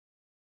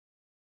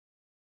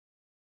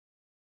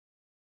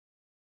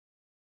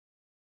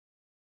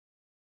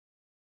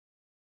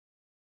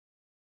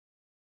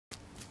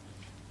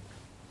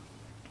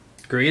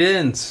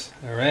Greetings.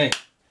 All right.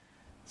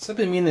 So I've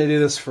been meaning to do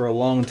this for a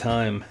long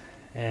time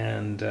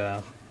and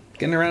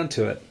getting around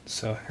to it.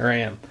 So here I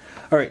am.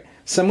 All right.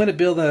 So I'm going to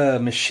build a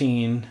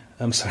machine.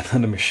 I'm sorry,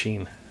 not a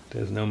machine.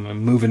 There's no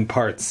moving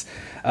parts.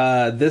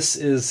 This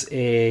is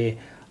a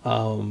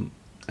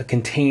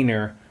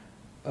container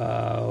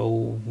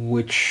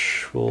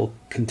which will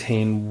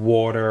contain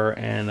water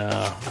and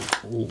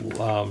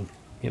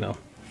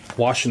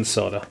washing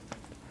soda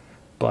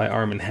by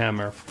Arm &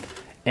 Hammer.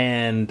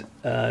 And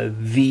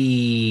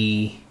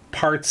the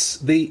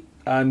parts,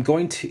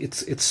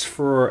 it's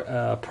for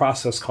a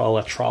process called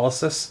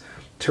electrolysis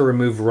to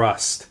remove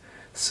rust.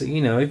 So,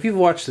 if you've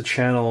watched the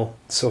channel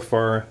so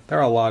far, there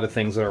are a lot of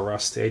things that are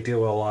rusty. I deal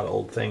with a lot of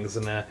old things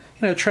and,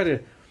 try to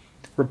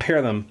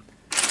repair them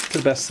to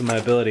the best of my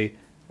ability.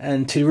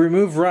 And to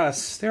remove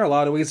rust, there are a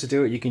lot of ways to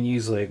do it. You can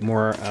use like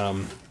more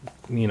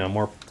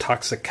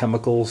toxic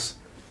chemicals.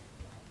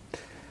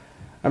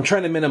 I'm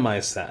trying to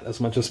minimize that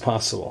as much as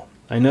possible.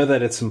 I know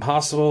that it's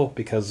impossible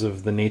because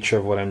of the nature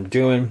of what I'm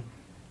doing,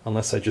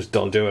 unless I just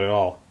don't do it at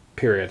all,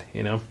 period,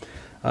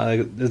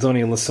 There's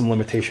only some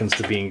limitations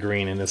to being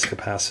green in this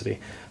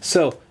capacity.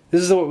 So,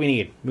 this is what we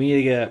need. We need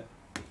to get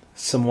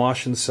some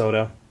washing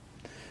soda.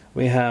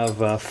 We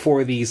have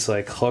 4 of these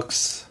like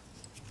hooks.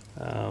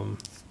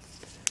 Let's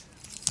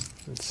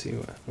see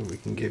what we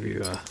can give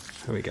you.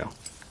 Here we go.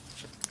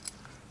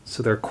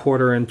 So they're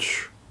 1/4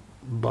 inch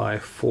by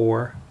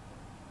 4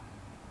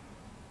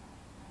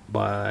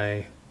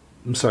 by...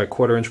 I'm sorry,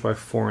 1/4 inch by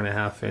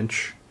 4.5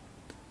 inch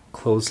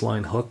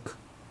clothesline hook.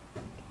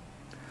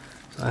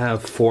 So I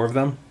have 4 of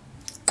them.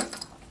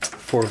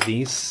 4 of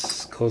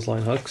these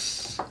clothesline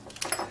hooks.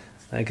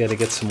 I got to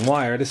get some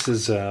wire. This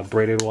is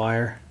braided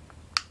wire,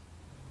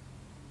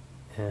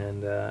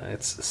 and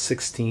it's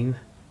 16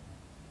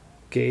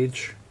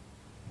 gauge,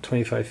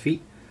 25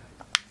 feet.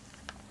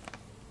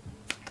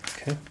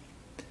 Okay,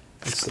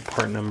 that's the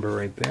part number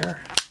right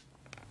there.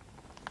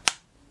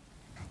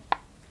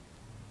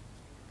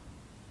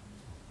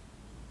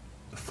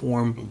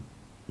 Form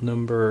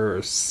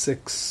number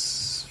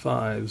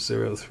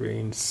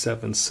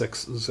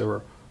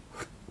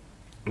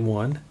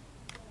 65037601.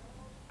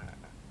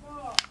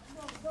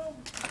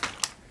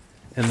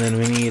 And then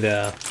we need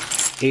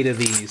 8 of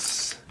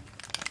these.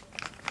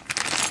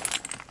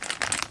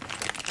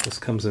 This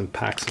comes in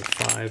packs of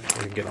 5.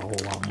 We can get a whole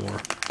lot more.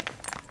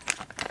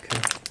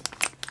 Okay,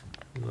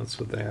 and that's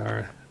what they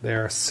are. They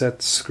are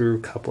set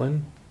screw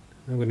coupling.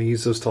 I'm going to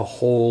use those to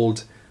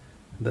hold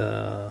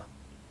the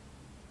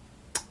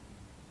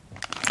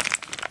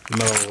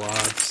metal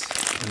rods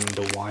and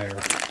the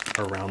wire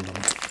around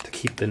them to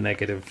keep the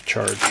negative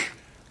charge.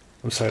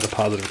 I'm sorry, the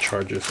positive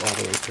charges all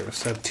the way through.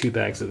 So I have 2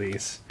 bags of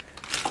these.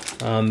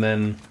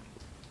 Then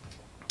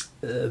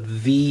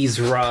these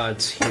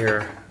rods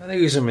here, I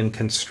use them in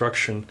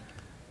construction.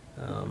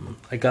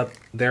 They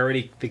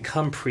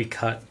come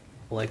pre-cut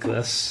like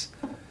this.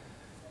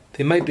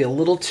 They might be a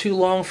little too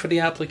long for the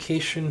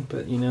application,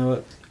 but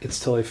it's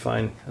totally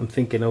fine. I'm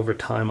thinking over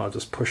time I'll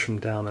just push them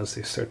down as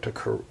they start to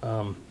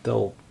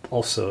they'll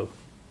also,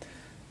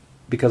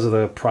 because of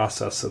the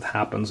process that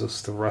happens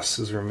as the rust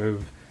is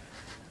removed,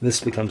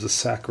 this becomes a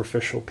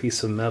sacrificial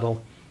piece of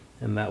metal,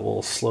 and that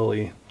will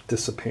slowly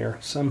disappear.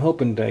 So I'm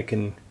hoping that I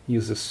can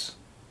use this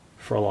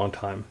for a long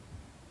time,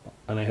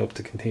 and I hope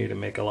to continue to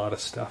make a lot of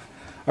stuff.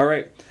 All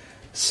right,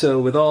 so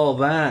with all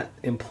that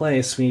in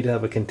place, we need to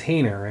have a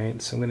container, right?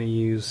 So I'm going to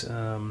use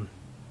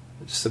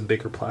just a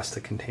bigger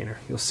plastic container.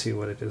 You'll see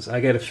what it is.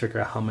 I got to figure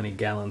out how many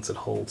gallons it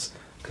holds,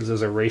 because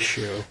there's a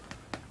ratio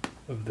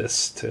of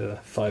this to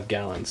 5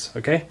 gallons.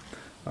 Okay,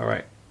 all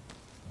right.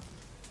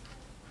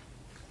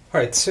 All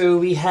right, so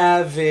we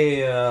have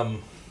we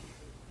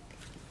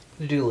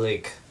do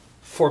like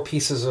 4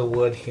 pieces of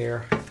wood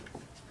here,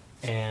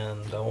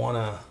 and I want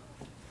to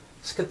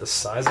just get the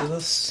size of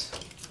this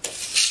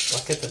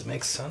bucket that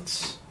makes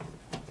sense.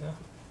 Yeah.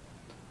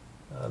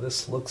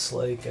 This looks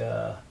like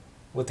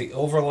with the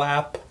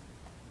overlap,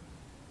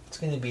 it's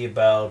going to be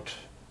about.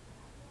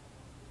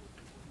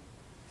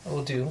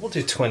 We'll do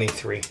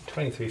 23.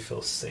 23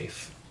 feels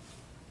safe.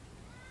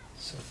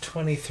 So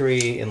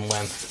 23 in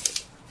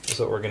length is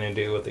what we're going to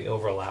do with the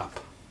overlap.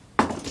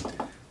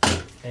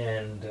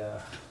 And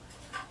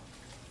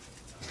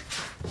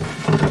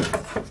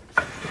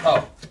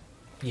oh,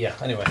 yeah.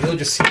 Anyway, you'll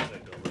just see how I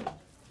build it.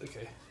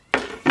 Okay.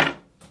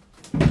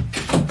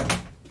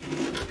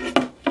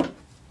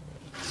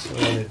 So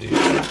I'm going to do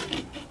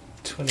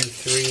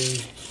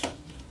 23.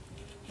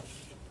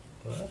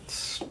 Well,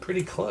 that's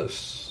pretty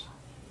close.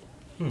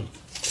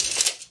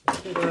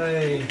 Could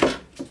I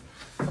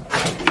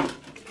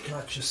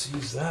not just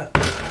use that?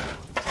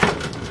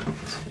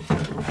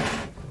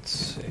 Let's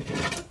see.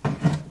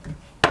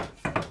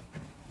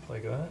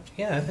 Like that?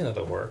 Yeah, I think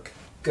that'll work.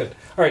 Good.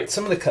 Alright, so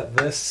I'm going to cut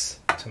this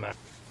to match.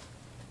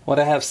 What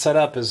I have set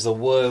up is the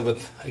wood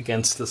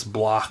against this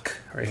block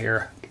right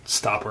here,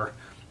 stopper,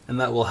 and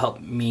that will help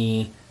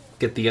me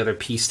get the other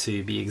piece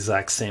to be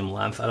exact same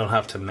length. I don't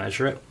have to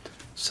measure it.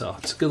 So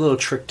it's a good little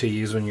trick to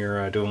use when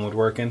you're doing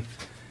woodworking.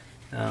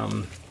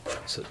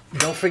 So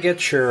don't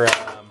forget your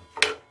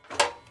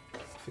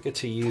forget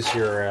to use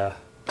your,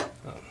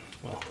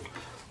 well,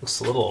 looks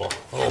a little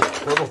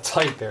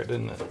tight there,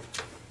 didn't it?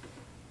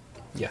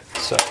 Yeah,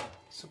 so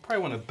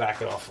probably want to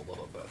back it off a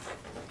little bit.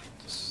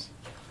 Just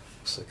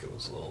looks like it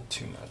was a little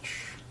too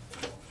much.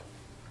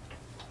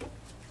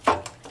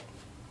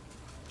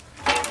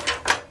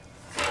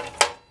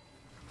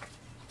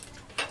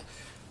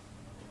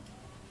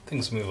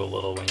 Things move a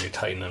little when you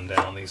tighten them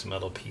down, these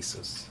metal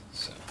pieces.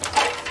 So.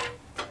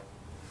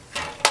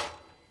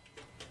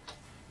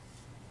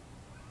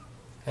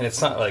 And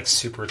it's not like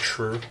super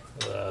true,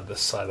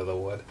 this side of the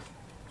wood.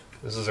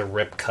 This is a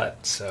rip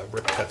cut, so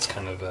rip cuts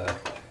kind of,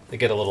 they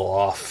get a little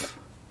off.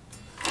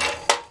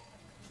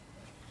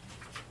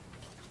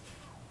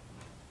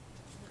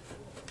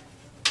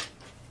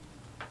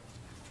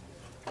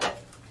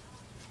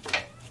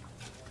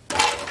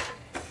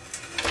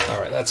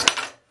 Alright, that's good,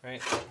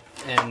 right?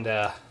 And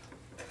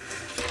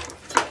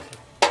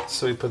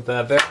so we put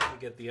that there. We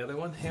get the other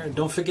one here.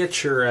 Don't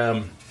forget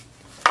your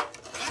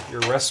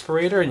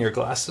respirator and your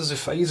glasses.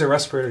 If I use a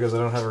respirator because I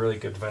don't have a really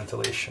good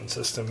ventilation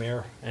system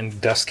here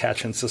and dust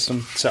catching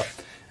system. So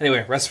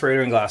anyway,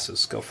 respirator and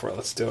glasses. Go for it.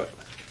 Let's do it.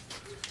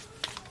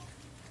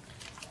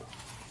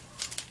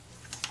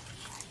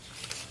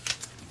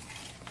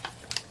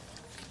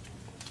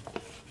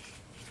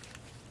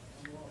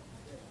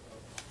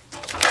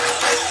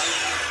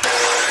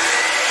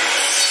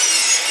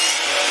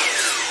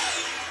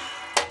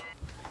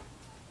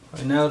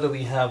 Right, now that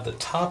we have the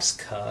tops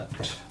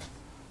cut,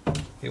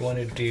 we want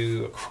to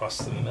do across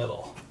the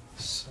middle.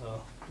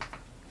 So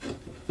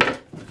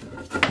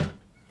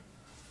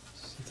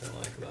something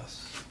like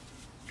this.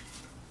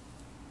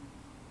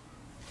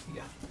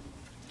 Yeah.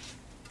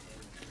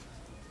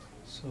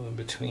 So in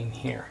between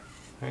here,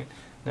 right?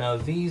 Now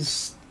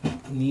these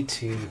need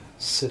to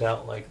sit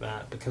out like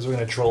that because we're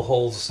going to drill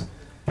holes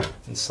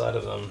inside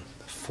of them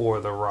for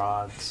the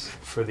rods,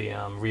 for the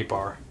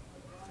rebar.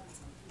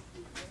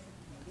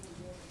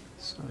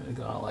 So I'm going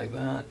to go out like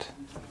that.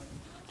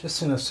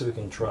 Just enough so we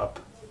can drop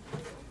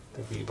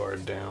the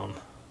rebar down.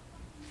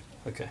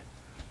 Okay.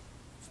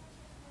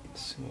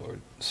 See what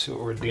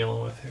we're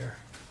dealing with here.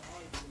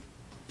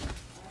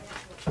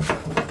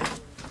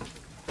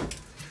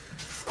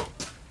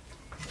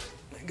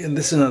 Again,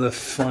 this is another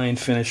fine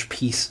finished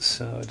piece,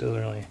 so it doesn't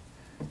really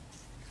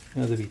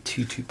have to be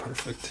too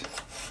perfect.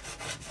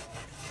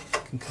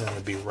 It can kind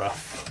of be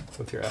rough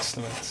with your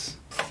estimates.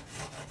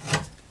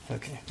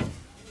 Okay.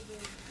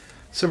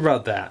 So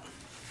about that.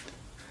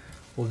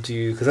 We'll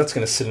do, because that's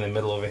going to sit in the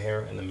middle over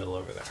here and the middle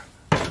over there.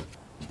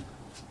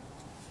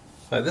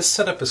 This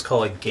setup is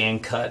called a gang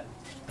cut,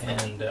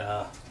 and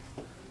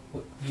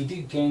you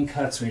do gang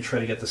cuts when you try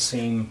to get the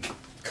same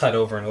cut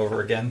over and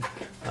over again.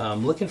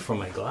 I'm looking for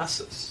my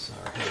glasses.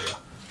 All right, here we go.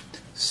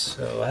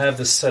 So I have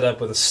this set up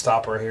with a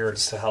stopper here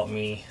just to help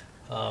me,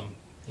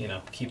 you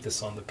know, keep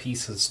this on the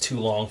piece. It's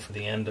too long for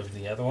the end of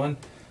the other one,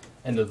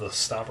 end of the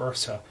stopper.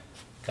 So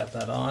got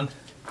that on.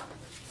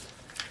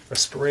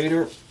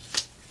 Respirator.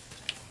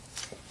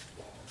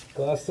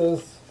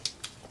 Glasses.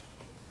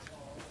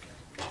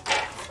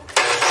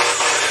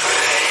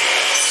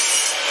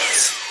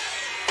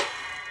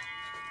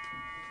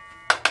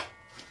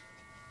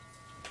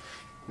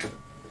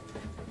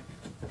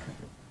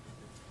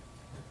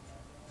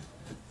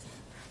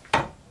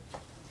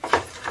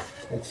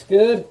 Looks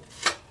good.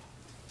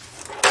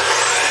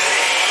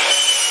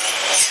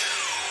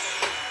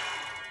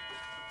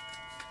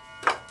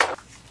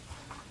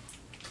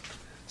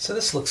 So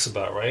this looks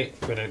about right.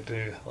 We're gonna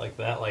do like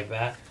that, like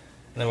that.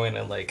 And then we're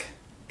going to like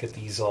get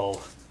these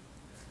all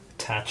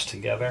attached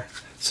together.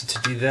 So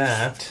to do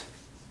that,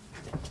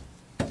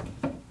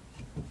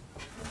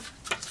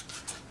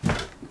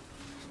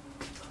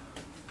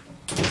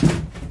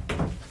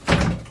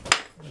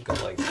 go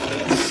like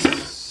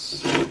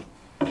this.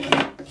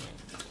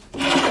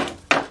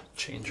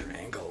 Change your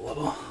angle a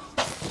little.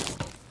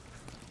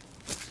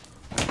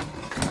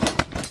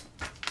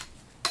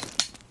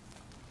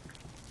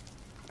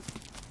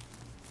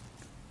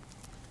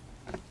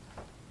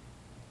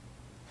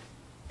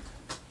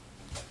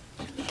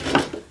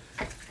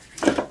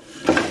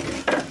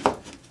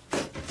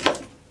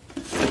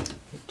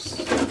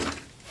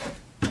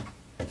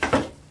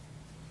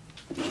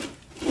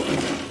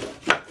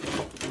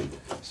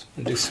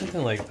 Do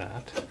something like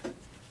that,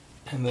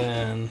 and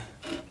then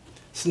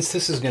since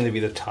this is going to be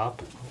the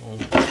top,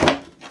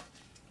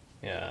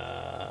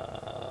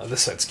 yeah,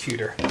 this side's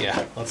cuter.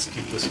 Yeah, let's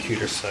keep this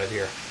cuter side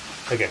here.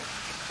 Okay,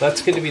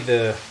 that's going to be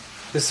the.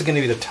 This is going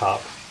to be the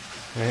top,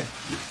 right?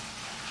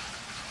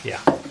 Yeah,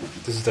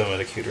 this is done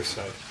with a cuter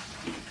side,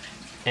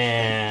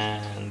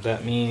 and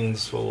that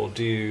means what we'll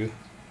do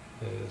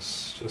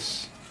is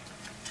just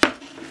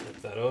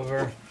flip that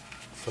over,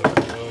 flip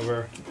it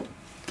over,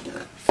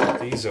 flip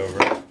these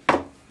over.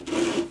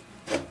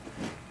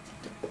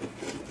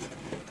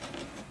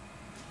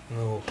 And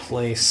then we'll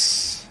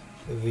place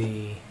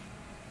the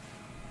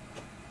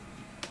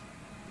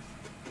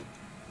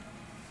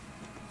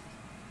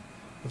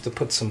have to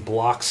put some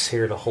blocks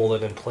here to hold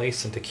it in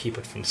place and to keep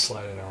it from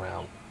sliding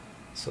around.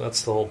 So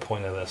that's the whole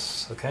point of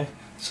this, okay?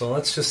 So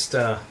let's just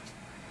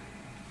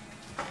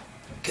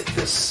get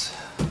this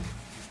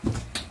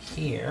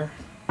here.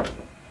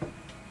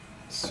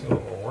 See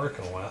what we're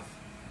working with.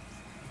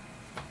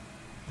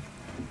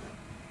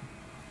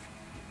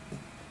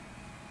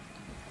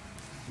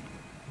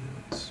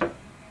 I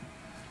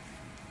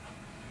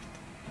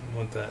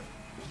want that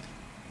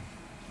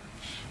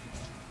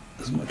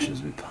as much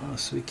as we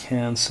possibly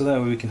can, so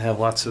that way we can have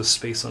lots of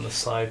space on the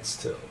sides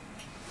to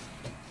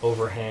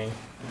overhang.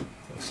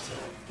 Let's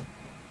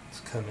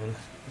come in.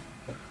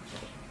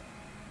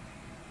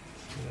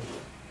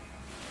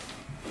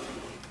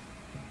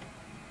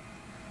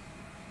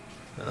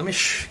 Let me.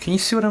 Can you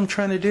see what I'm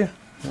trying to do?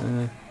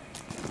 Yeah,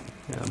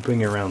 I'll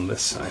bring it around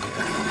this side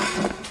here.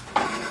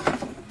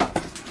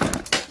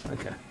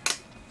 Okay.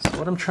 So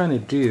what I'm trying to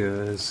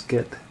do is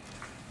get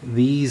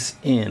these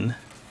in,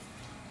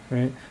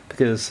 right?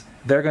 Because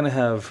they're going to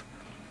have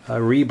a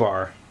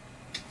rebar.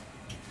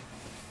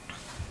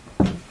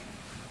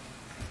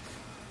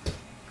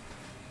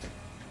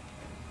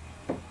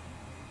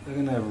 They're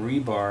going to have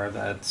rebar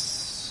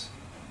that's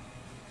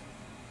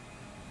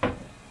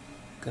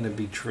going to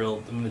be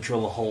drilled. I'm going to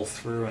drill a hole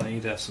through, and I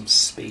need to have some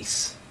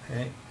space,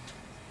 right?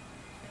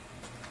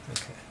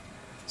 Okay.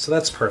 So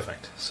that's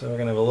perfect. So we're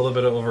going to have a little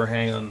bit of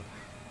overhang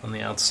on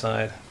the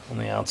outside,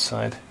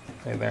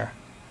 right there.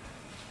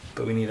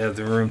 But we need to have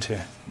the room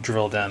to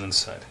drill down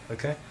inside,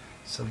 okay?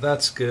 So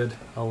that's good.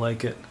 I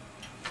like it.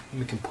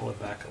 We can pull it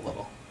back a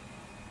little.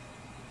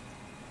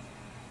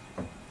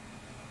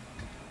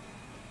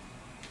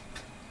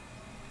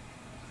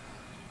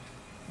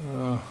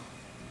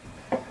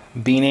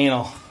 Being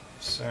anal.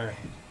 Sorry.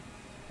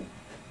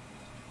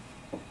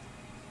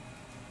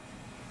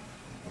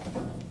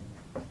 I'm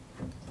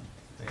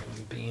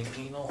being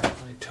anal.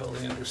 I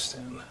totally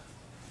understand.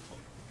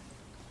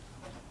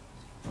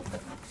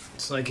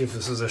 It's like if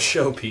this is a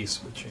showpiece,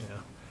 but you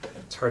know,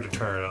 it's hard to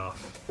turn it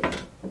off.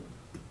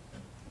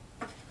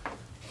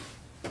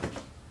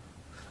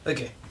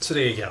 Okay, so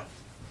there you go.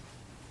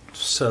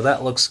 So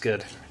that looks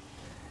good.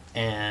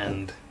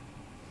 And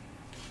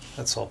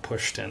that's all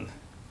pushed in.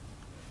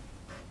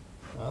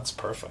 Well, that's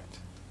perfect.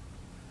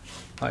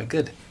 All right,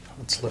 good.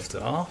 Let's lift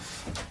it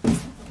off. I'm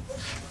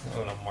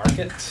gonna mark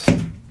it.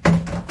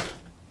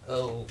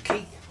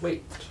 Okay,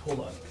 wait,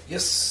 hold on.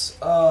 Yes,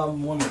 one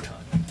more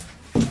time.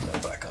 Put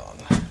that back on.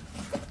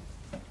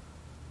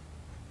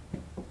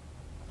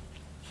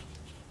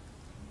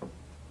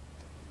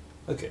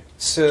 Okay,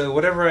 so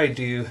whatever I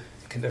do,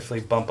 I can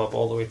definitely bump up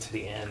all the way to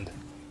the end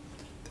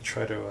to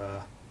try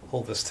to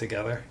hold this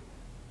together.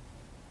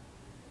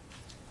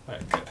 All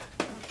right, good.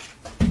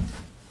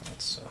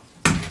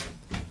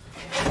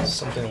 That's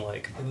something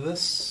like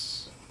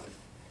this.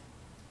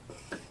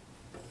 You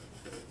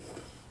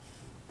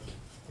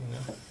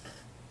know,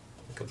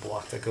 like a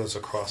block that goes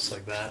across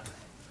like that.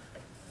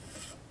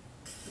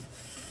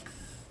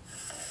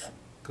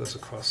 Goes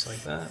across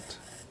like that.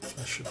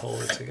 That should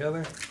hold it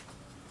together.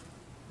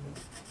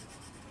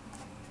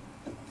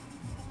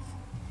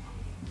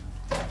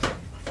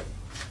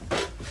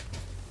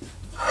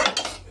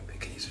 Maybe I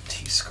can use a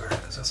T-skirt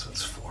because that's what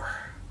it's for.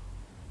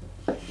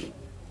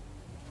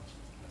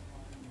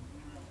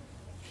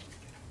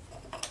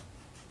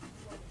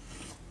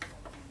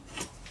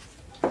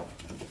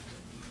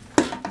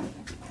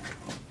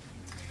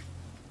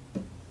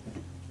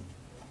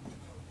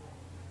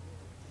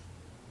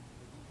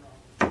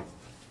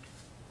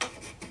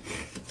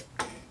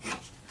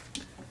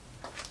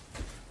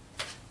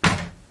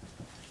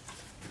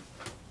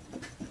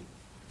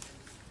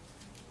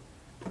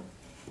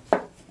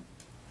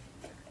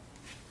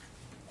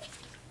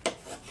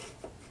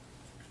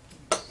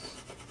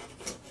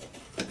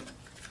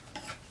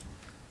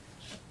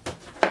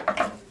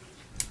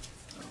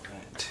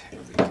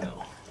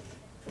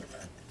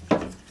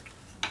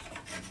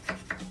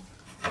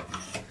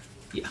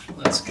 Yeah,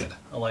 that's good.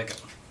 I like it.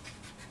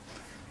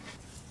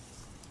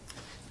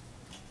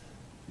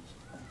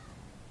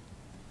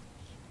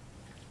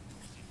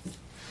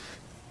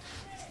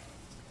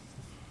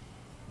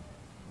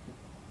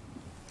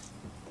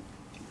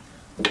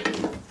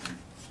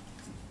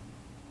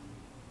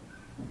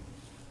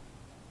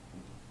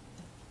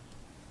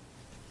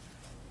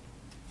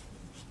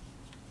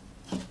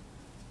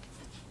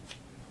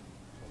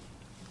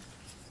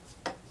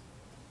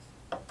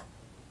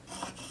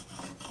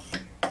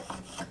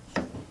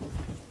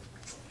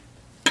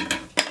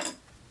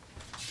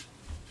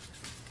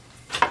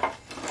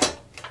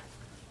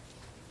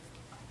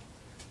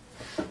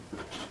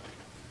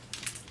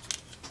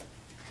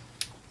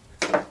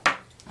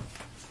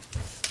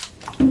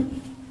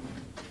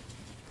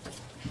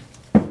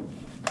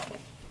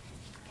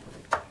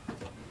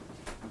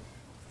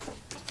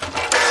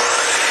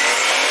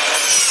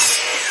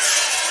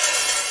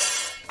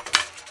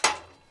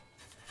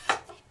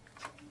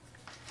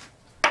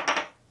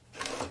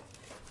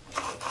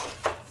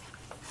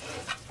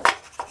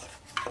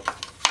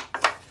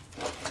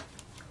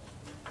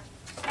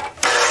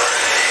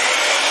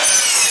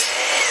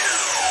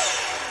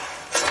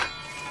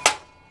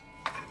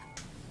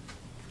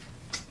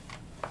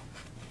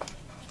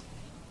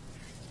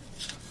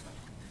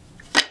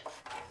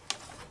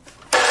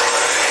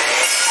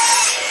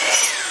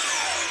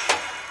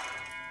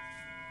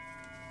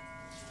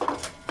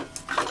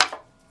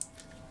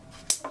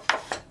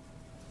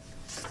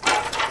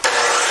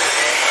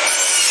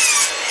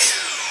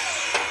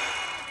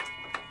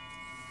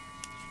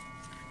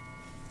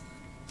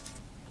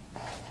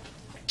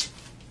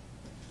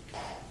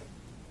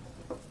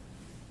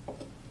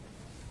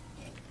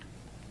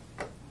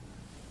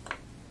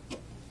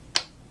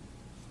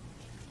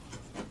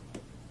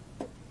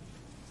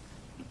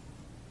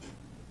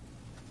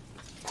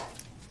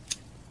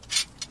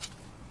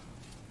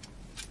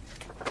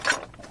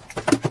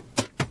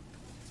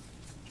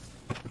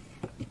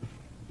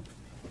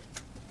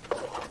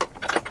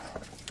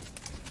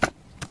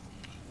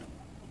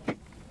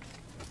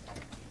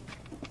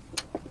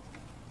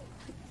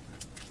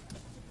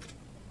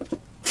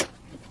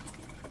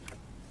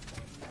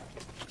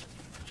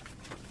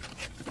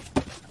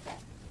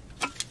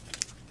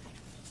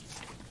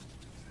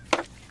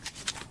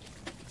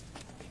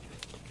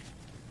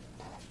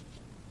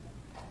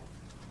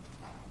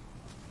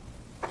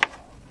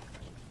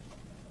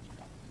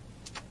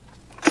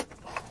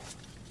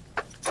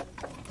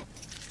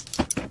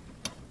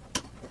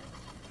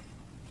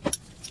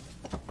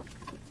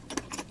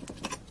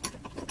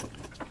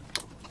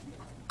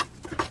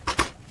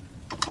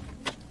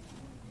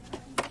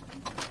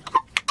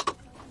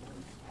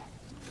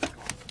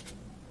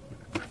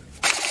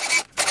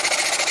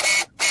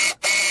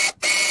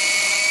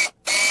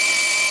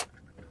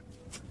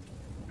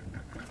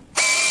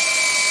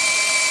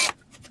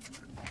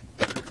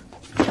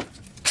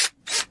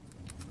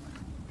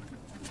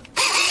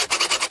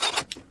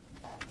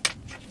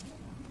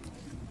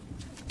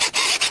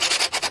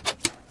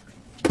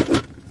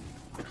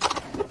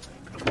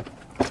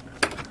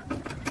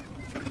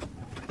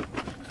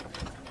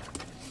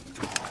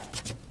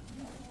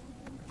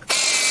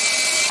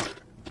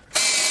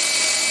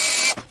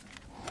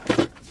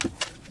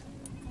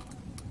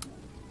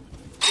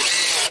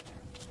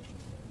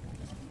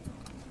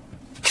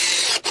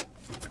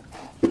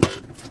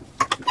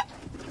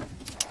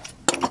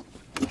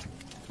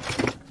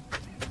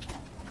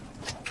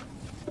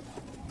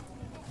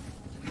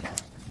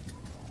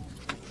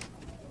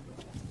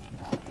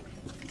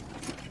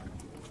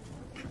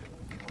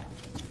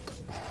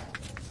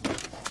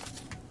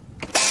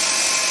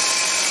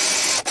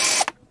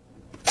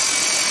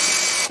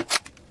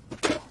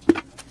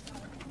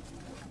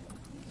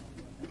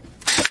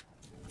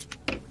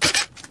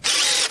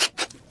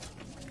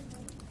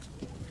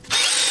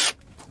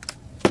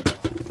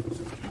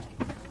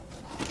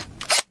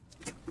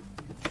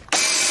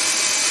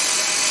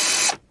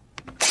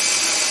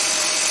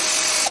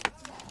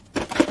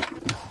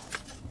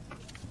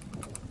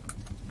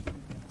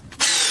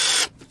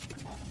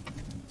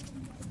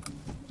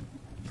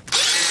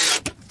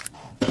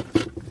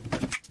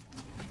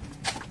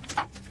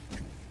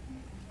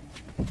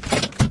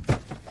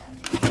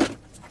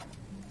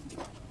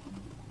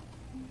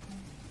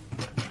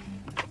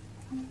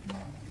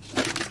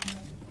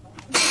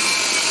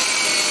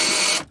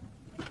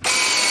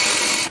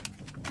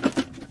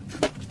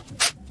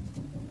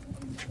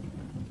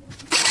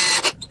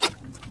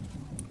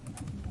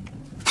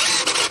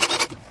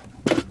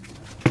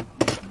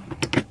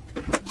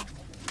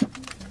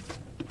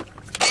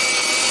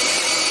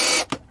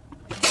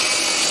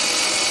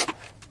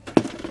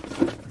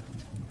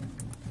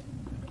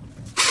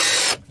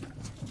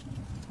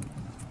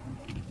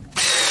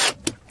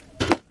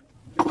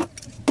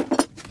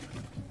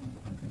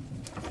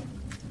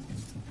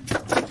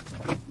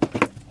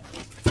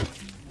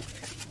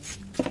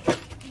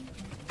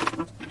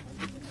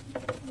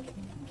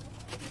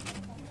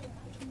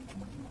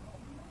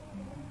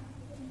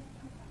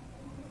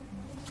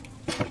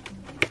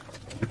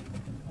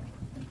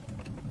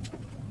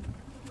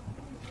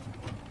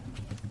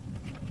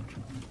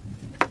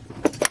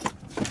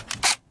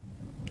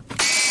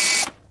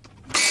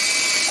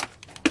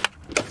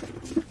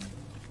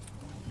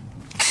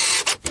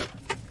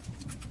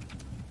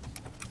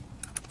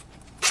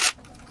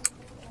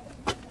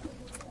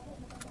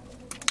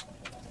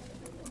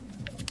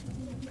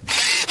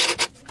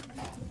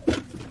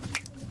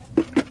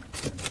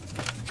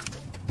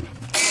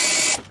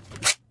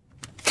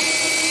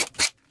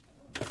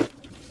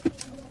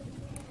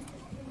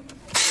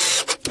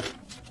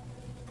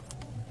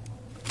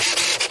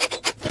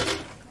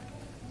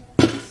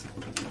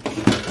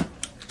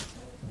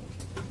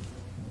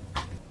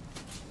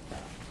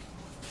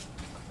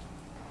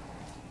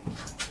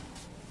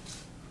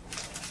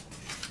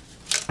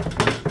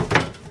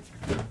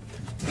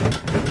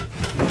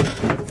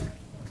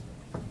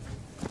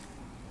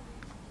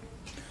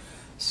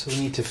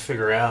 to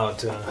figure out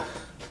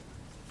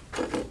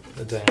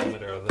the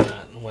diameter of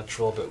that and what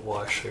drill bit will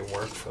actually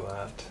work for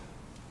that.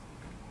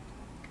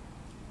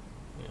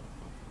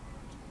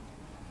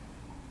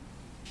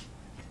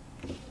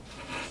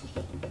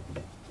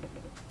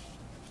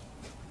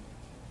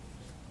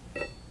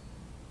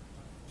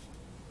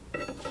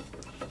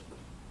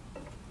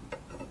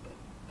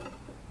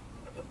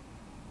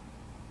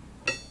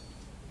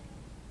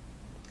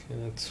 Okay,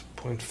 that's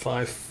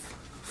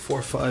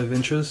 0.545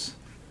 inches.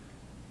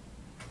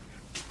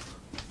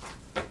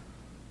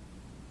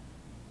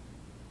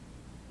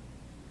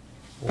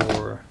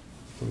 Or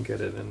you can get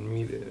it in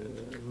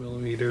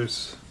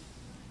millimeters.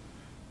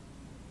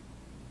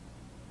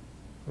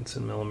 What's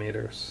in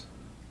millimeters?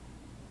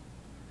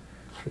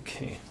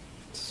 Okay,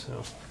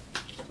 so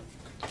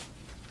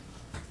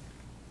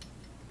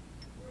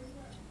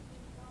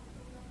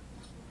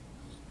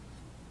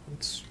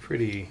it's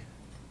pretty,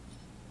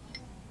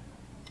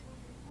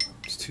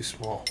 it's too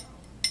small.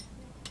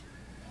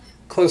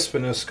 Close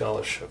but no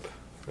scholarship.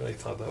 Really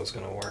thought that was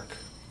going to work.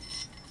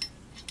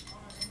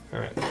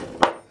 Alright,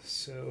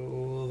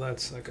 so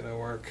that's not going to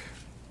work.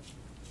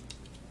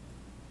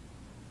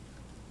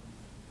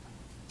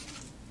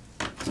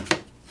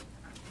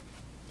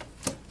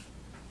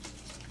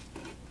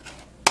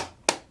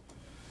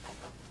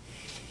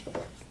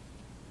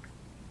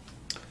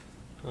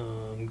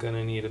 I'm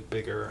gonna need a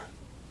bigger.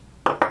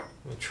 Let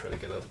me try to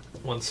get up.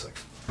 1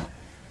 second.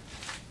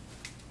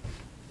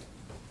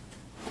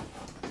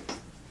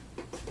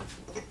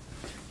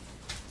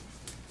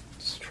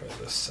 Let's try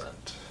this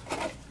set.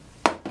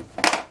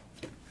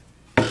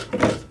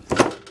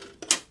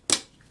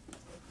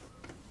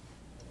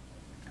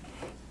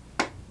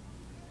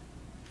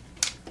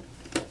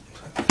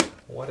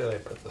 Why did I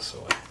put this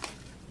away?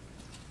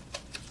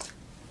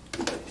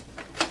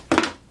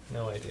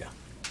 No idea.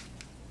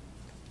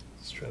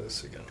 Let's try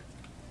this again.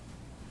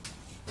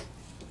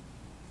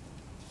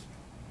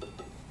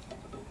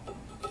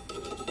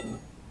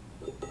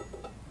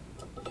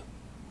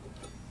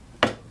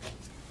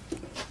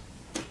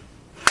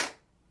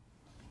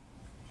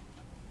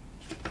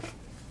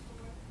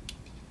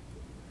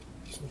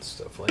 It's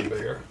definitely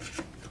bigger.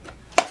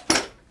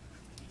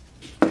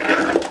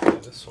 Yeah,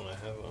 this one I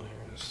have on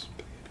here is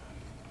big.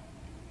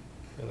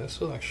 Yeah, this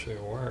will actually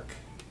work.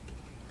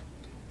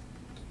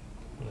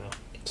 No,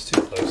 it's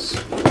too close.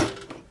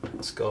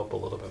 Let's go up a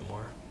little bit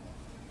more.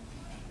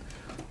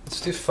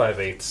 Let's do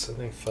 5/8. I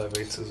think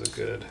 5/8 is a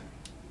good.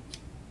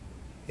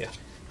 Yeah,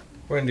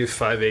 we're gonna do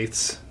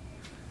 5/8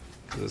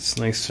 because it's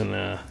nice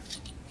and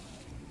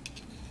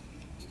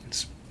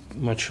it's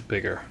much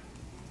bigger.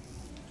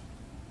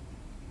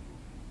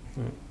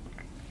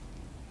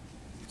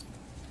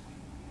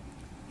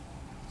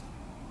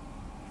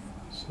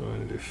 So I'm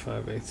gonna do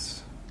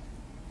 5/8.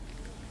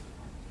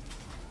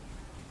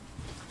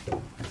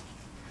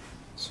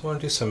 So I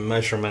want to do some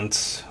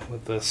measurements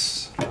with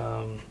this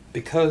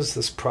because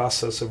this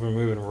process of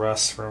removing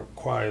rust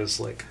requires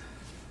like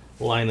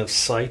line of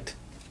sight.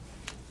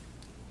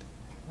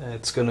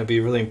 It's going to be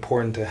really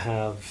important to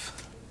have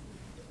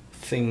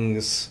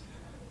things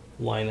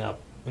line up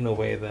in a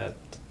way that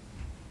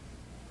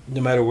no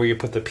matter where you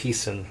put the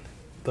piece in,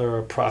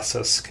 the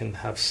process can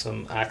have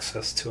some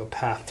access to a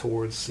path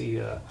towards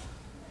the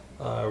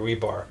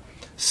rebar.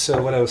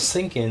 So what I was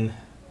thinking,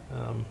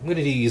 I'm going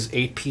to use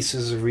 8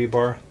 pieces of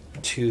rebar.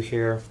 2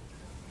 here,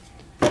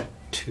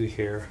 2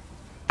 here,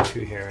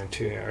 2 here, and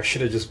 2 here. I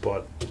should have just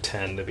bought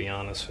 10 to be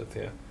honest with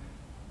you.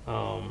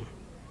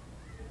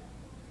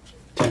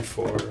 2,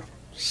 4,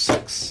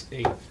 6,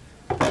 8,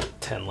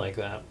 10 like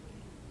that.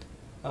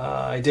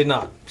 I did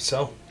not,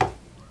 so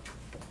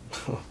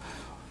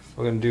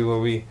we're gonna do what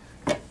we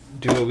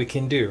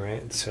can do,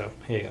 right? So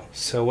here you go.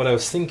 So what I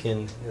was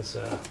thinking is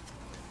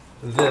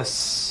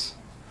this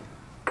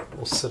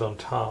will sit on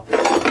top.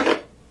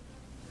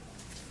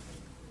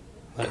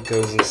 That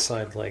goes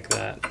inside like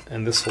that,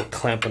 and this will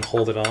clamp and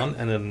hold it on,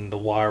 and then the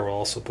wire will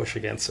also push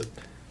against it.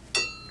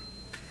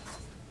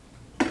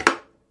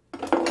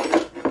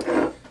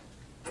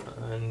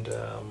 And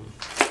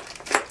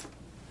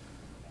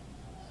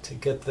to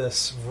get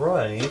this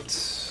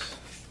right,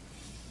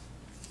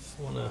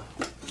 I want to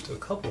do a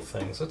couple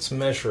things. Let's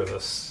measure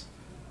this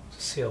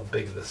to see how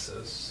big this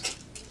is.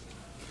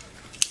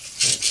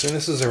 Right, so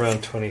this is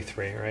around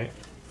 23, right?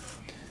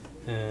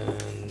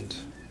 And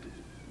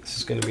this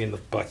is going to be in the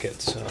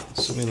bucket, so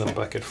assuming the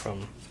bucket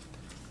from,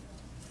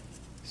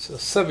 so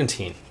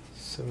 17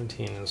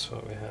 is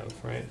what we have,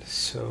 right?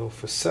 So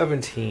for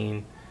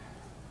 17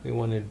 we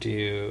want to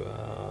do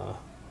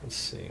let's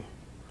see,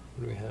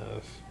 what do we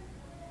have?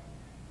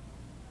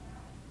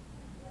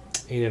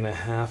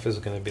 8.5 is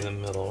going to be the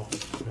middle,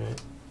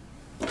 right?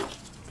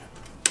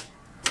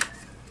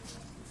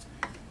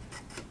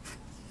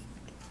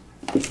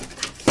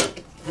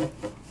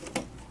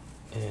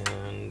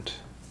 And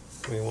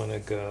we want to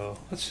go,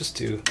 let's just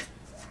do,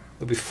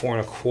 it'll be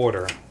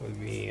 4.25 would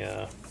be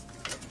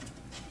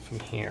from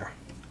here.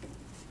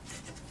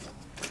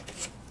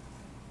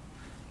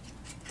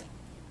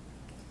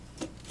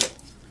 So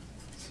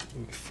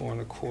it'll be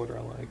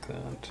 4.25 like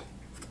that.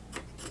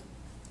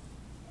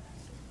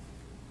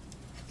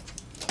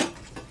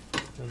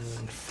 and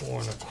then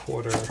 4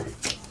 1/4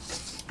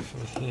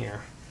 from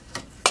here.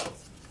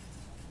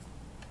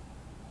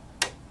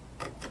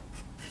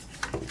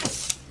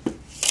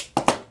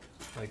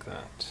 Like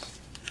that.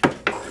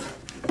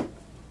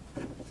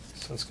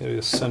 So it's going to be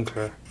the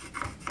center.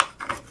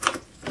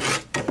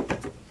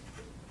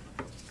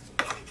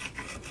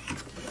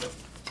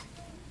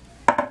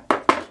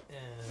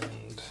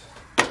 And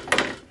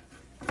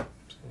I'm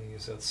just going to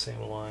use that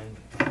same line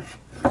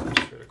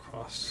straight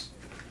across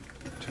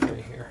to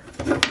right here.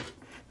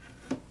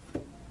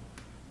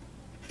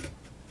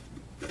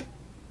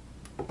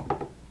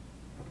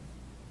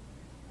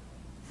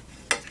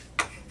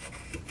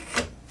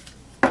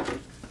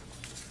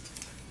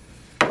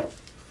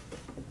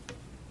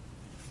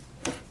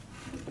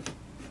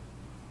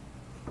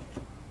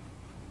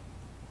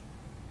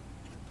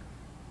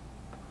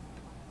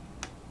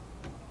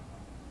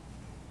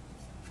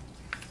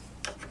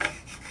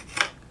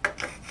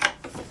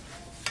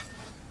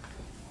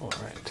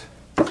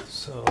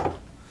 So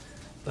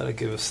that'll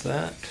give us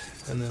that,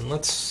 and then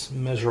let's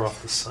measure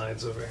off the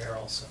sides over here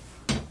also.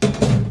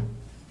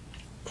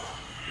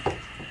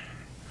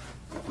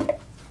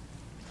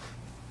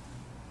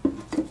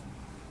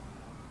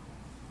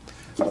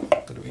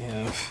 What do we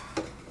have?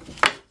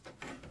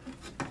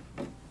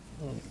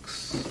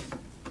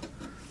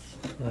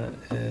 That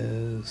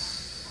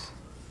is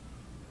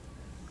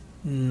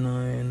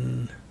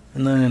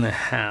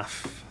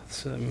 9.5.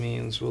 So that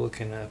means we're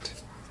looking at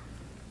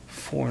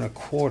 4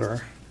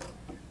 1/4.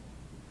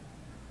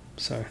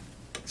 Sorry,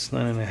 it's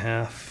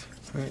 9.5,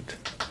 right?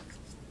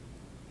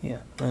 Yeah,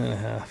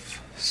 9.5.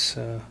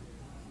 So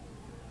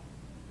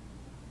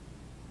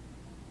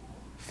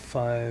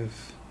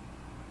 5.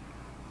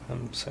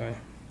 I'm sorry.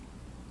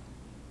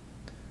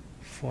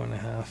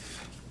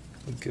 4.5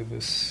 would give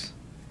us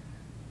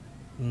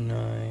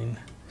 9.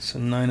 So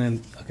 9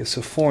 and okay.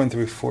 So 4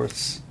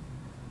 3/4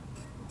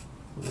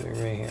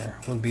 right here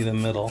would be the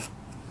middle.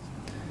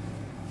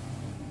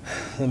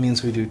 That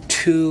means we do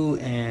 2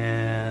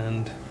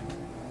 and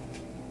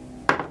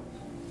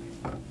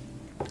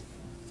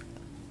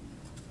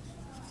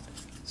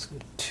so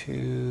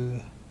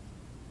 2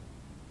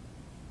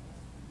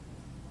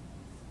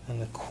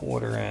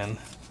 1/4 in.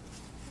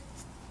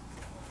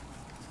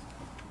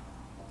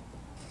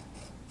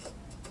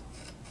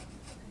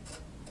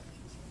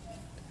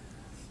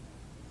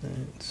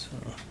 Right, so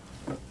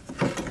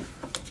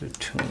do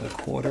 2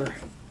 1/4.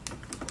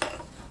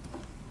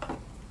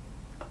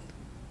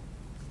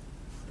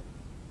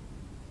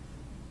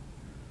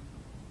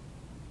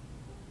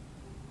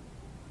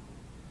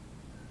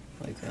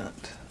 Like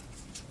that.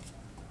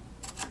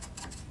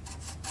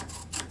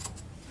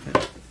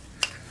 Okay.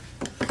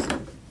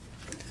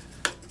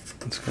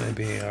 It's going to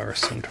be our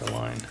center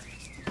line.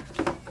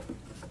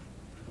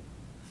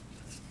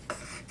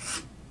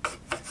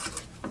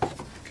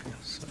 Okay,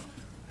 so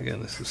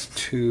again, this is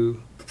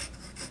 2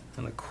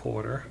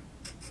 1/4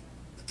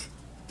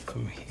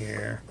 from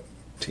here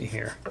to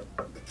here.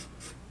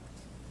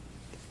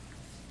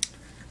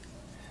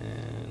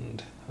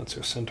 And that's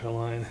our center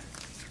line.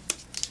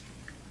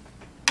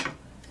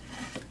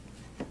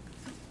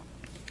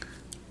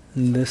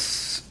 And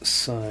this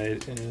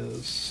side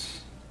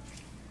is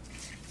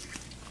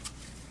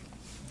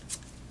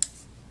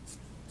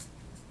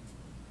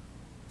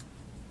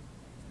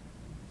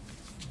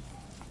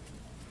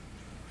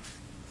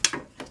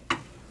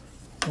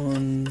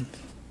 1,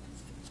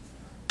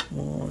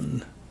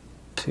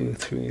 2,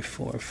 3,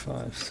 4,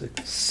 5,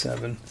 6,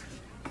 7.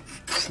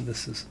 So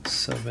this is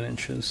 7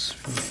 inches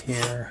from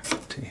here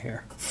to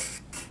here.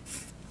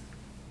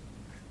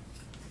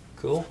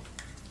 Cool?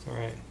 All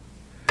right.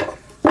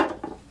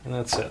 And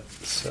that's it.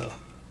 So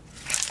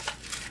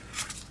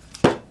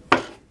do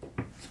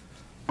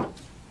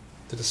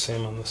the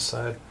same on this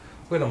side.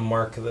 We're going to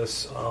mark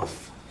this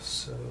off.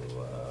 So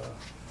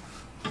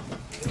I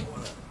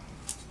want to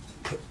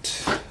put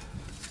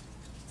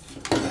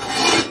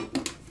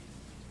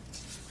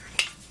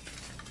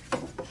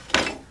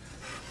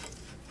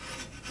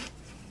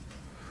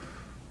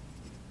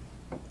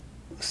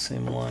the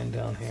same line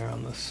down here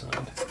on this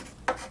side.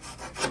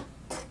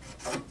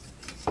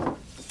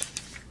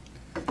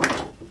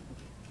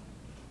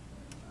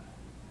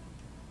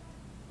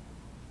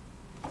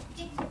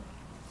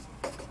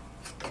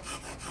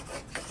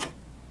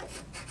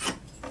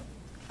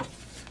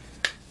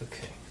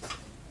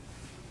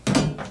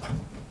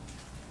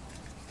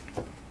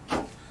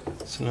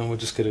 So now we're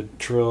just going to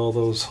drill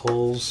those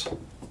holes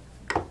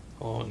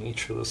on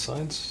each of the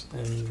sides,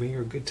 and we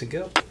are good to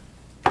go.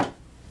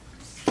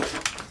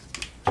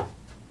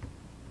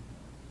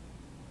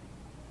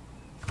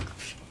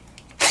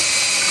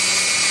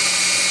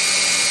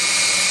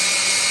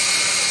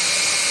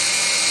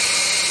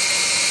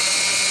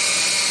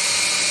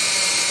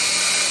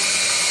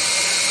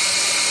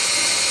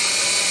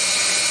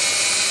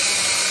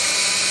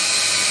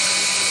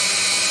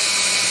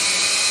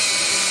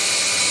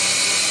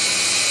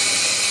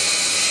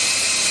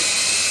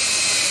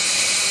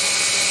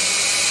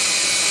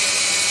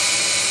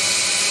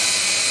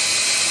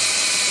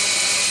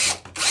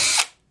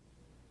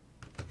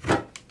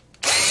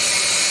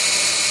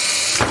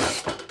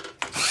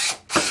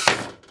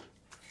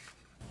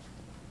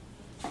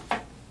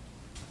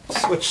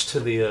 Switch to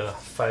the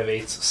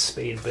 5/8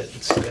 spade bit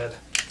instead.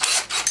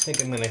 I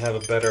think I'm going to have a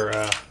better,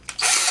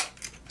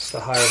 just a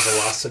higher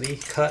velocity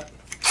cut.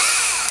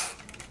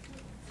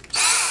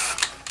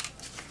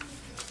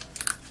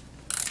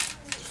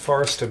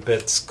 Forester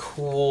bit's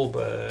cool,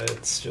 but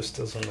it just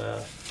doesn't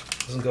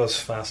go as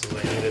fast as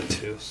I need it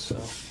to.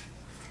 So,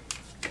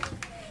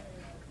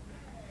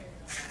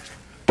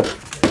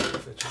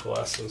 get your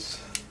glasses.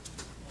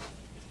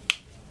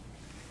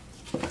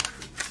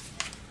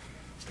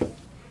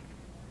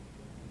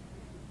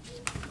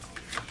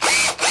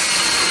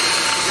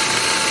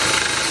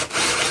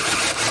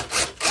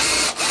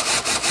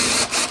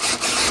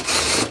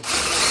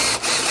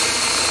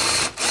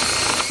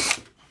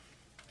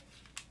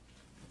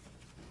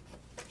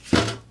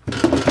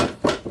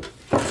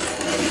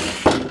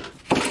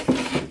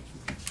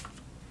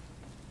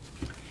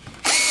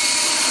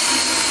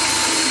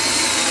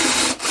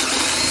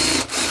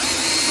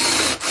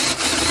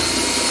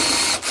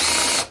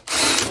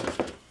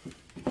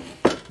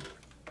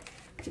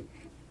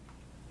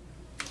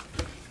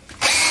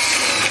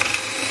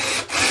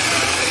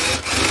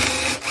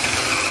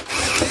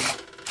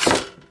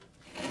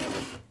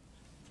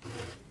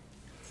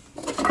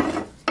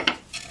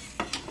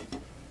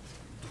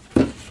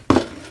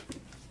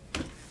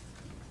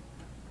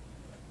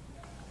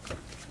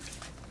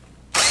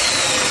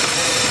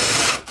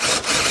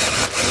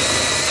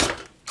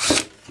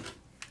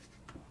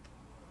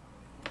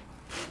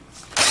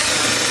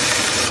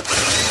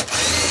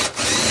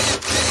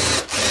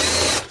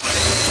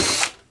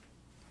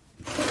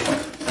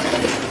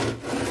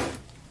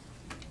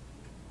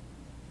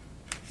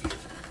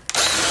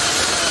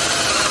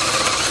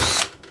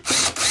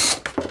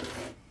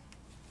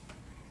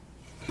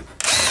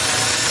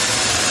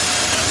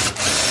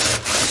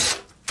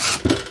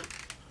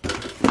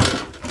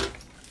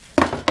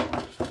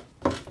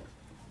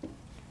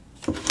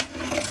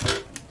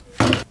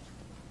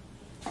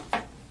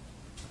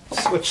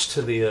 Switch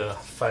to the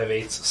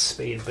 5/8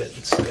 spade bit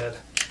instead.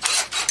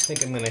 I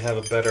think I'm going to have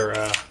a better,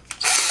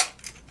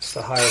 just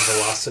a higher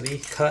velocity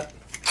cut.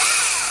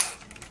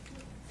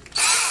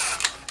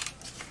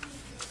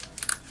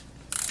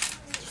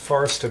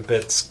 Forester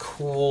bit's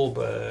cool,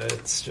 but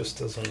it just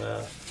doesn't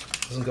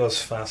go as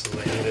fast as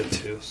I need it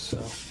to.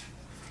 So,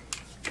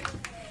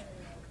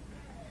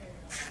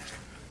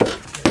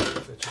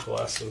 get your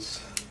glasses.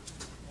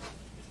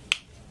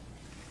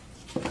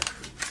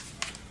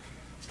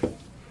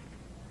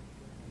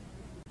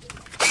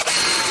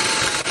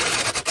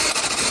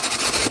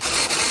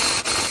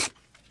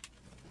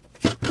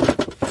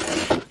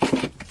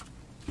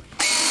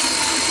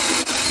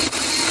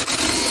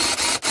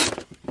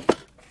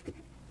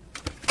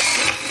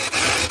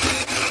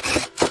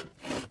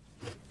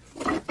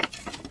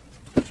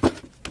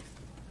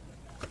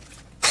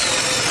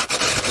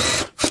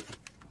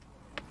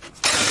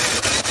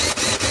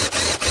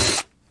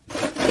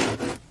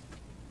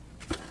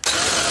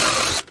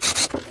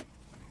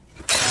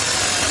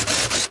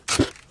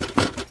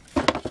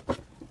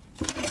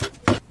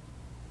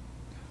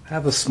 I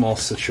have a small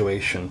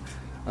situation.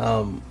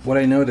 What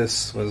I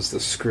noticed was the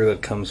screw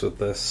that comes with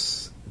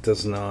this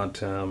does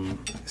not,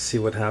 see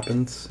what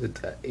happens?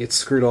 It's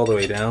screwed all the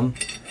way down.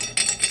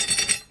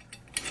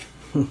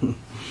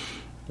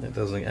 It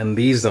doesn't, and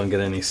these don't get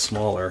any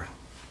smaller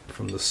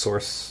from the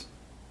source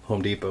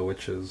Home Depot,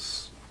 which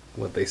is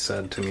what they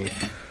said to me.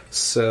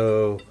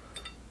 So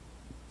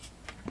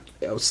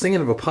I was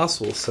thinking of a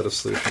possible set of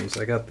solutions.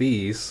 I got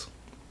these.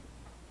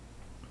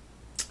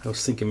 I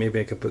was thinking maybe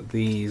I could put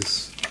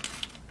these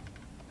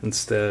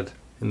instead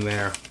in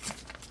there.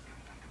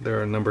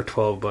 They're a number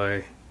 12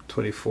 by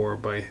 24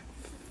 by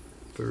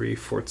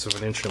 3/4 of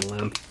an inch in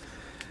length.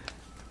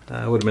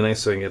 It would have been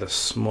nice if I can get a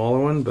smaller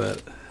one,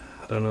 but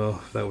I don't know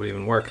if that would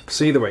even work.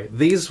 So either way,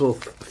 these will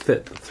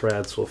fit, the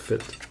threads will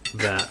fit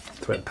that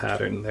thread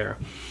pattern there.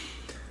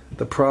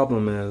 The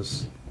problem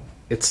is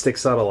it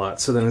sticks out a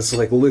lot, so then it's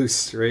like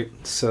loose, right?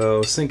 So I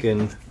was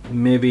thinking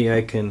maybe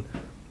I can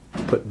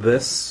put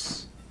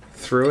this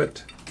through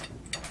it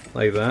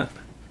like that.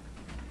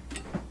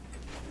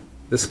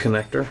 This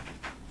connector.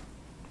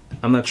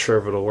 I'm not sure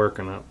if it'll work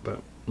or not,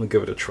 but we'll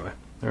give it a try.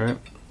 Alright.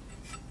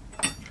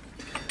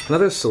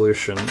 Another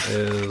solution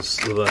is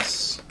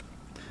this.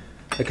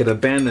 I could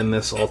abandon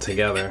this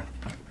altogether.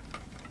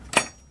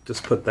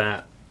 Just put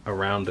that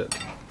around it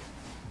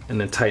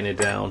and then tighten it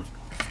down.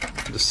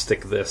 Just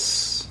stick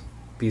these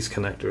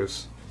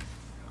connectors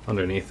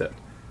underneath it.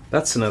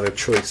 That's another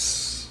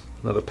choice,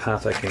 another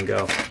path I can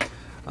go.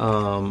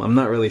 I'm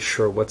not really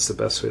sure what's the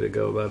best way to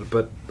go about it,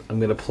 but I'm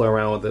going to play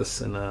around with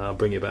this and I'll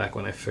bring you back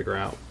when I figure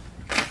out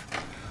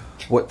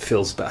what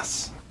feels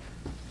best.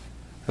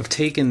 I've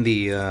taken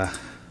the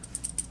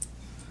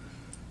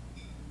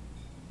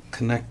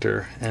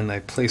connector and I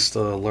placed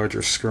a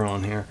larger screw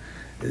on here.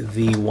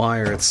 The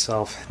wire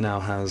itself now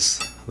has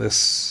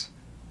this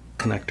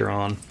connector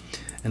on,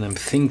 and I'm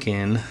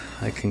thinking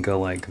I can go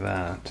like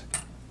that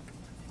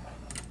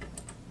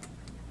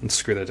and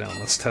screw that down.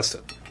 Let's test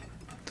it.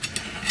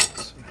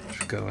 So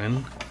go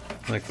in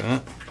like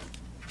that.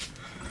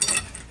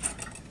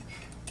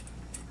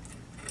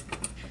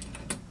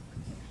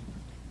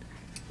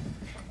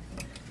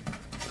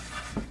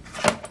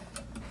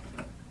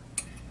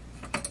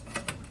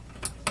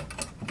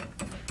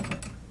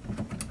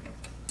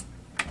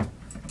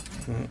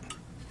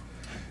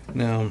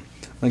 Now,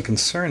 my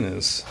concern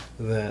is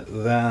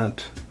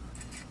that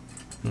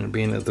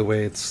being the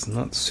way it's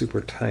not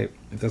super tight,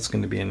 that's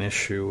going to be an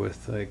issue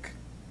with like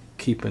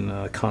keeping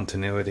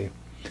continuity.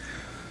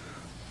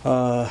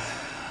 I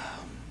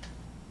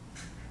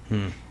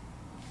don't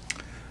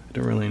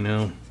really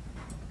know.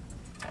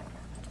 I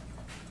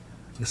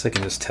guess I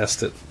can just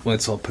test it when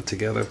it's all put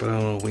together, but I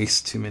don't want to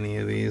waste too many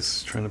of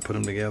these trying to put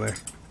them together.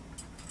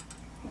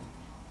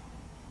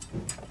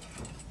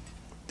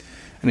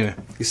 Anyway,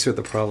 you see what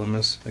the problem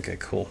is? Okay,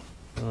 cool.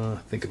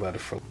 Think about it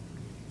for...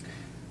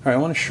 Alright, I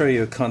want to show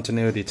you a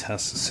continuity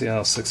test to see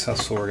how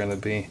successful we're going to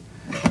be.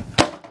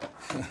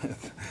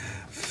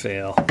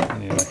 Fail.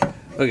 Anyway.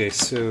 Okay,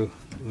 so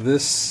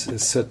this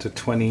is set to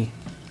 20k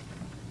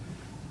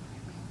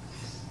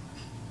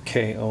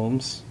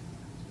ohms.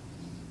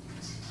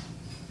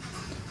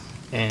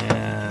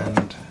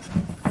 And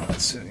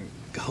let's see,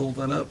 hold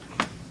that up.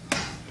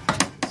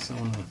 So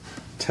I'm going to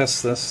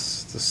test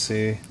this to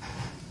see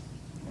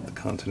the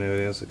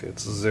continuity is. Okay,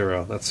 it's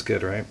 0. That's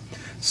good, right?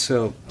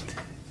 So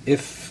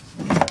if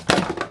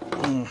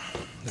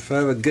I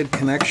have a good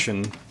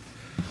connection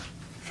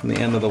from the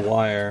end of the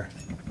wire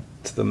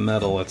to the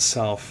metal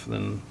itself,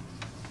 then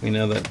we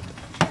know that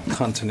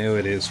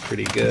continuity is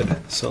pretty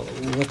good. So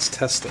let's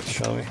test it,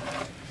 shall we?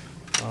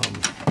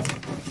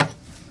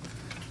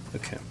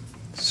 Okay,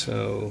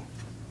 so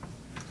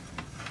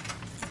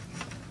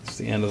it's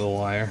the end of the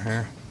wire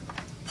here.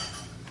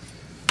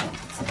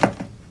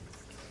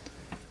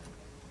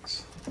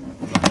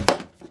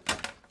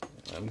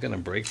 I'm gonna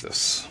break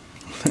this.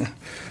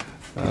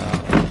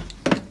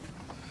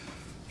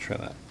 Try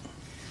that.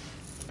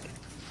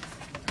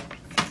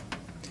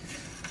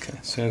 Okay,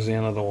 so here's the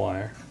end of the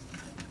wire.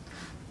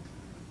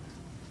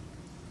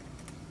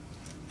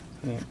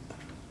 Okay.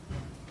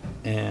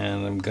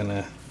 And I'm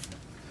gonna,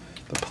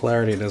 the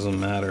polarity doesn't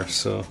matter,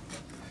 so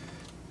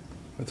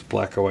if it's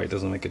black or white, it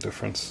doesn't make a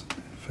difference.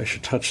 If I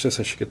should touch this,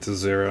 I should get to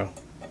 0.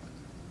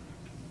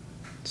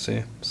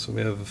 See? So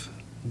we have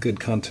good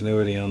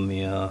continuity on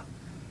the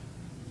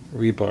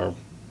rebar,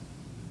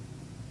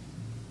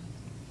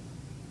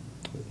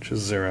 which is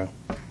 0.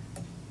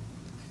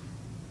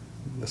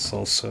 This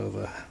also,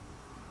 the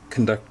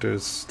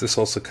conductors, this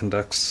also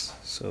conducts,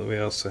 so we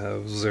also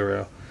have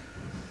 0.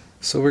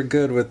 So we're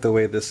good with the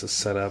way this is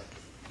set up.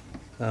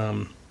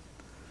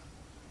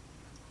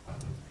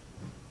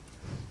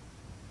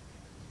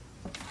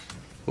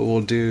 What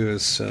we'll do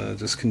is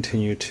just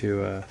continue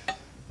to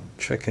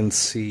check and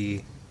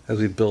see as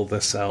we build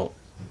this out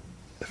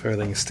if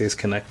everything stays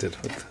connected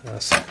with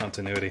some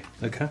continuity.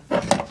 Okay?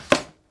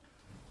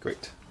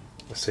 Great.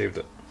 I saved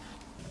it.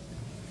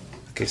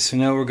 Okay, so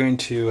now we're going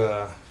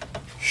to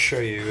show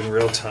you in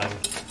real time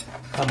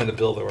how I'm going to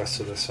build the rest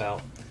of this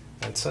out.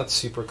 It's not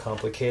super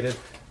complicated.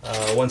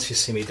 Once you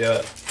see me do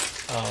it,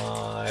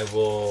 I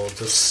will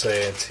just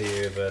say it to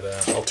you, but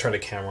I'll turn the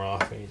camera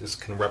off and you just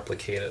can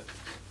replicate it.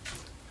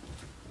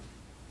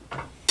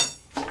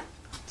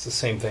 It's the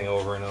same thing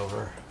over and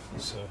over.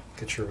 So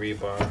get your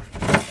rebar,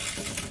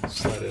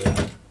 slide it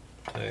in.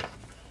 Okay.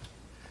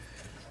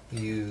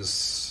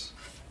 Use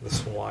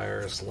this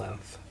wire's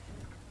length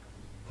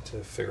to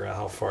figure out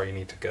how far you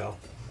need to go.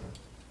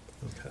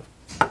 Okay.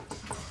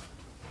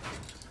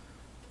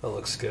 That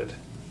looks good.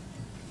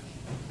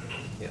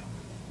 Yeah.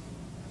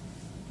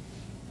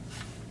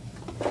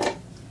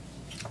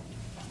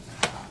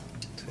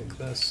 Take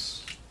this.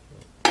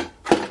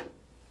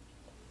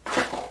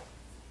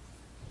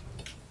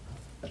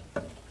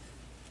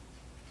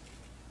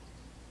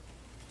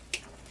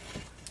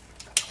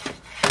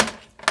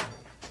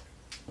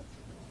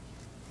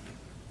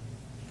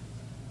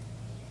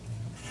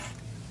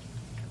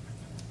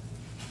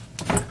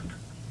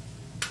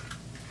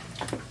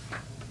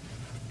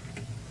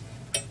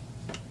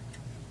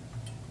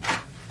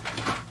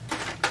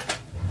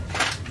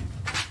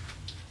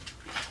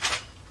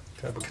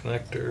 Grab a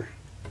connector.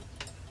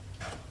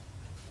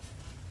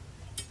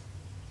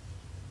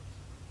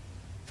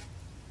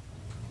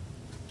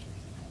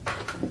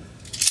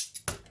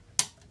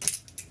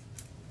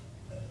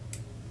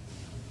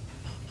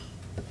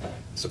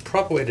 So the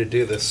proper way to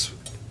do this,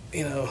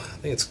 you know, I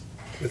think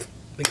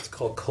it's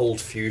called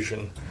cold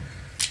fusion.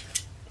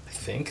 I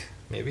think,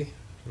 maybe,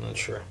 I'm not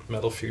sure.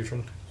 Metal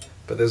fusion,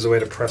 but there's a way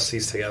to press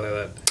these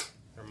together that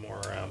are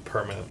more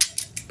permanent.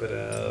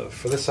 But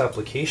for this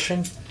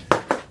application,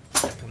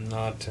 I'm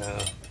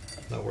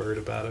not worried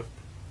about it.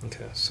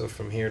 Okay, so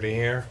from here to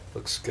here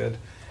looks good,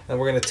 and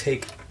we're going to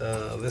take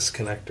this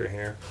connector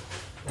here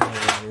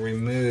and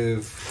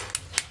remove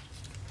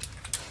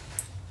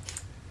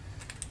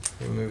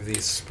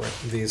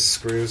these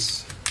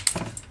screws.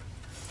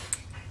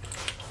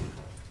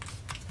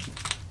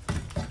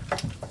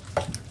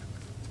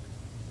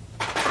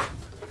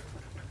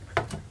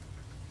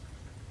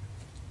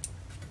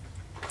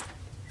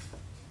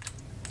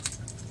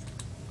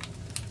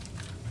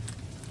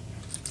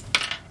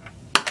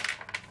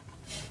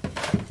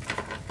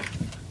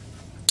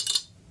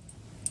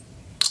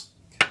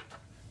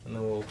 And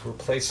then we'll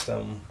replace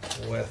them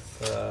with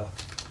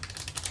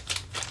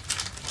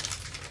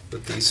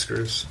these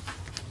screws.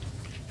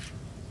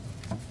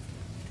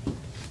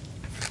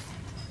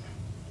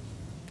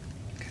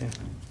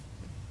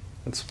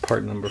 That's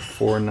part number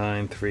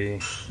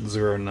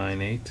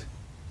 493098.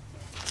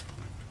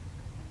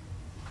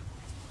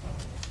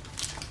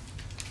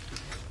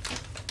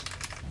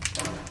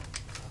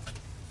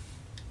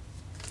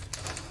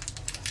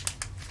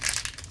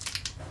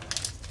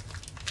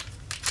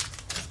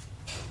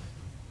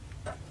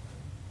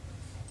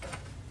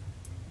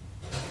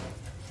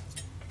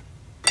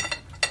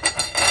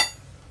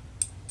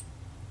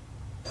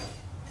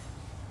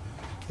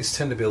 These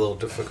tend to be a little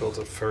difficult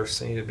at first.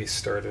 They need to be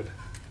started.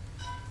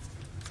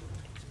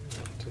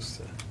 Just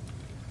to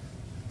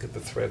get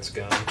the threads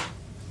going.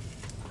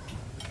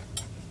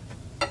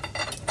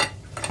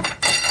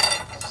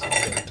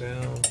 Slide it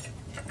down.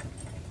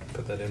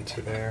 Put that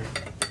into there.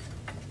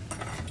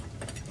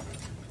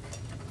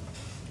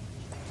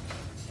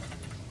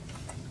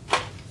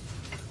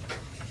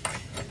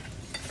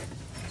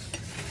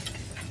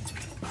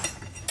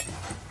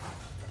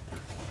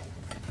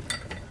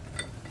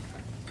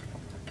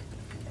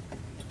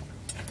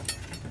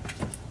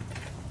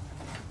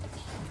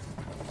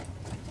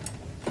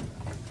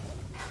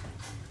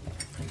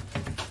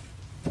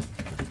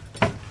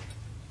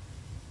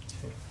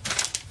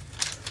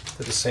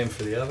 Do the same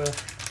for the other.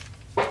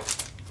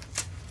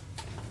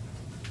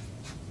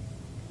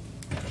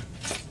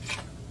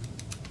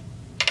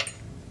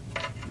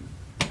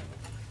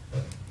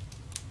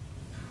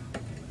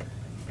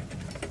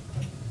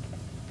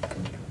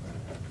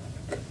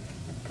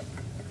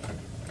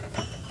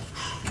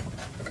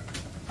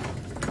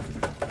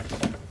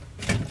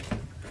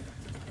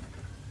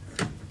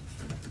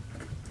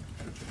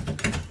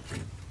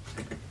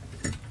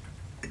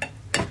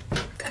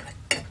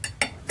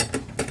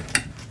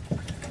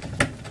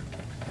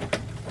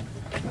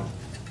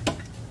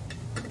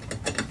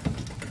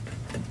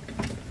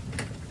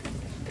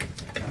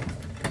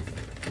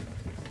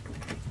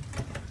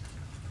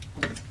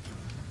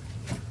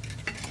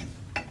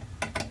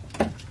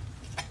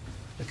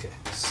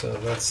 So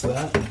that's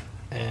that,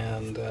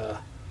 and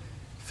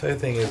if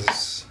everything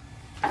is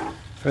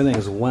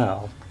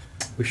well,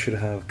 we should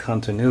have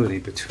continuity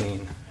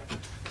between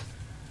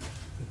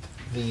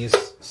these.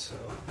 So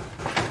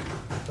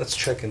let's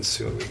check and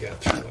see what we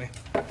got, shall we?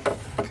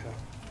 Okay.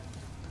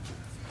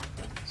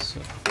 So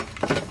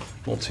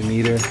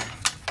multimeter.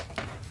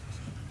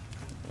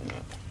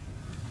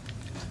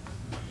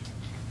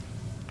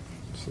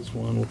 This is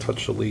one. We'll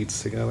touch the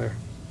leads together.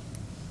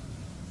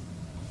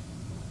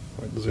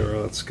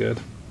 0. That's good.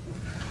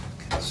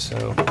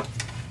 So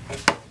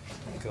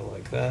go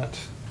like that.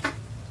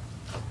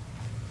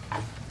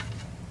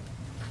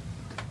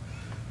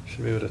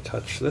 Should be able to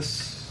touch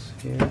this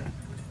here.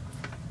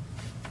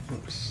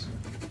 Oops.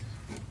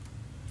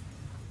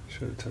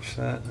 Should have touched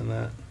that and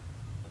that.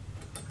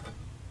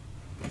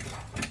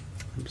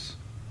 Oops.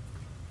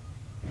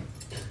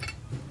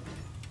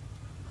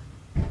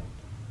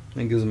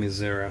 It gives me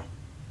 0.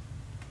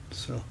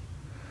 So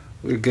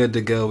we're good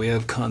to go. We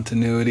have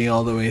continuity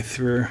all the way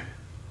through.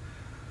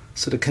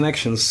 So the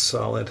connection's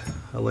solid.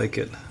 I like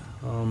it.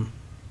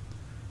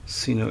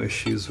 See no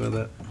issues with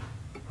it.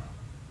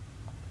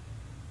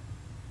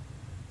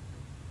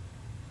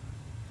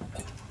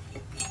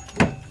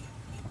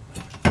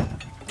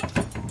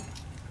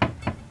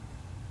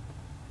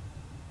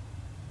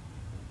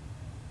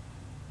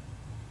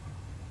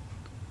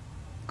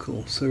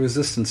 Cool. So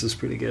resistance is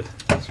pretty good.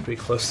 It's pretty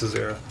close to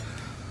 0.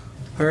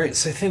 Alright,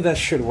 so I think that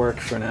should work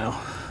for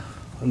now.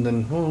 And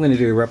then what I'm going to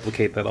do is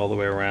replicate that all the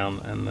way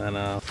around, and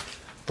then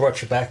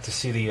brought you back to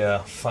see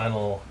the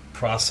final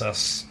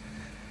process.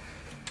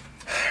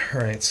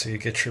 Alright, so you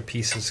get your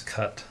pieces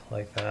cut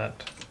like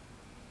that.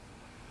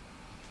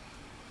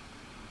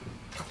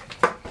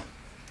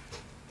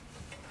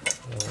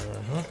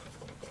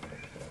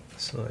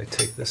 So I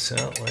take this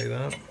out like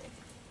that.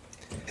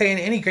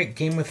 Hey, any great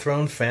Game of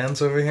Thrones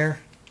fans over here?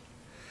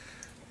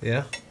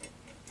 Yeah?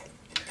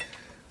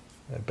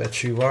 I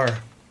bet you are.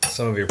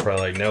 Some of you are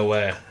probably like, no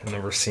way, I've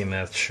never seen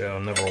that show,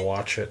 never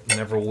watch it,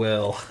 never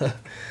will.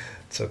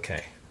 It's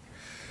okay.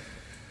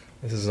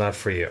 This is not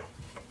for you.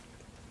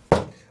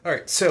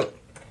 Alright, so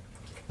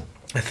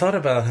I thought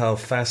about how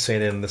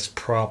fascinating this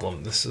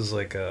problem. This is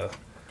like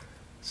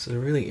it's a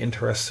really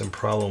interesting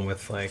problem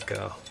with like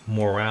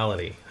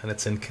morality and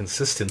its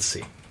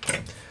inconsistency.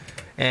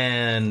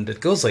 And it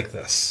goes like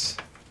this.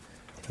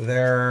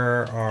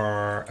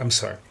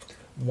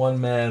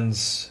 One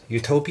man's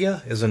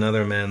utopia is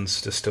another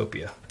man's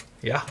dystopia.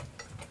 Yeah?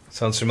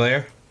 Sounds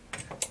familiar?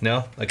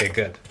 No? Okay,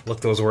 good.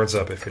 Look those words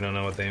up if you don't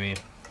know what they mean.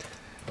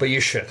 But you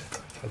should,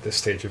 at this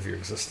stage of your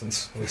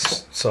existence. At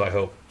least, so I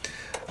hope.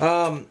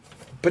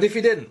 But if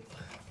you didn't,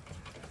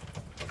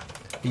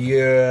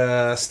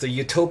 yes, the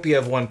utopia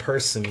of one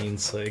person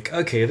means like,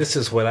 okay, this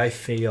is what I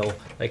feel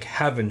like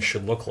heaven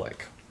should look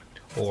like.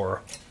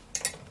 Or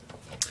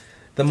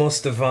the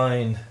most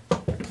divine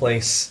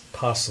place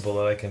possible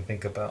that I can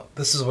think about.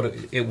 This is what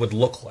it would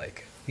look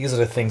like. These are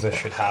the things that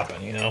should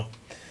happen, you know?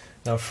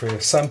 Now for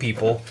some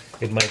people,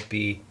 it might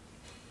be,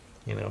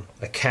 you know,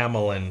 a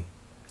camel and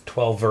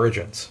 12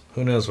 virgins.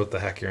 Who knows what the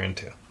heck you're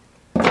into?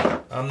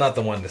 I'm not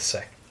the one to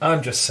say.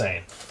 I'm just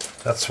saying.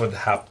 That's what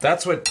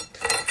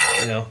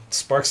you know,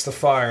 sparks the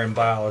fire in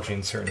biology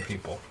in certain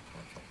people.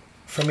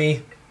 For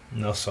me,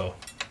 no so.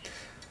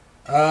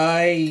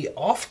 I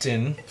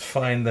often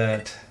find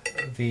that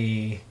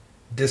the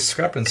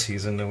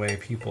discrepancies in the way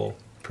people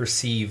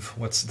perceive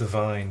what's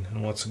divine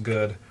and what's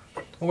good,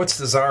 or what's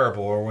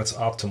desirable or what's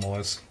optimal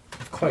is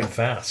quite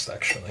vast,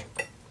 actually.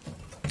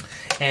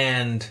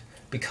 And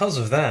because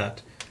of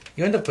that,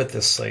 you end up with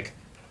this like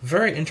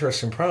very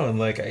interesting problem.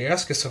 Like, you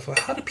ask yourself, well,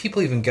 how do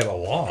people even get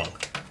along,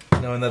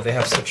 knowing that they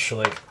have such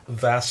like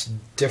vast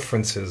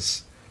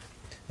differences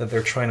that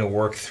they're trying to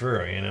work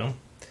through, you know?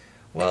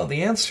 Well,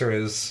 the answer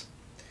is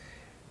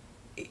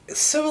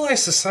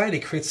civilized society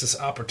creates this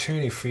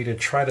opportunity for you to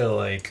try to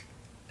like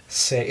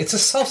say, it's a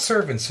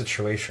self-serving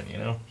situation, you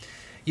know?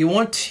 You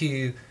want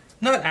to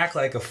not act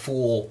like a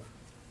fool,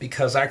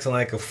 because acting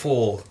like a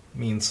fool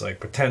means like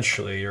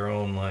potentially your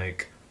own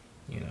like,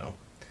 you know,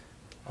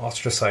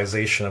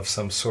 ostracization of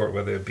some sort,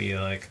 whether it be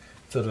like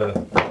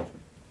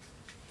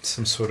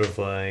some sort of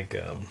like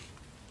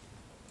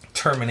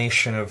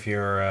termination of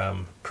your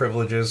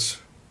privileges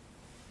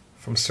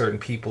from certain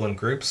people and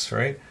groups,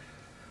 right?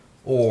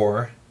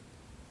 Or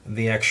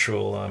the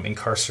actual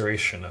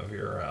incarceration of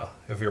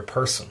your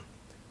person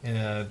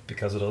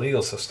because of the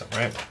legal system,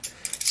 right?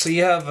 So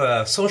you have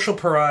a social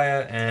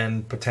pariah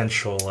and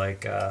potential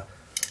like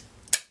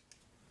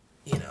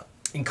you know,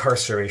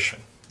 incarceration.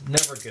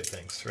 Never good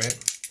things, right?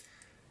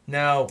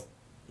 Now,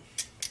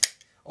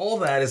 all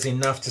that is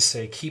enough to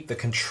say keep the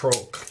control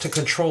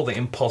the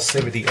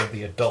impulsivity of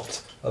the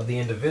adult, of the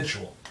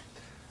individual.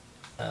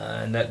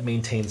 And that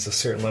maintains a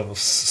certain level of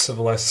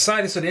civilized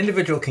society, so the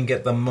individual can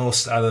get the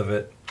most out of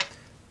it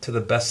to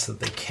the best that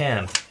they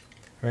can.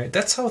 Right?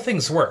 That's how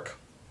things work.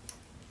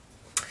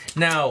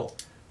 Now,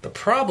 the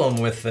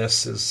problem with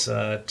this is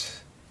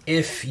that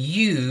if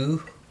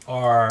you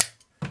are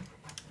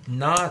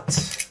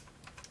not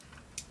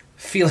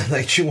feeling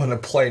like you want to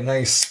play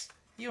nice,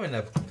 you end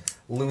up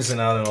losing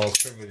out on all those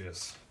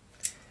privileges.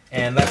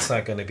 And that's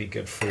not going to be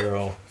good for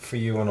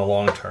you in the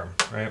long term,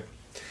 right?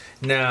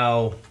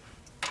 Now,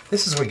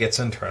 this is where it gets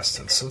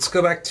interesting. So let's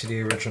go back to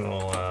the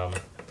original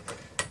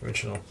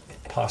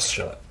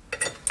postulate.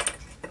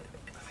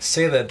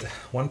 Say that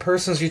one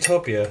person's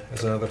utopia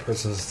is another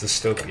person's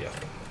dystopia.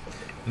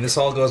 And this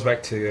all goes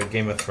back to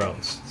Game of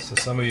Thrones. So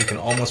some of you can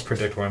almost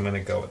predict where I'm going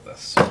to go with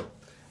this.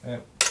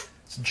 Right.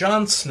 So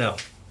Jon Snow,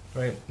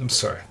 right? I'm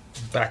sorry,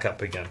 back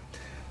up again.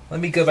 Let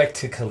me go back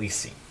to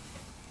Khaleesi.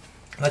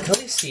 Now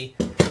Khaleesi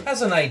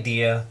has an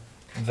idea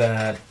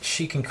that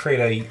she can create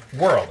a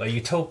world, a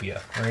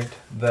utopia, right?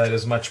 That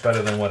is much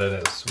better than what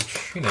it is.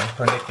 Which, you know,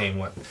 her nickname,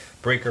 what?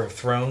 Breaker of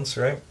Thrones,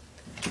 right?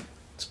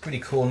 It's a pretty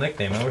cool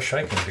nickname. I wish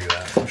I could do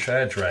that. I wish I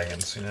had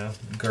dragons, you know?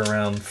 Go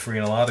around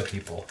freeing a lot of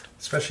people.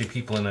 Especially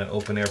people in an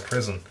open-air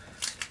prison.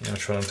 You know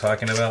which one I'm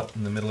talking about?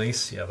 In the Middle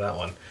East? Yeah, that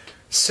one.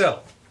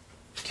 So,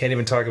 can't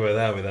even talk about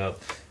that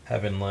without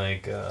having,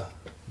 like,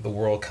 the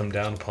world come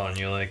down upon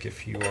you, like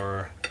if you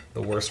are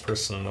the worst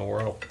person in the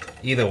world.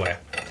 Either way.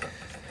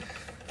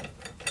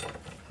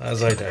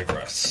 As I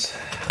digress.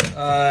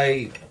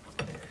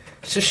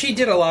 So she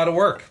did a lot of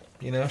work,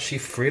 you know? She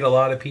freed a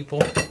lot of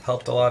people,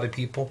 helped a lot of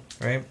people,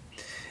 right?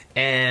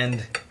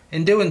 And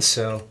in doing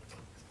so,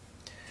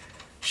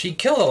 she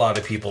killed a lot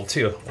of people,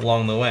 too,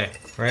 along the way,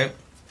 right?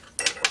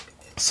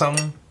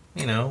 Some,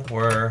 you know,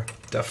 were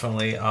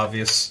definitely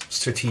obvious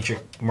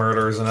strategic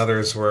murders, and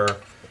others were,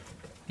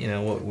 you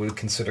know, what we would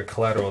consider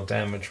collateral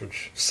damage,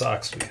 which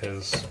sucks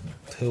because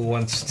who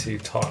wants to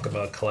talk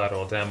about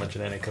collateral damage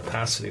in any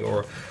capacity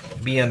or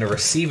be on the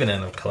receiving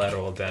end of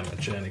collateral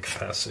damage in any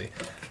capacity?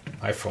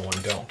 I, for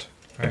one, don't,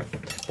 right?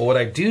 But what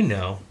I do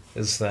know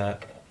is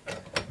that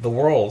the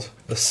world,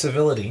 the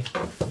civility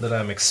that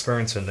I'm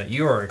experiencing, that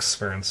you are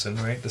experiencing,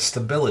 right? The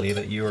stability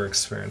that you are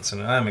experiencing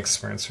and I'm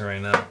experiencing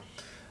right now,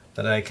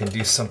 that I can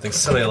do something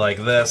silly like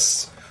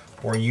this,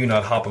 or you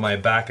not hop on my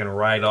back and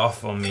ride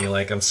off on me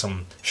like I'm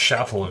some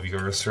chattel of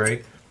yours,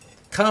 right?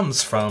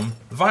 Comes from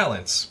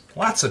violence.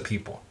 Lots of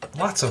people.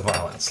 Lots of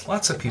violence.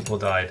 Lots of people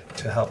died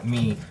to help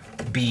me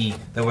be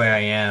the way I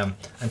am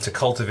and to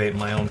cultivate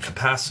my own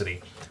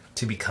capacity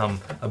to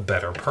become a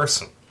better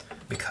person.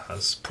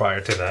 Because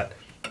prior to that,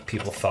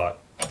 people thought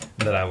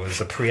that I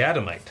was a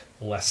pre-Adamite,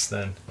 less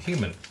than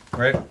human,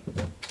 right?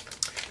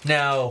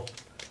 Now,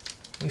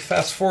 we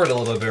fast forward a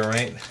little bit,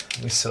 right?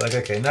 We say, like,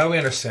 okay, now we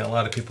understand a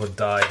lot of people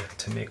died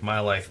to make my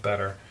life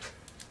better.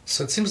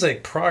 So it seems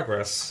like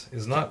progress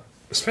is not,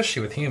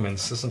 especially with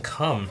humans, doesn't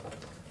come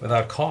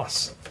without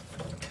costs.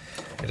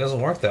 It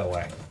doesn't work that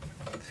way.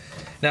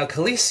 Now,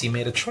 Khaleesi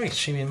made a choice.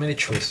 She made many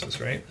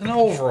choices, right? And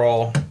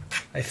overall,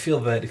 I feel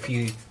that if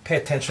you pay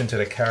attention to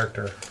the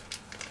character,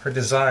 her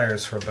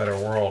desires for a better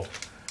world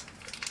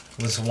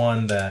was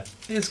one that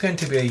is going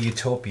to be a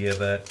utopia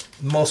that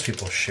most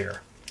people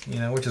share. You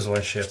know, which is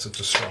why she had such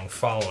a strong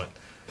following.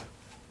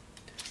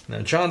 Now,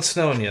 Jon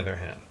Snow, on the other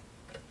hand,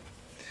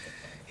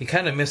 he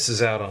kind of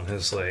misses out on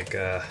his, like,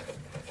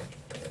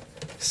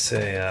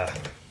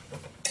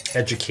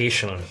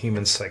 education on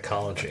human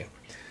psychology.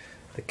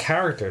 The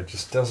character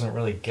just doesn't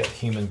really get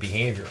human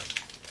behavior.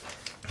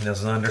 He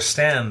doesn't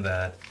understand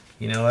that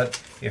you know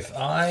what, if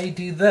I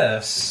do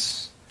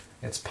this,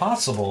 it's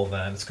possible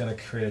that it's going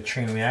to create a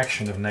chain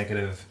reaction of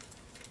negative,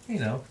 you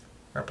know,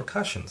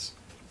 repercussions.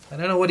 I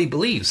don't know what he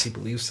believes. He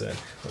believes that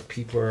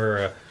people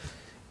are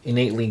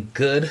innately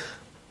good.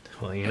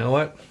 Well, you know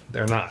what?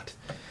 They're not.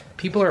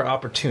 People are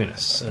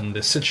opportunists, and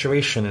the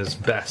situation is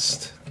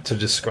best to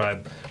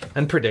describe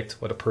and predict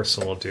what a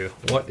person will do.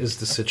 What is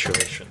the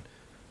situation?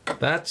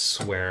 That's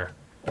where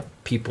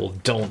people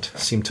don't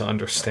seem to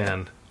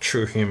understand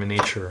true human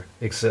nature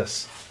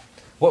exists.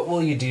 What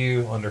will you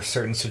do under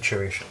certain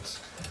situations?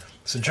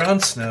 So Jon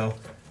Snow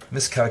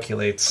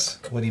miscalculates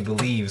what he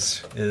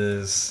believes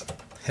is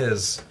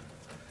his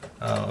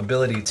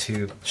ability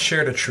to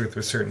share the truth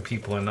with certain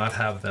people and not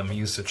have them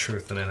use the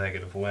truth in a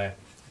negative way.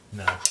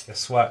 Now,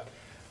 guess what?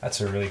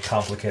 That's a really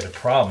complicated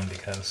problem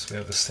because we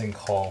have this thing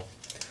called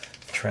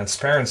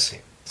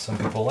transparency. Some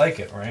people like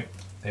it, right?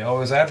 They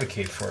always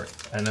advocate for it.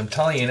 And I'm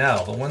telling you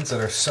now, the ones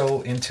that are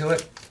so into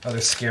it are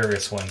the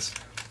scariest ones.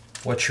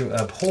 What you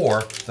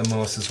abhor the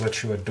most is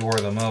what you adore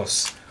the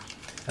most.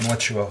 And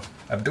what you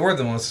adore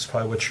the most is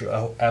probably what you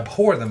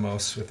abhor the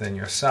most within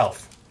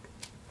yourself.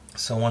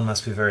 So one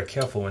must be very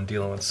careful when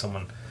dealing with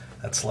someone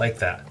that's like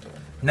that.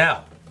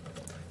 Now,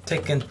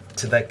 take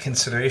into that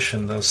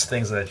consideration those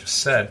things that I just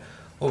said.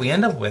 What we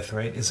end up with,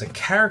 right, is a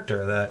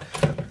character that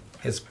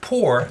is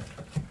poor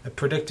at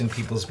predicting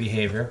people's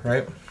behavior,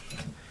 right?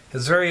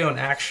 His very own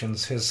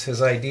actions,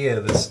 his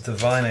idea, this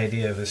divine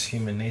idea of his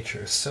human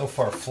nature is so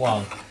far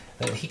flung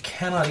that he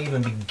cannot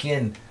even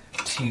begin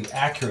to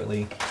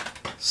accurately,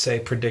 say,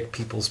 predict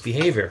people's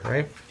behavior,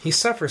 right? He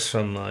suffers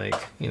from, like,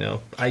 you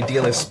know,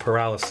 idealist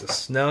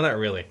paralysis. No, not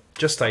really.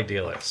 Just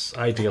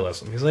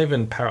idealism. He's not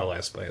even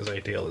paralyzed by his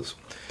idealism.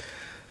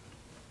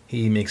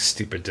 He makes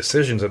stupid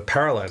decisions that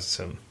paralyzes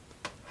him,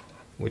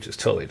 which is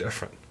totally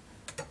different.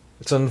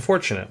 It's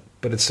unfortunate,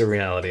 but it's the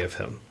reality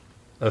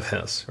of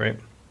his, right?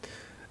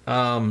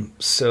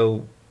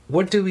 So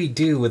what do we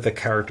do with a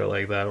character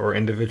like that or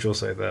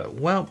individuals like that?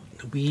 Well,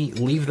 we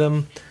leave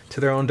them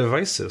to their own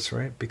devices,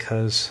 right?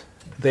 Because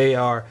they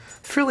are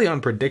fairly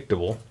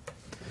unpredictable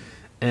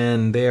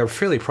and they are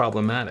fairly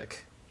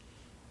problematic,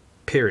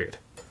 period.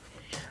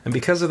 And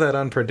because of that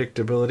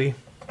unpredictability,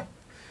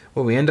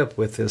 what we end up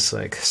with is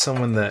like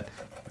someone that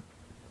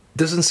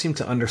doesn't seem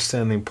to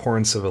understand the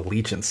importance of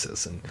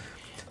allegiances and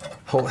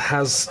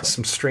has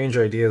some strange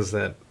ideas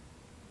that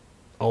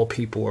all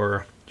people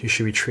are, you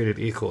should be treated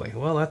equally.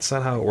 Well, that's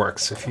not how it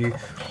works. If you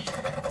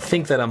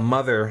think that a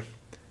mother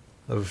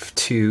of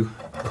two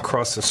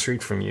across the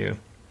street from you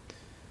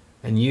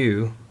and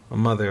you, a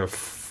mother of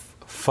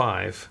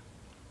five,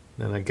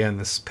 and again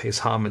this pays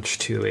homage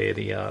to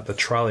the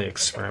trolley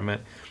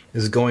experiment,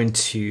 is going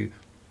to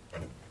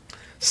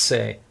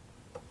say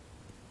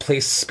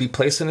be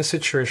placed in a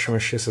situation where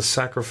she has to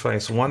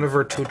sacrifice one of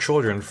her two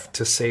children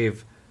to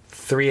save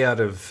 3 out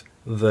of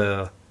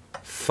the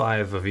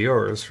 5 of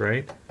yours,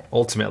 right?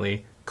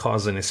 Ultimately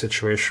causing a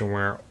situation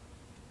where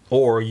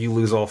or you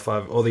lose all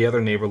 5, or the other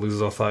neighbor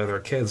loses all 5 of their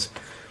kids.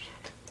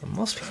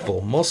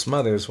 Most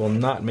mothers will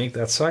not make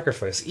that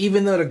sacrifice,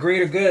 even though the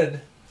greater good,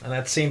 and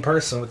that same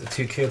person with the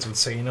 2 kids would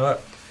say, you know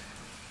what,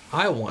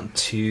 I want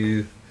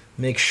to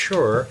make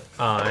sure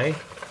I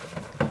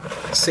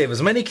save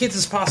as many kids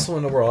as possible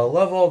in the world. I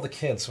love all the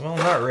kids. Well,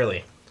 not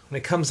really. When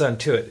it comes down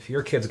to it, if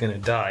your kid's going to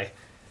die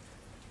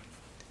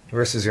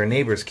versus your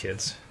neighbor's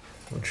kids,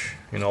 which,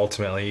 you know,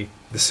 ultimately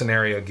the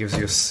scenario gives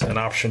you an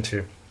option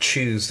to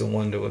choose the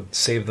one that would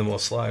save the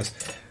most lives.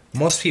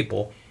 Most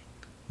people,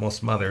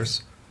 most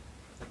mothers,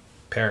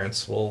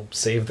 parents will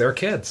save their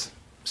kids.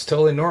 It's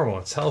totally normal.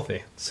 It's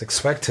healthy. It's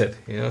expected.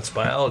 You know, it's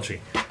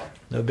biology.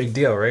 No big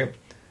deal, right?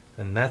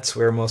 And that's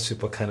where most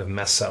people kind of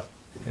mess up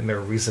in their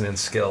reasoning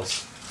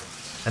skills.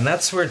 And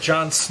that's where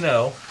Jon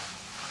Snow,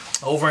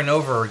 over and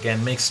over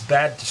again, makes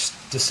bad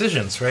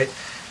decisions, right?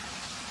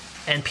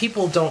 And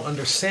people don't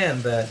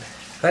understand that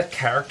that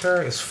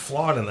character is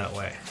flawed in that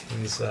way.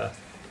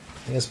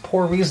 He has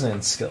poor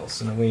reasoning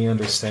skills in the way he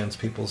understands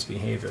people's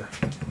behavior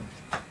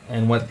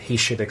and what he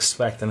should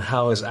expect and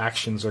how his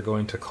actions are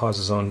going to cause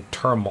his own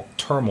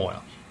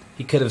turmoil.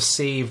 He could have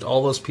saved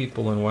all those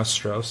people in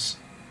Westeros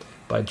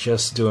by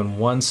just doing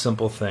one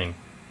simple thing.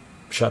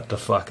 Shut the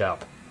fuck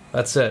up.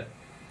 That's it.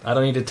 I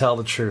don't need to tell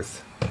the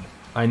truth.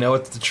 I know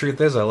what the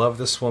truth is. I love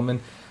this woman.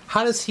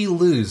 How does he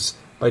lose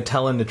by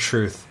telling the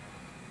truth?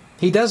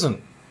 He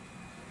doesn't.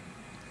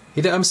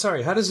 I'm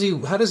sorry. How does he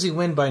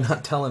win by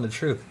not telling the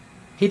truth?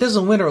 He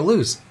doesn't win or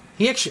lose.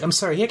 He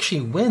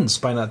actually wins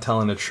by not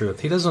telling the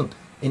truth. He doesn't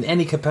in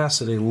any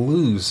capacity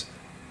lose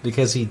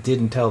because he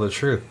didn't tell the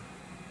truth.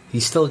 He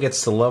still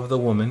gets to love the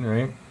woman,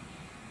 right?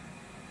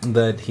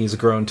 That he's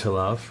grown to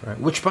love, right?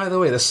 Which, by the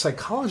way, the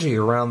psychology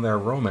around their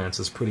romance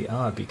is pretty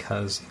odd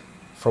because,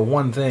 for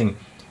one thing,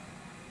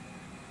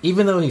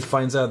 even though he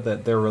finds out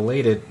that they're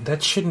related,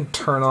 that shouldn't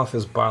turn off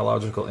his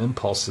biological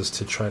impulses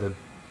to try to,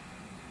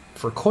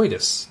 for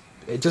coitus.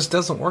 It just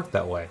doesn't work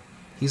that way.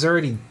 He's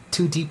already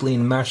too deeply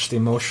enmeshed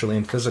emotionally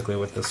and physically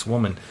with this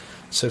woman.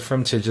 So for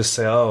him to just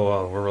say, oh,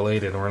 well, we're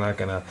related and we're not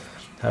going to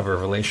have a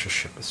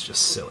relationship, is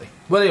just silly.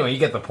 Well, anyway, you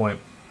get the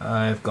point.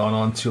 I've gone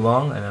on too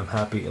long, and I'm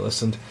happy you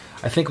listened.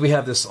 I think we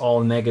have this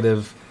all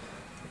negative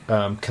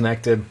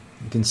connected.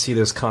 You can see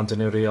there's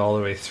continuity all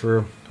the way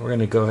through. We're going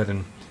to go ahead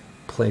and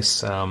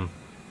place, the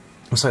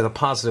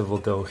positive will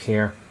go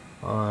here.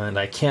 And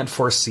I can't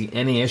foresee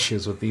any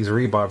issues with these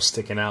rebars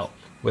sticking out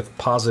with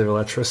positive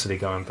electricity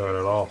going through it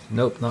at all.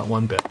 Nope, not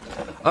one bit.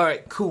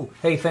 Alright, cool.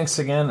 Hey, thanks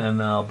again,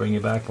 and I'll bring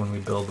you back when we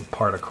build the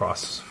part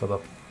across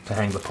to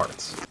hang the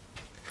parts.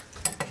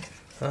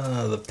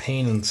 The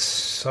pain and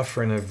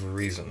suffering of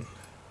reason.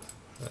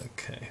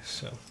 Okay,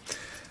 so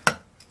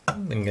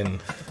I'm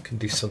thinking I can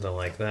do something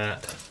like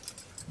that.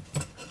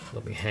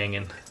 They'll be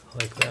hanging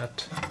like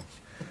that.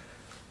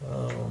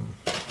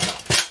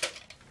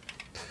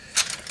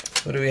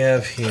 What do we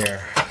have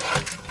here?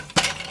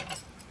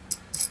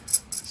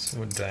 See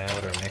what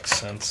diameter makes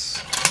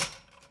sense.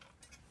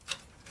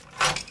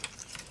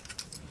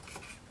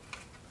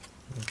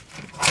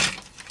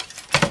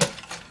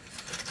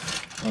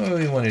 What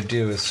we want to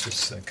do is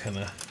just kind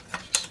of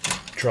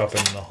drop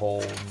it in the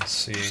hole and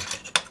see.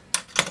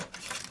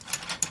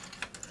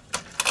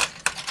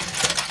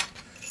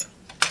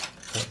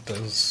 What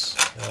does,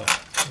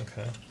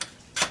 okay.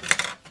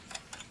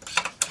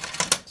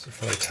 It's a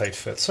fairly tight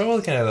fit. So we're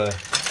looking at a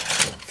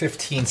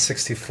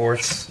 15/64.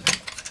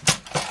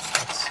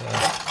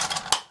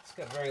 It's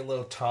got very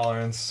low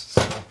tolerance,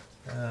 so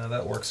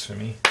that works for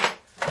me.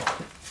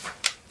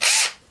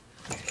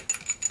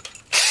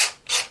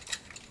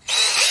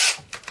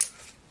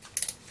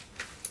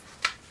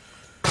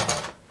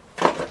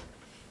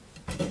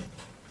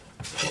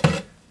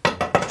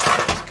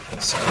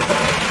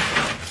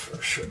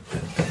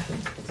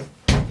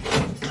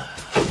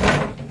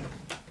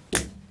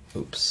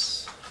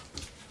 Oops.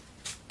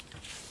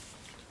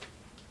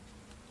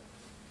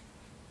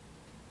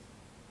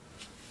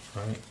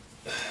 All right.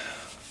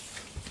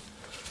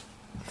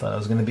 Thought I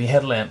was going to be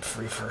headlamp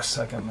free for a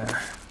second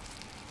there.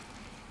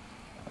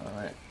 All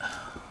right.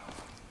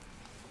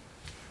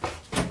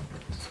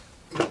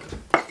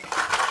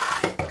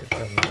 Get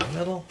that in the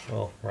middle.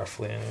 Well,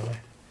 roughly anyway.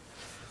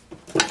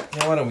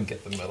 Now, why don't we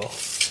get the middle?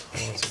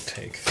 What does it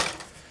take?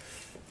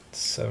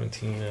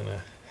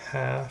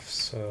 17.5,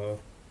 so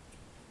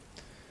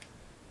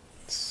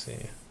let's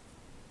see.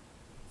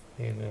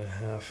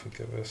 8.5 would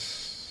give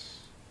us,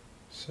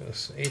 so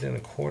it's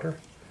 8.25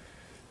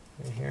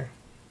 in here.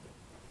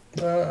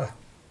 Okay.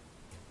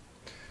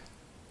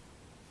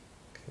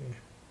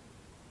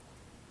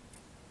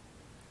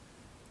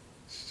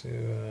 Let's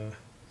do,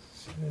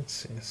 let's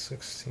see,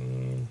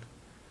 16.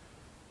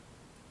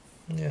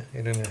 Yeah,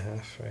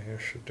 8.5 right here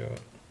should do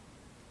it.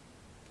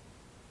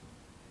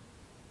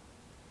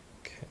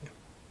 Okay,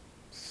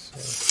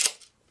 so.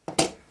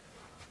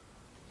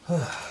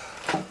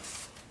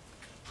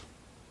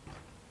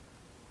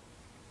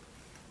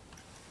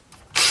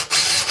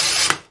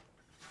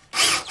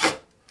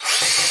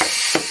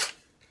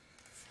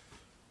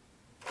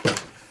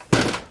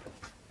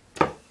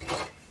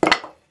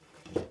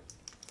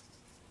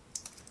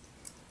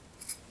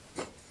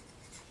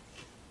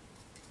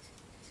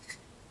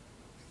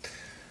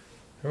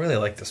 I really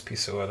like this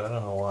piece of wood. I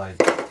don't know why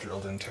I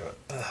drilled into it.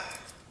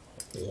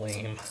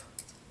 Lame.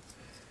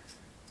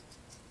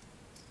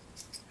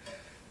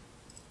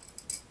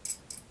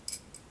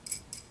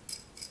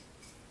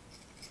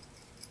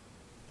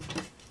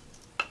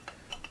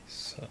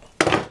 So,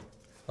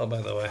 oh,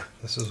 by the way,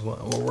 this is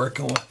what we're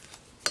working with.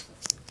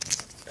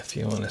 If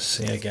you want to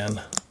see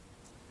again.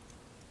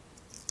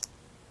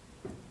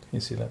 Can you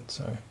see that?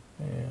 Sorry.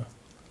 Yeah.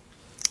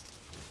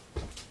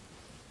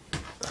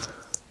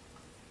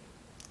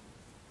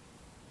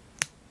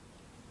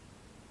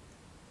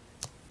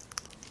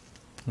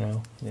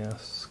 No,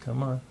 yes,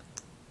 come on.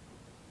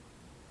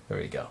 There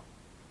we go.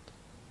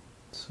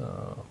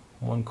 So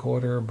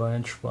 1/4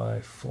 inch by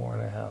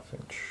 4.5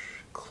 inch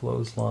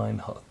clothesline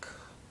hook.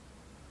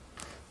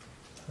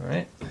 All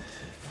right.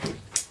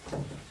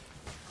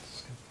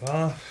 Skip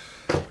off.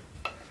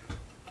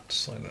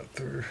 Slide that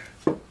through.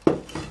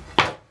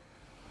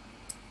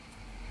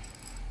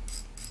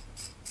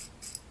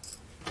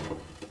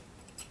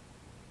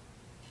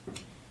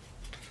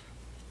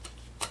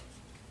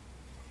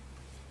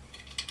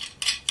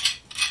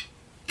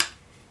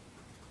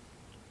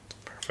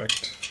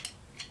 Perfect.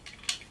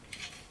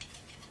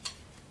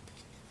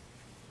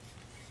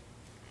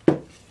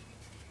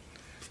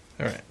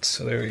 All right,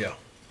 so there we go.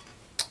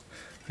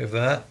 We have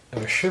that,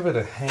 and we should be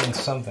able to hang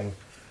something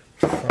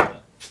from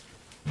it.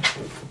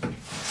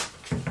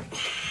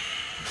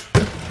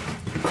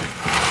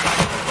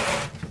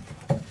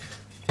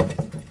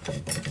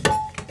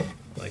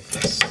 Like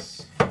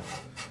this.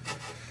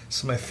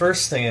 So my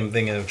first thing I'm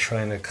thinking of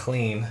trying to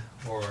clean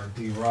or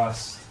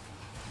de-rust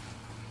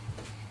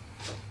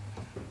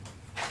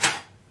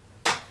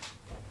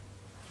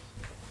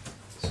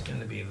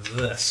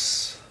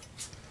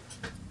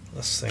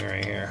this thing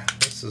right here.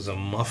 This is a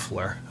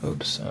muffler.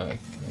 Oops,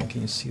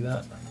 can you see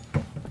that?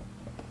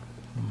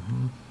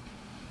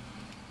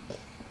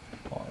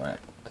 All right.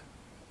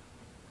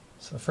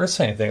 So the first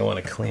thing I think I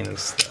want to clean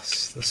is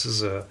this. This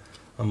is a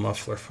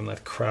muffler from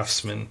that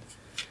Craftsman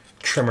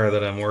trimmer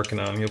that I'm working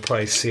on. You'll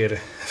probably see it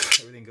if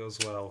everything goes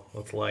well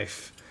with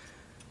life.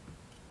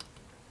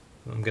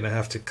 I'm going to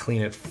have to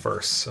clean it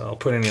first. So I'll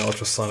put in the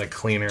ultrasonic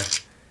cleaner,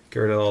 get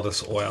rid of all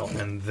this oil,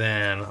 and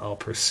then I'll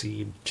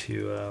proceed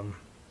to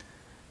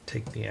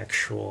take the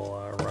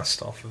actual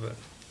rust off of it.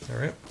 All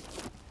right.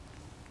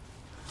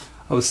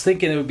 I was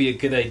thinking it would be a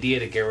good idea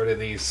to get rid of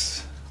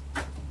these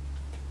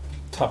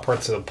top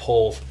parts of the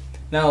pole.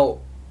 Now,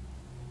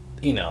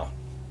 you know,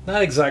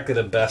 not exactly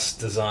the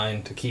best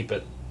design to keep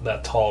it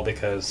that tall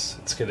because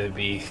it's going to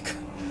be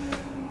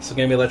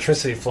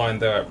electricity flowing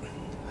there.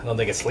 I don't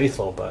think it's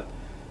lethal, but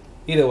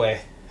either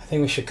way, I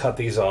think we should cut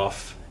these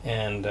off.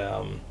 And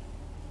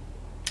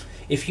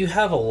if you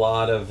have a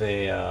lot of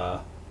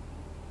if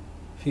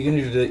you're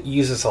going to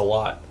use this a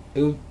lot,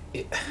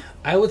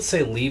 I would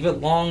say leave it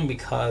long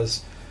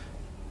because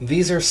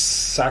these are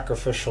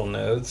sacrificial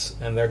nodes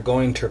and they're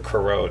going to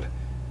corrode.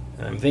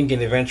 And I'm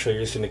thinking eventually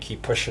you're just going to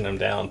keep pushing them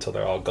down until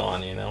they're all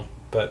gone, you know.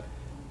 But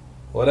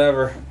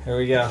whatever, here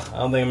we go. I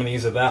don't think I'm going to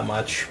use it that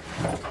much.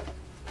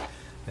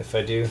 If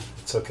I do,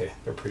 it's okay.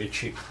 They're pretty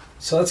cheap.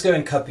 So let's go ahead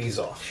and cut these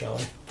off, shall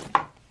we?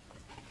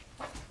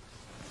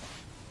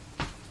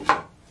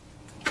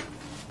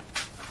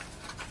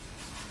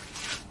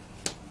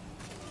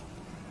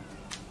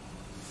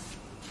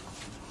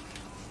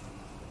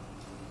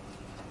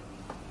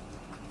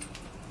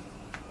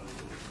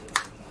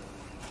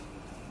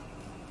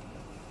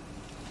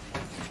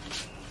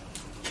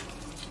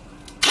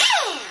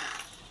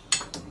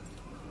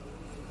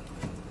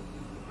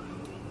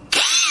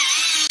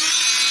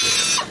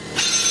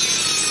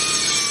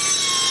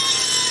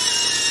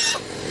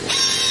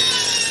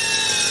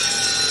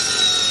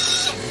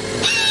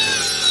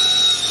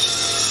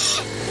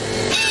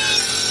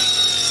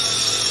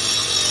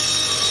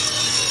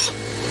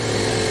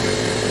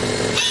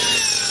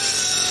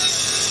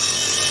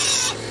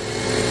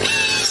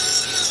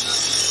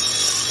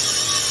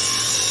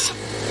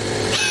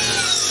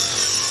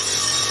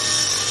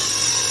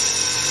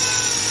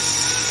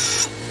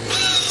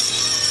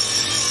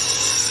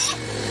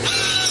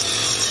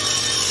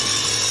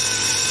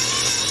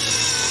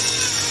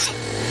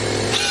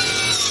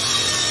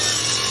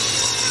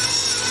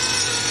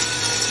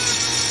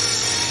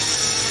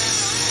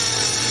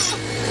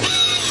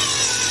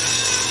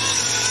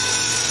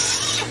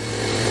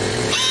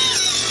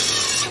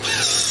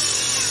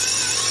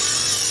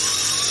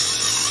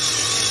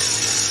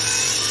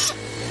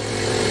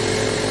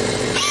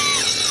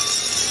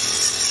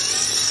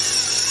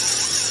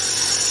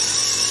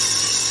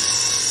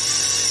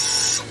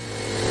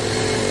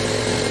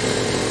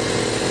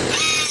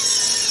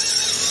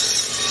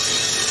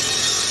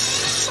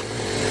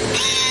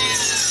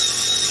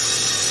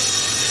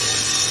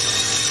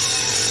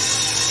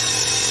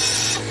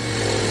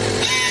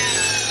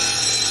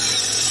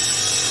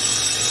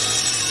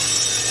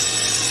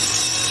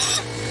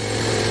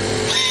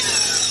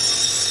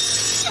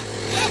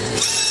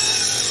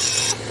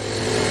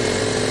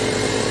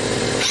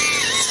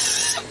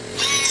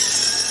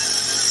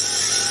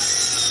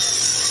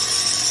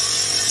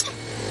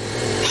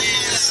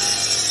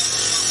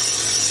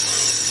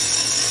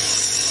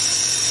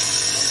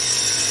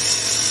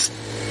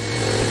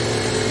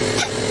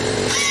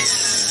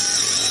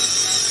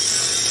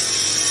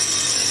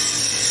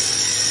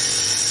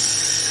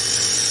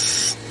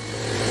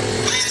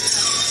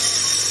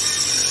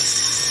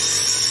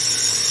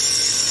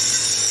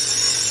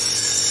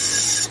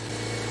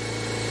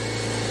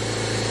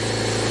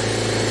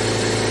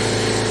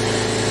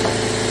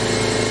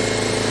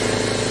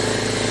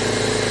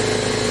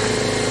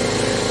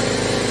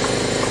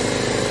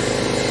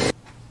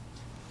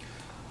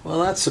 Well,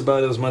 that's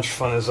about as much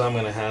fun as I'm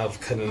going to have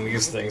cutting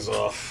these things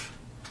off.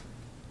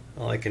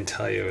 All I can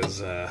tell you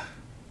is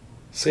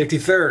safety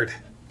third.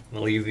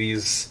 I'll leave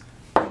these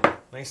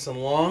nice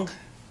and long.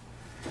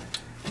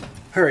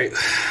 Alright,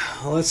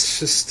 well, let's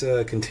just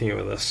continue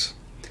with this.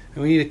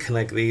 And we need to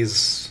connect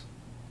these.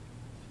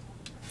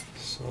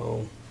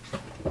 So,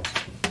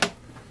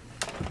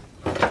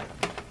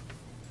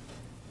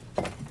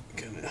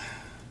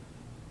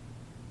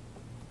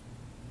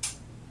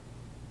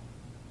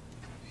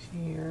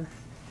 here.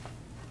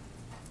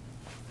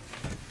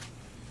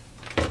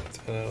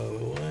 Get that out of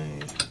the way.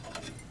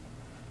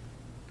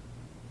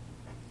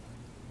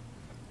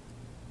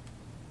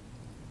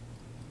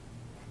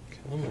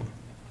 Come on.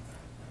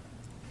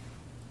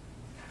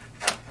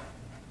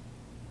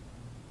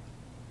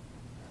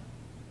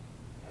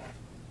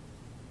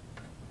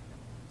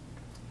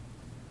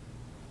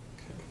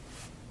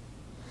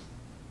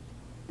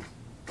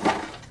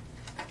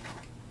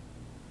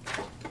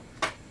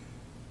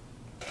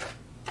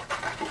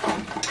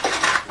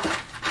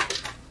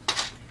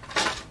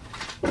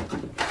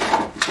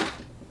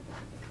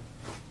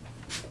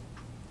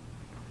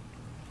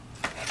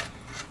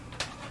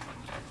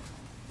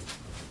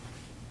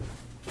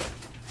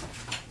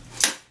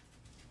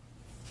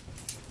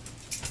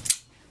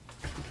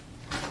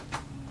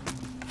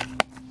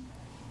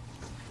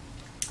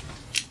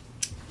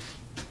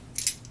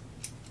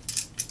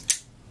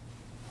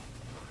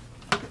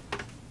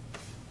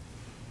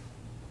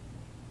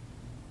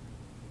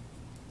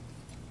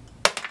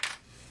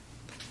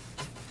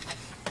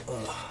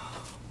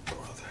 Oh,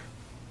 brother.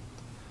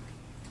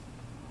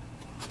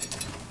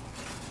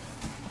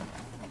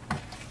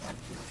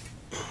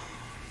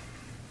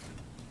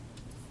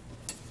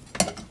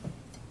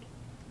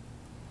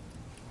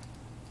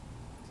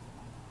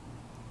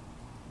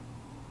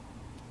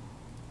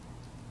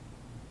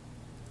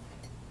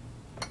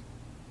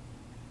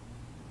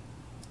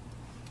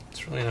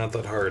 It's really not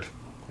that hard.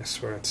 I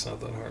swear it's not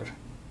that hard.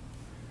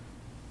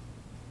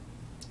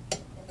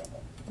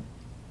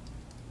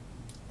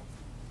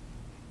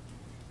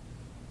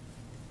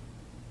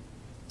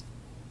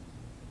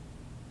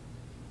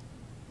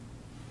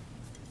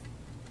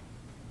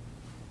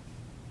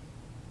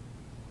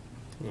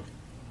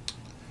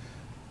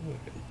 We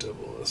can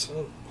double this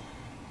up.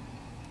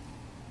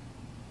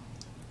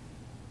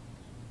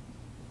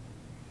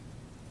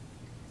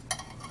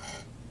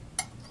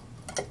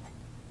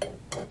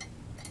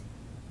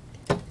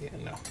 Yeah,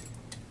 no.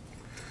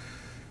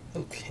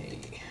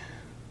 Okay.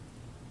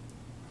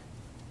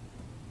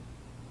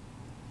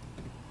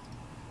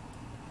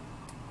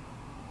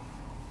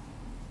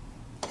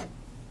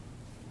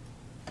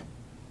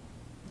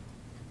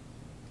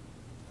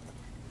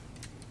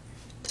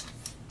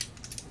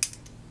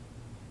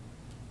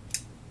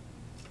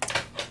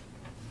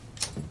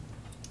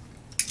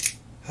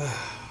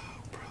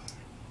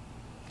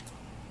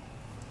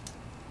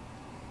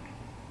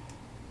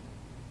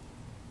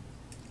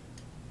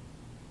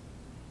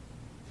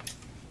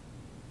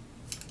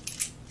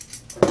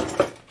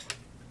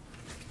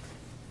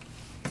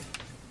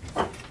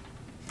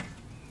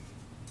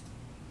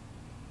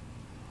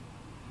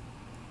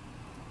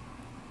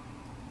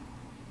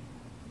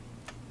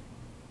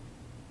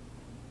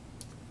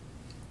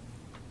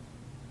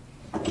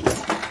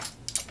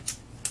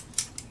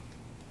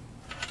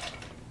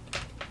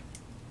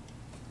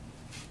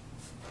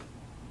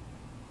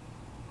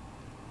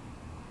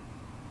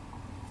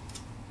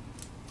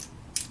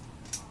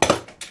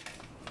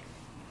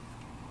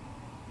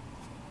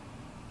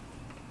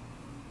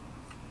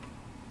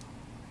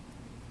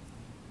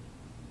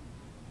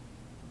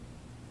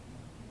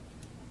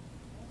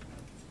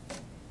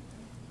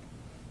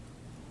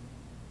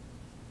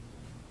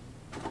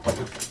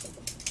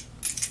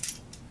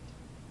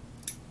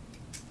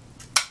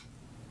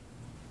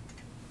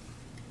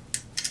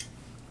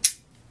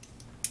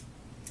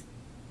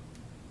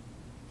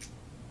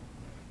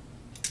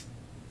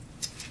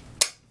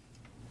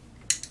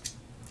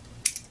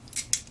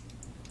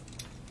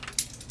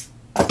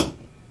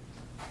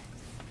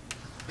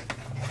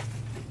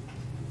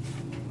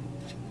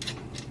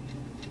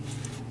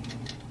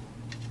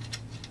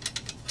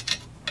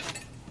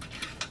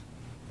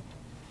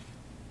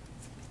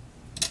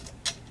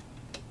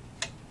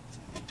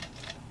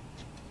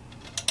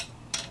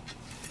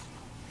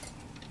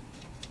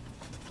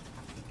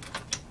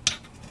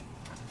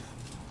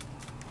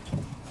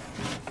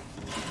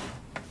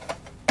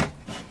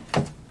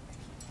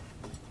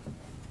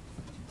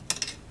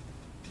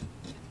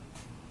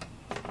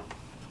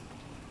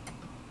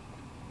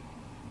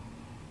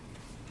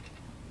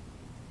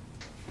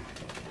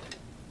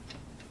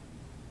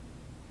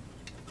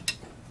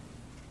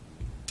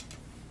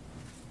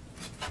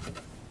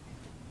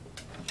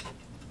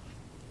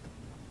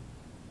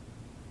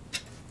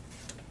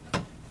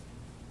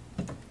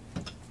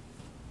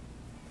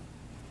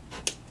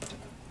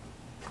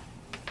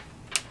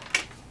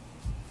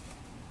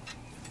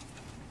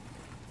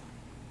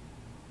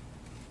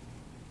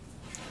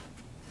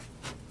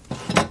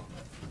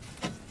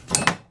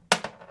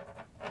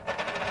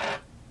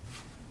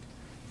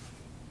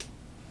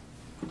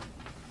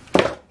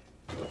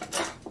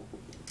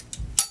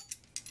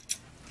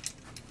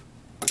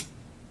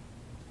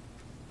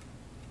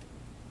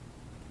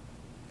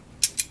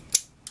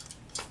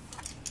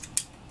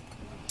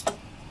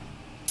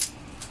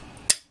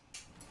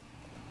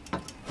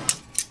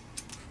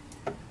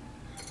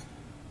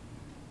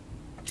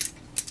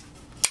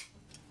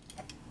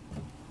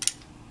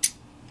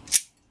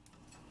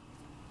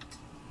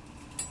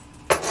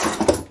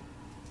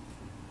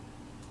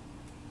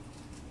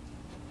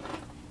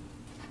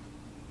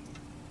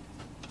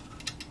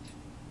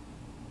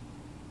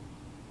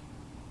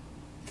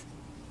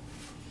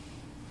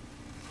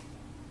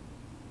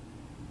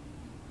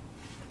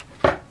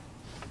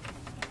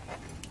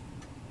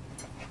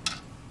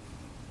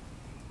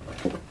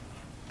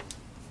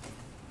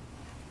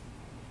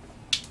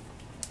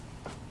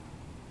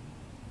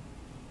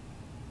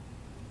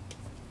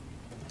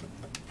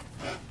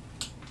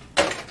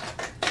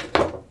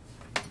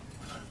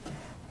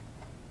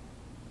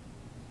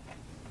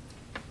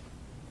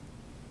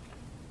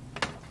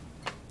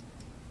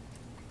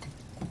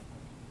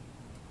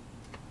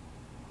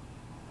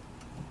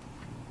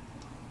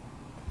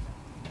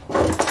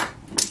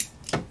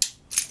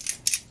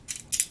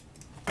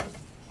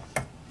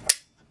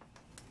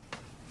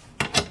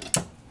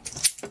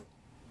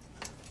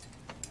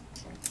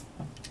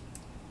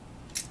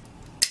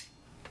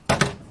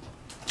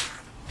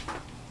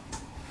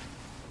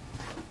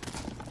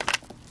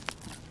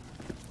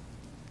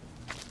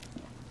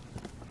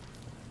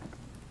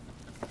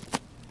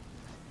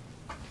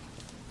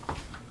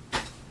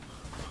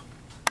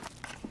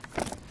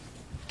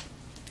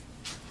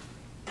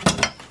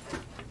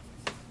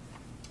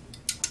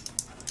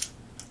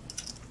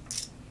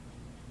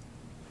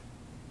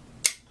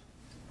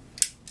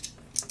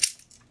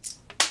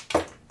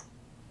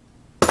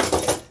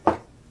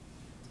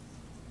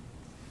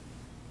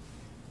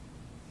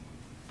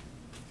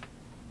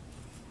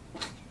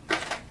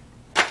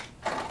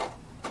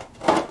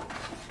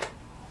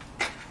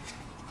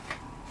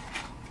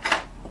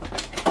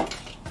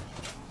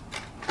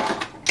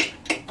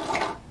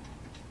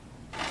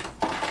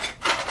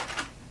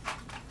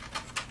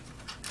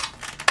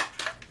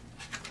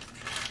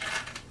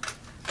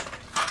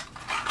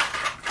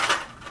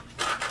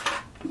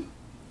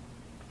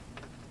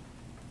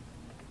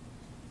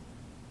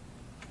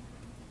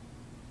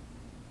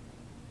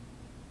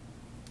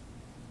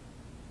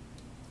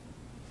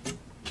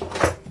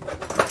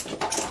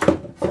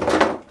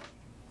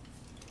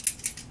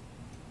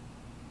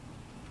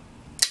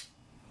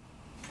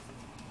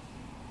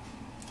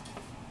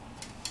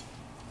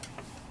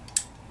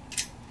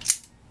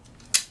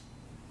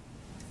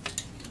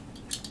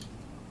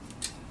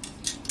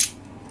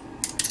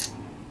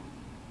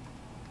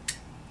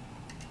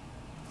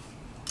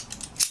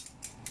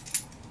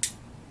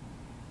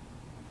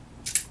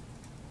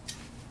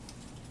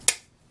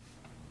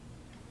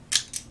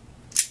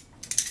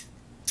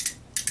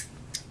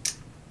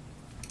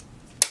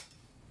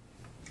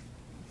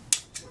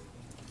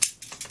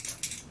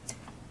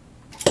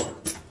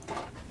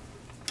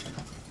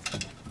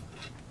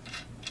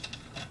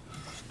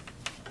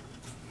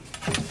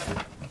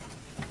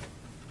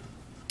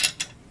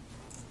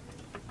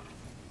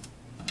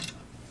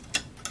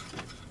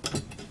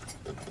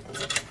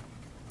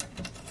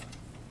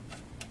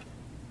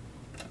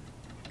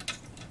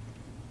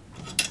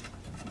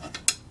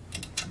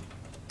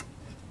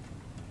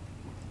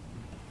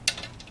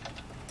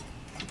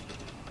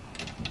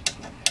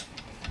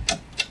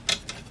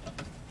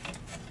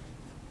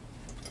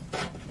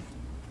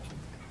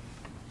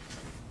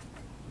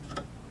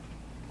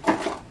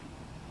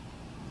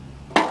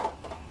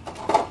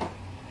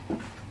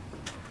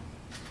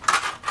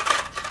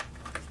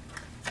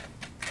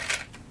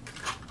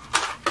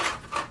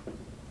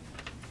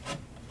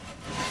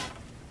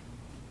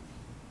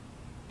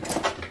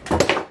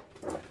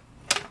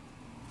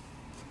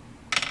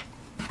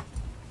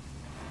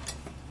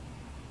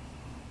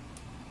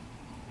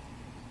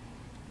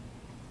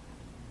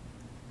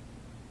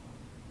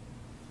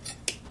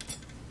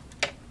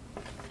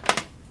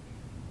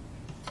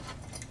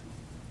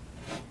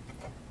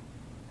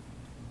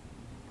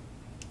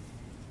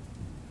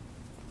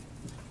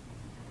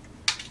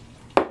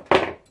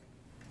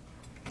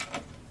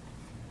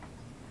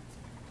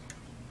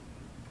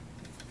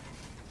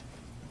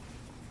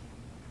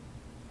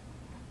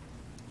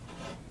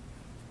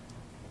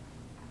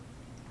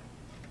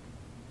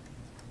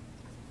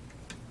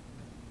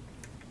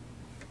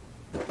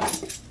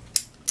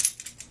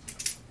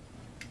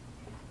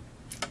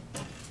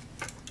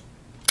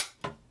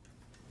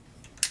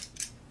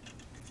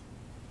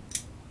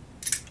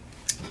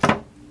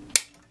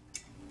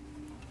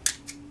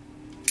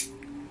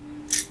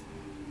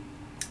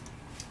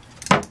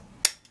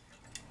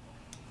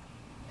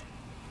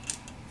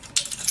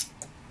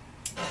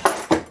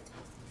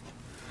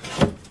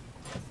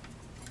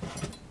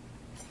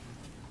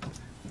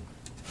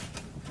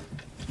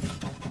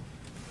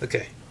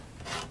 Okay.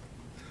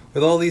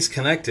 With all these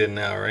connected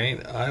now,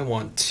 right, I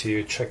want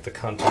to check the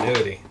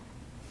continuity.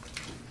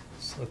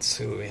 So let's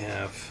see what we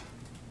have.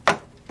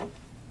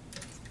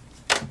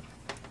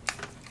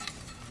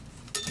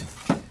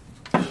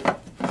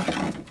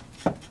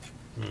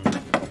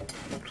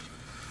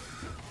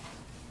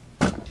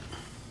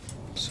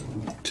 So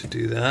to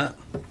do that,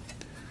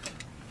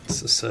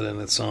 let's just set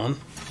in it's on.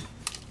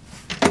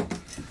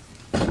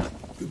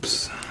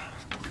 Oops.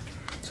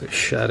 It's like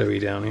shadowy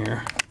down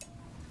here.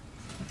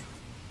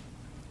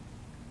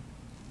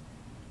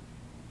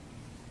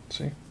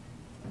 See?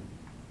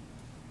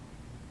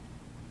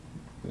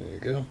 There you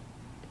go.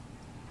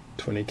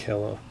 20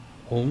 kilo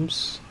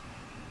ohms.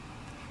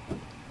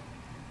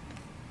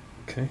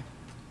 Okay.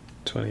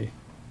 20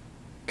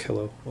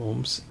 kilo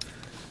ohms.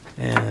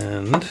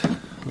 And I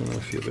don't know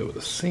if you'll be able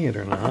to see it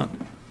or not.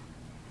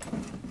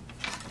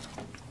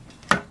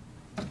 You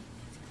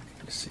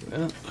see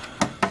that?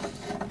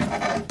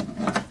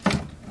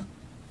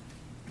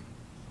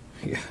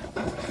 Yeah.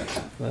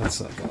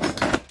 That's not gonna work.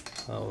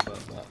 How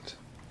about that?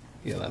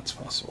 Yeah, that's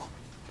possible.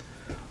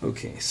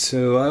 Okay,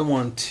 so I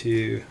want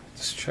to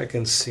just check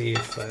and see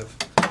if I have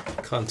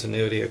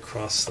continuity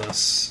across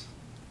this.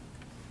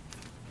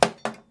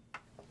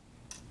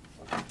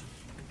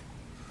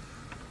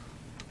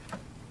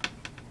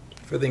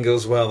 If everything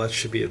goes well, that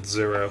should be at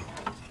 0.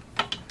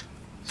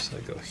 So I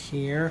go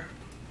here,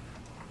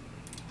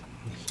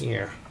 and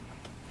here,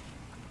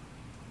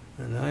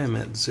 and I am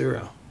at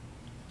 0.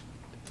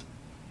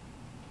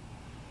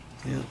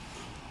 Yeah.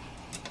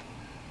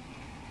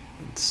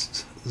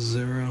 It's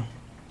 0.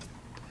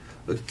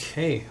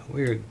 Okay,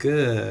 we're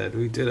good.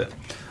 We did it.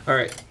 All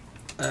right,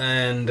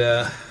 and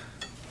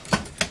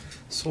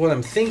so what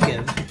I'm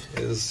thinking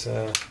is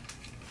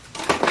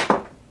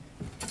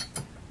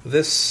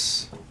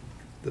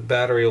the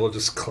battery will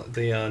just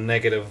the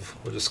negative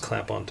will just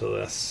clamp onto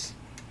this.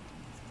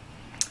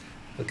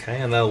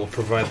 Okay, and that will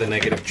provide the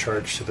negative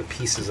charge to the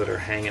pieces that are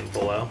hanging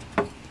below,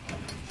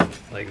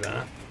 like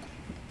that.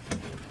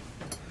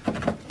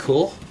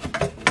 Cool.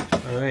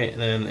 Alright,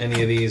 and then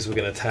any of these we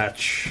can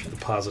attach the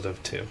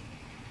positive to.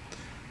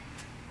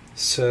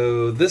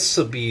 So this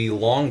will be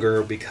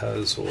longer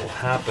because what will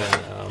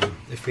happen,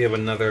 if we have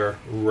another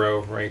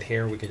row right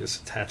here, we can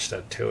just attach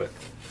that to it.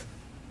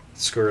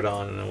 Screw it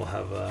on, and then we'll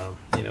have,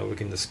 you know, we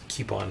can just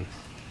keep on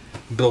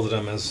building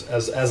them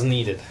as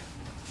needed.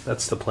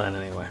 That's the plan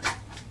anyway.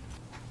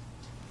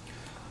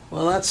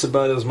 Well, that's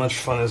about as much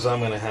fun as I'm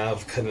going to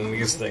have cutting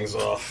these things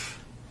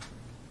off.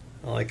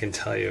 All I can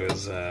tell you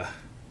is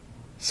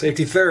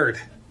safety third.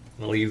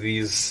 I'll leave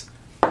these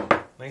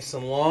nice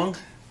and long.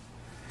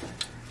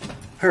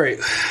 Alright,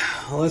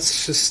 well,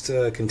 let's just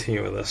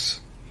continue with this.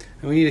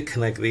 And we need to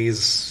connect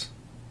these.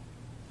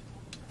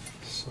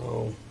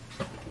 So,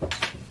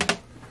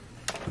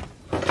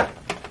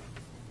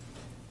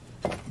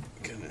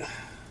 gonna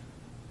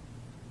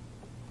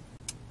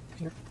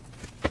here.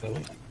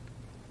 Really?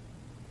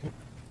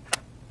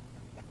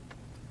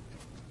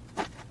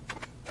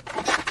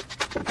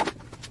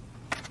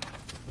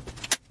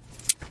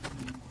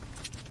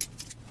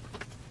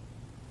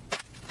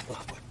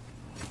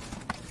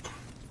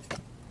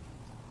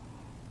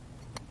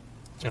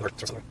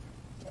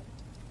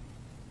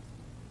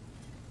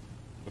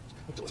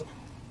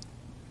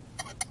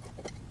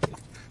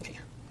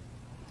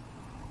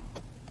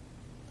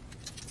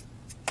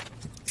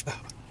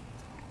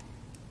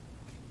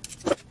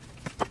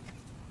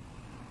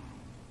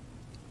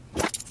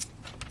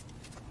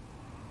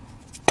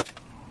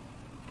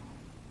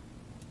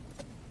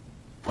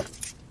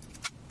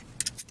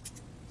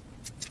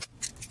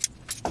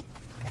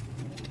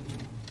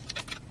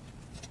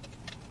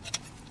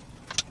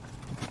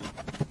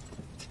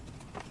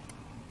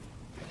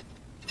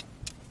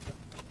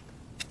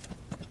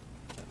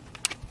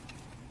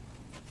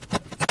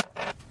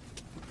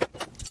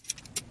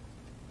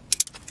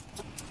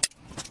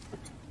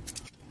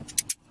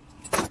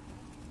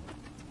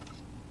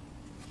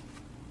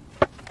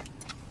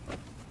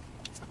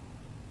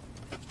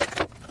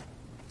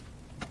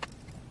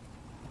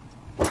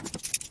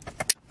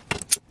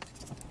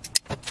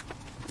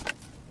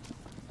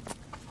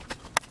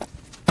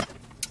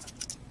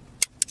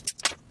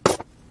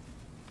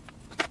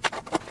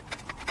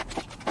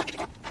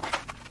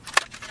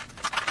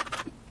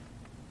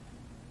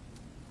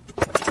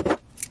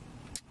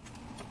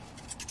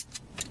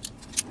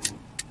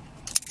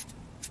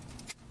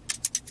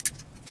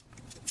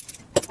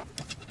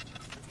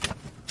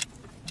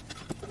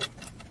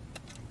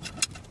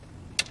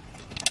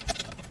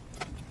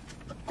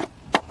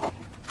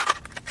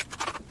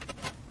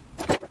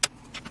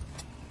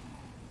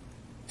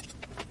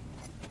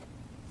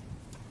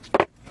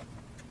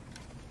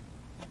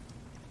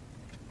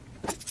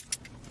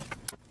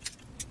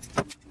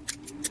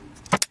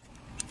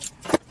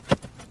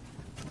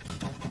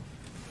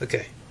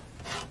 Okay.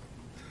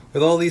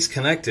 With all these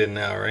connected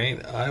now,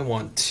 right, I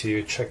want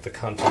to check the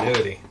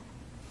continuity.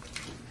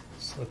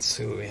 So let's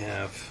see what we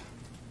have.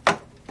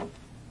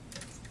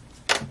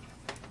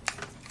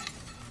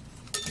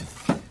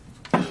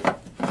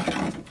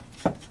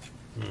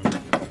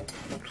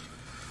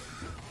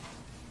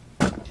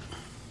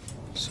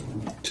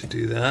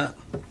 that.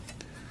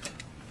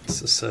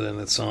 Let's just set in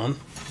it's on.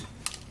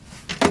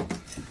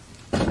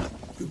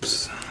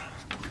 Oops.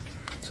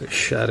 It's like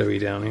shadowy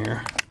down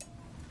here.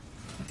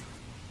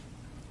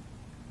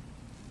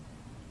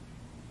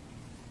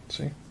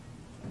 See?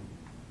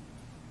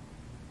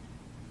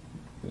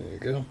 There you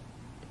go.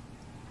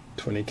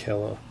 20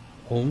 kilo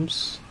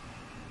ohms.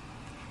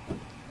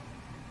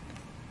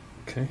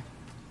 Okay.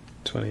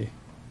 20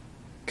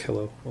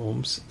 kilo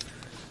ohms.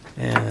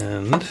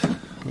 And I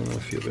don't know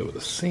if you'll be able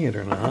to see it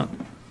or not.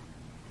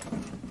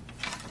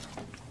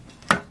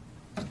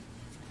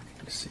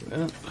 You see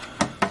that?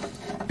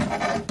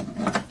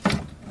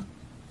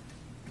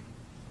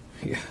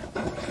 Yeah,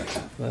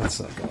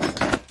 that's not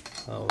bad.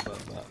 How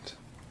about that?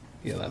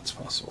 Yeah, that's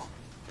possible.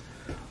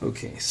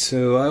 Okay,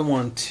 so I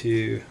want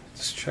to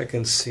just check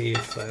and see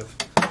if I have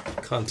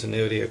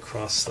continuity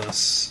across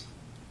this.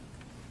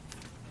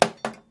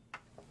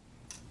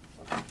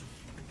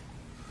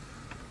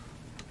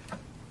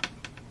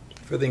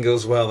 If everything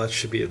goes well, that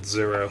should be at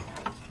 0.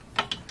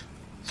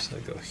 So I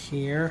go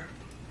here,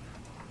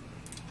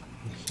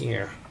 and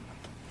here,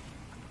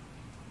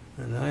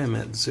 and I am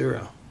at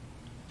 0.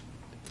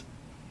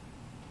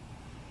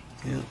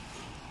 Yeah.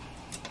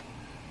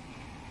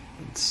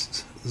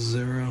 It's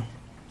 0.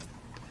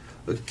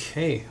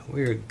 Okay,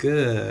 we're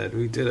good.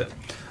 We did it.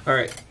 All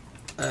right,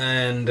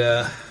 and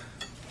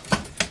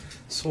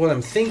so what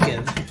I'm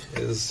thinking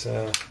is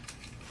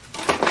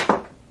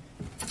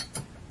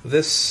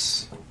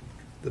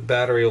the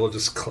battery will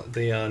just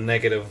the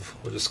negative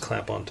will just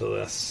clamp onto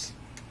this.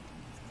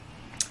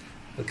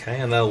 Okay,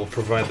 and that will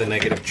provide the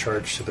negative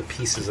charge to the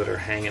pieces that are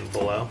hanging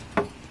below,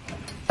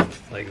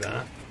 like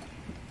that.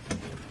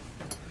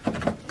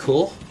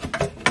 Cool.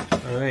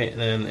 Alright,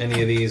 and then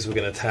any of these we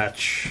can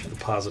attach the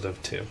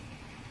positive to.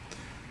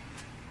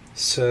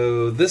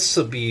 So this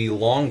will be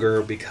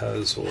longer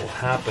because what will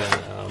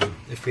happen,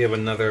 if we have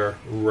another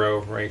row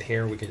right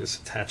here, we can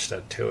just attach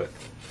that to it.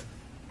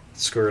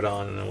 Screw it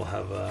on, and then we'll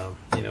have,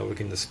 you know, we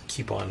can just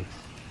keep on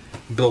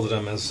building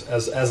them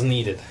as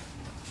needed.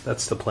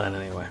 That's the plan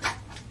anyway.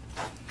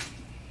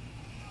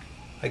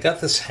 I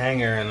got this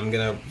hanger, and I'm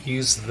going to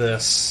use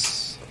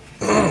this.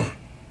 Let's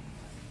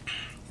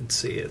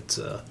see, it's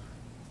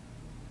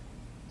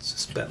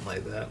just bent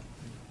like that.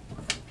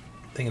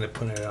 Thinking of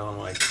putting it on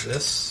like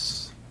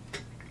this.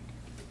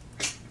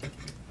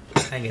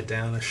 Hang it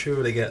down. I should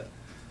really get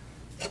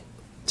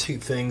 2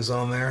 things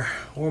on there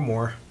or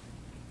more.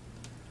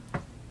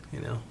 You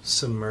know,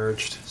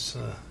 submerged.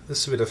 So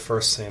this will be the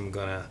first thing I'm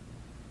gonna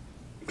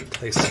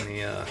place in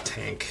the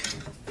tank.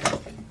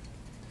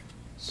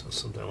 So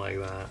something like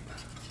that.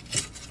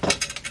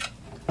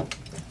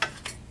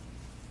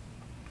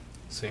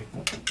 See?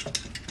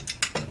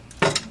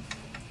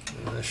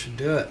 And that should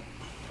do it.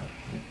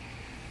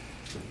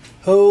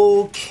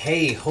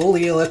 Okay,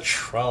 holy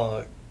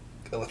electrolysis.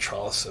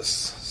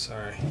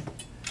 Sorry.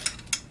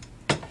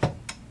 I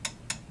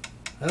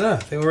don't know, I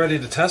think we're ready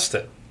to test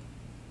it.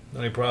 The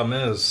only problem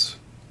is,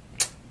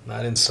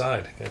 not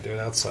inside. Gotta do it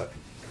outside.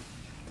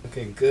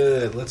 Okay,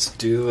 good. Let's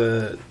do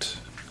it.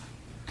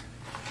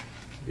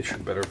 Get you a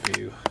better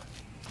view.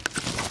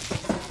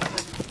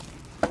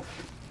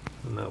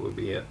 And that would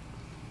be it.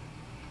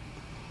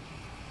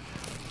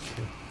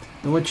 Okay.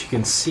 And what you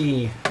can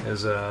see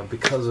is,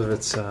 because of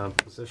its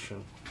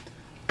position,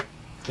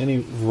 any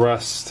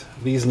rust,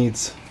 these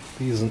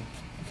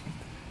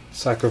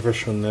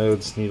sacrificial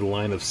nodes need a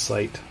line of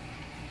sight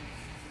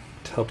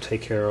to help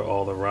take care of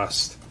all the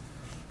rust.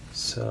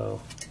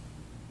 So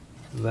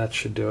that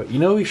should do it. You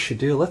know what we should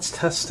do? Let's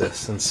test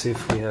this and see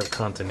if we have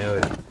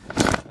continuity.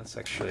 That's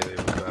actually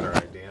a better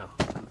idea.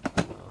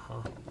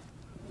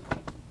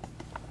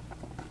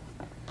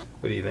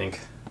 What do you think?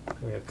 Do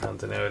we have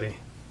continuity?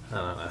 I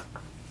don't know.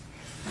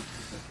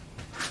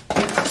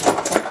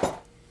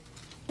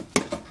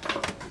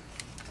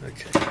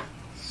 Okay,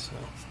 so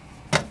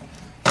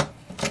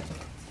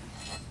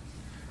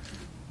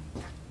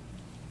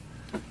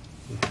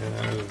we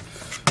have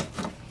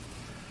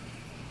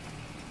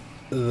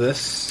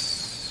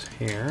this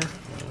here.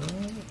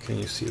 Can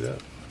you see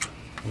that?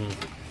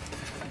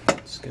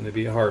 It's going to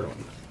be a hard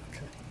one.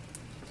 Okay,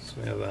 so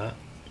we have that.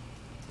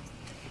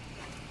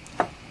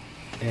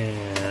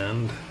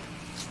 And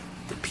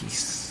the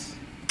piece.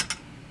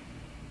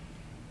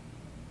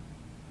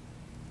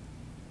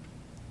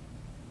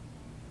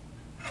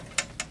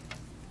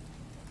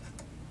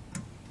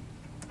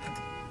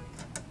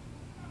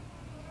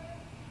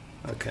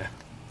 Okay,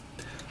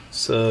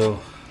 so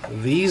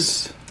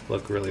these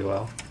look really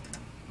well,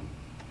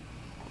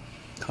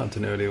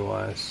 continuity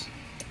wise.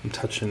 I'm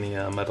touching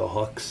the metal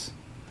hooks.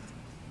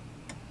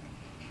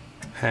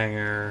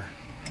 Hanger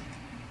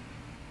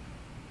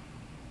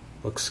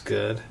looks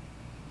good.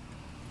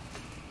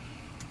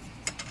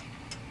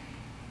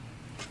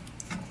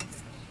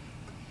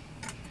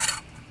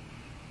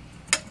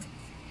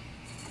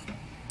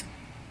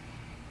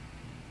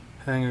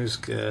 Hanger's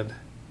good.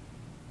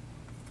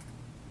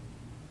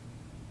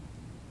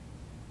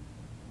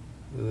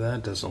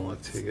 That doesn't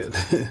look too good.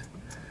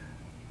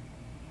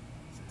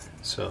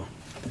 So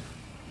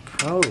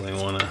probably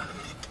want to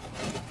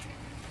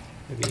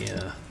maybe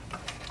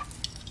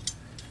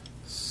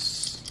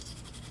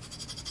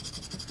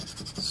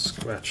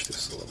scratch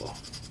this a little.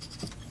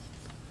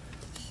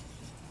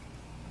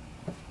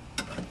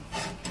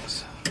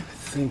 So I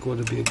think what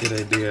would be a good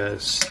idea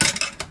is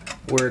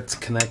where it's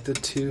connected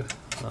to.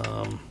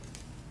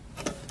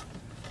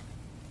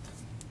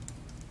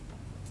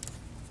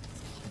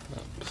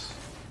 Oops.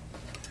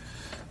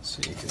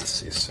 So you can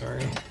see,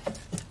 sorry.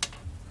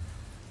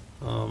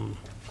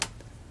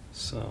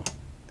 So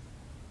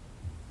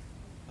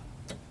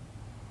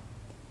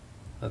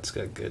that's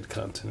got good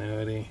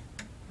continuity.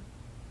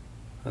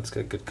 That's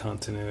got good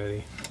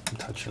continuity. I'm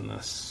touching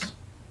this.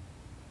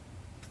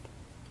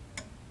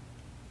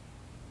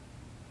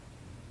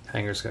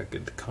 Hanger's got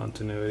good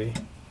continuity.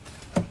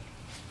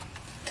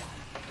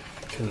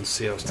 Couldn't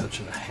see I was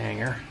touching a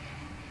hanger.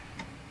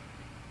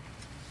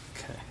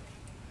 Okay.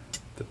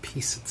 The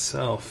piece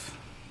itself.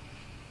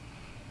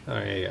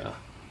 Oh yeah,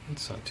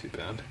 it's not too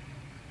bad.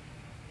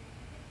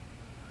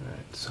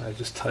 Alright, so I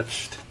just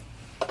touched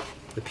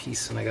the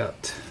piece and I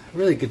got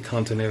really good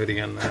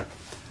continuity on that.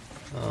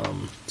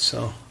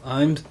 So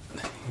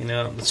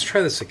let's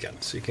try this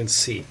again so you can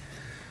see.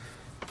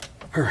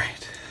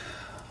 Alright.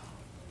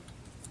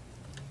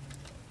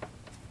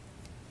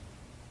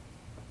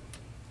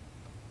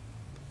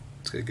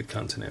 It's got good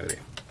continuity.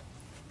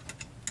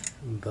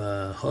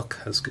 The hook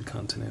has good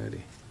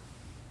continuity.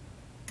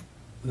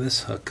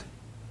 This hook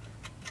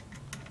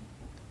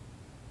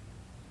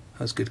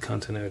has good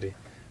continuity.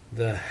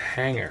 The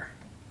hanger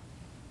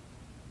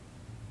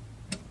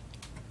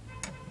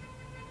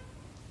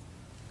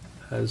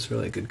has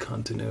really good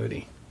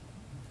continuity.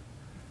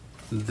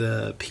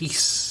 The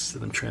piece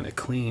that I'm trying to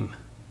clean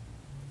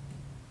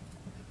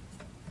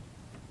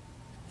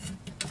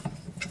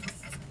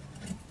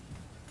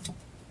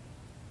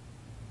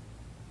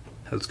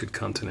has good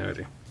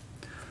continuity.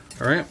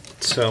 Alright,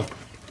 so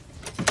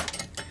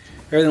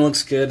everything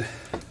looks good.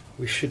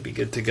 We should be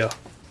good to go.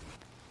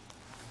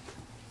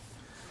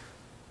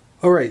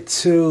 Alright,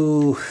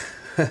 so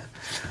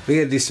we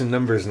gotta do some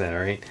numbers now,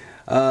 right?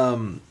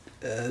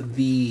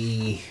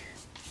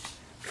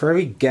 For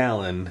every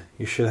gallon,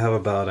 you should have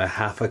about a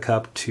half a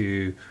cup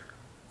to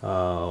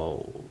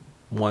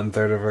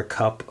 1/3 of a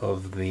cup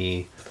of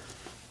the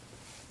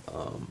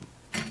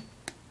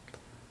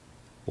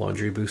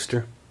laundry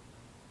booster.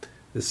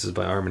 This is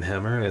by Arm &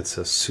 Hammer. It's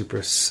a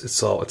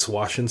it's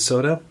washing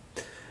soda.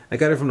 I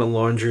got it from the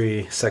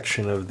laundry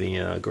section of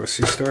the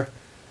grocery store.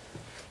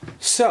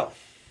 So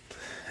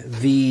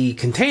the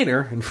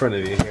container in front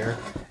of you here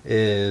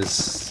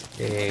is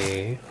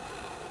it's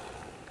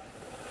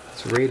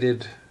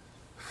rated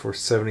for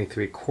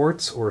 73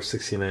 quarts or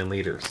 69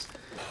 liters.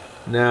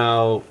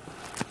 Now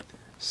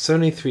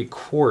 73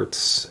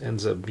 quarts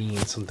ends up being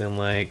something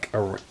like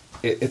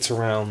it's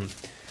around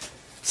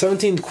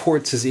 17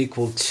 quarts is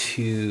equal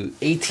to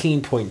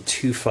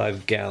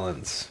 18.25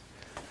 gallons.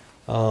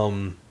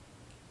 So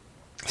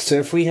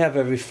if we have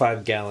every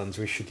 5 gallons,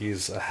 we should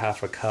use a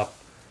half a cup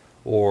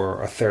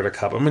or 1/3 a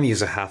cup. I'm going to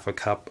use a half a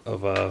cup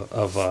of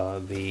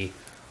the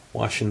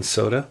washing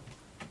soda.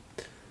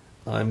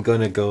 I'm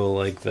going to go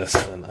like this,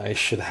 and I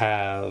should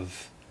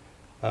have,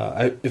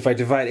 if I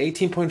divide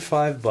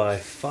 18.5 by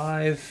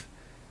 5,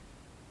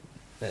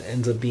 that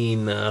ends up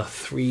being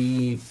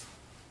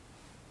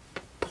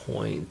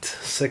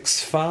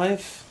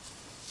 3.65.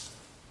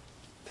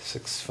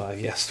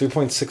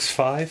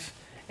 3.65,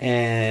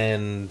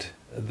 and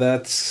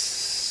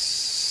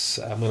that's,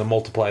 I'm going to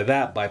multiply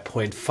that by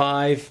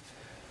 0.5.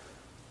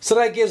 So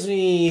that gives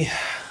me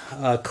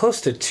close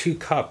to 2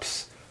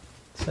 cups.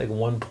 It's like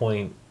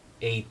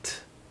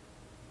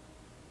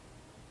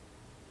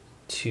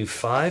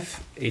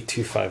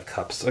 825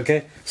 cups.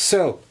 Okay,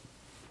 so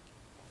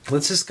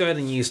let's just go ahead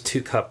and use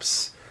 2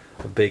 cups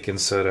of baking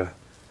soda.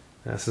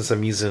 Since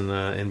I'm using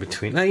in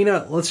between. Now, you know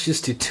what? Let's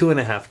just do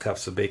 2.5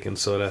 cups of baking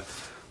soda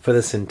for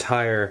this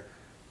entire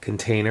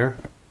container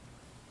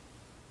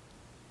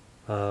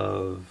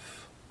of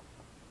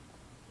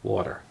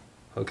water.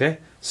 Okay,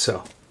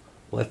 so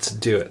let's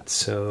do it.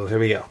 So here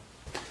we go.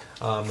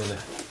 I'm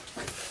gonna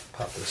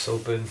pop this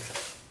open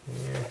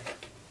here.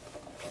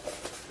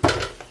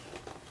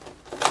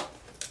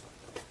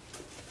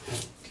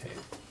 Okay.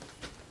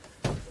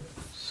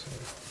 So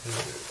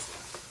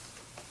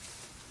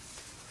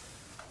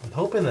I'm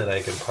hoping that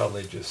I can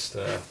probably just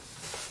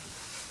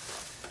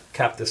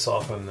cap this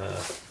off and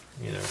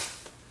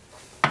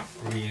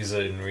reuse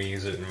it and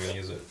reuse it and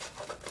reuse it.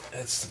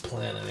 That's the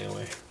plan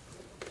anyway.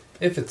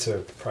 If it's a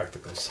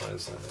practical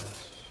size, that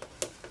is.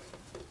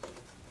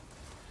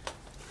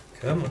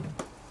 Come on.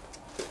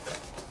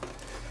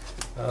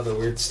 Oh, the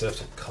weird stuff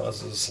that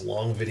causes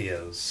long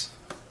videos.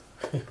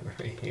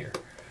 Right here.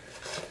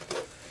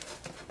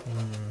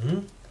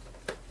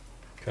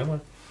 Come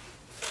on.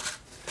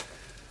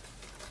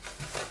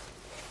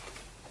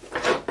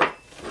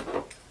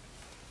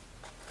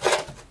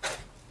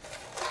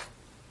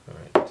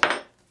 Alright.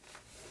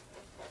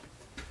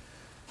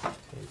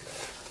 There you go.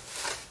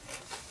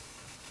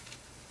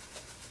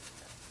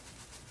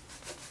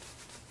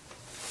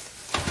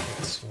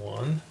 That's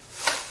one.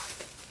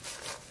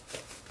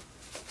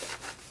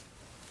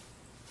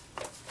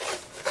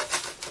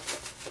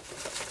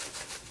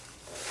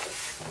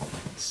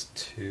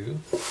 2.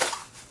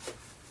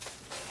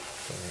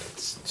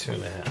 It's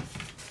 2.5.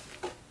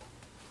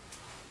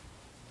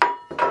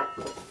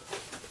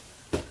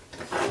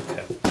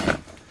 Okay.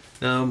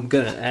 Now I'm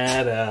gonna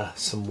add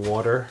some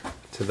water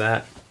to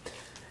that,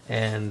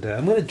 and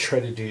I'm gonna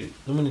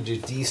do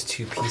these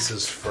 2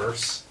 pieces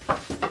first. I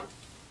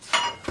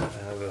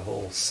have a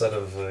whole set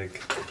of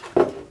like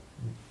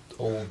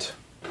old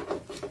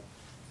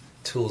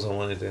tools I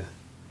wanted to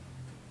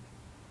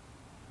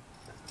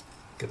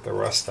get the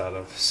rust out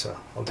of, so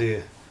I'll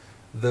do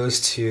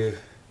those 2,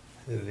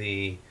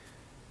 the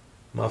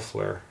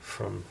muffler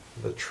from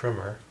the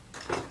trimmer.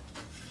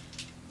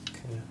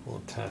 Okay, we'll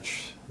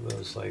attach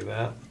those like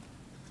that.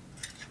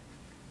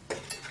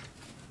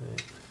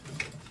 Right.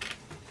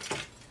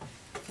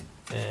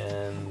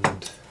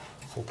 And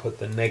we'll put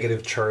the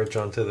negative charge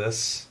onto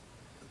this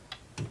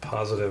and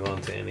positive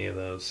onto any of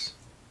those.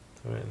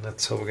 All right, and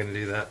that's how we're going to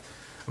do that.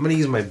 I'm going to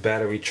use my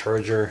battery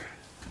charger,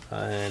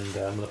 and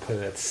I'm going to put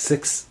it at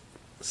 6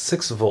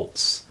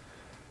 volts.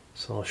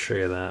 So I'll show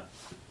you that.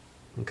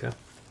 Okay.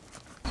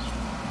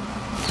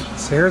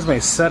 So here's my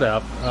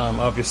setup.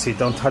 Obviously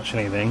don't touch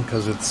anything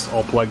because it's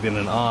all plugged in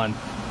and on.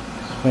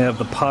 We have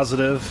the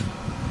positive.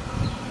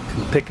 You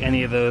can pick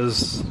any of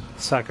those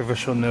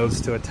sacrificial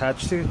nodes to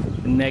attach to.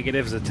 The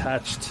negative is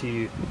attached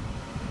to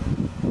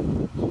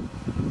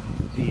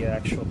the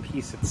actual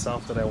piece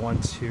itself that I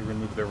want to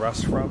remove the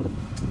rust from.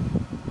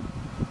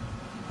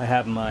 I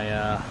have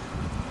my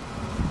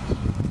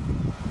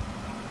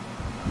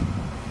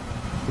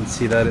you can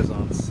see that is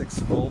on 6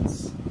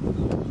 volts,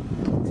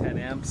 10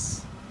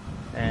 amps,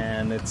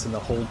 and it's in the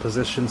hold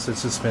position, so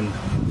it's just been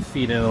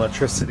feeding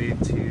electricity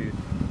to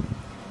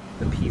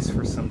the piece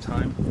for some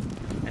time.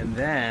 And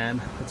then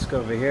let's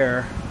go over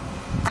here.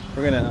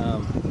 We're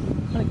gonna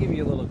I'm gonna give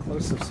you a little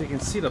close-up so you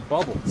can see the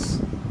bubbles.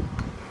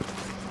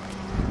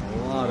 A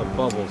lot of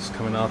bubbles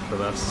coming off of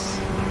this.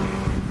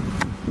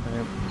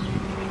 Right.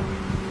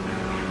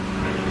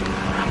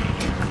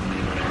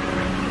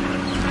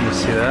 You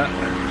see that?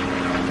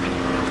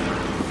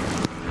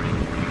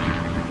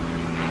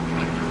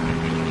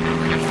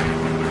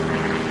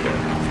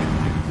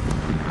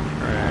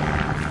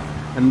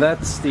 And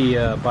that's the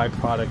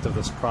byproduct of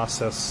this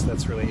process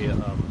that's really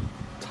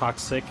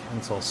toxic, and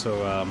it's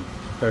also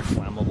very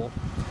flammable.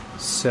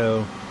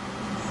 So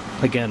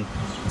again,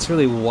 it's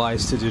really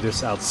wise to do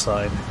this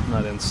outside,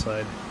 not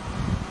inside.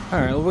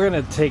 Alright, well, we're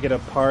going to take it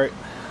apart,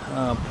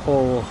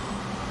 pull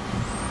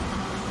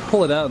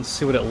it out and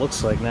see what it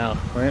looks like now,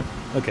 right?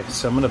 Okay,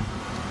 so I'm going to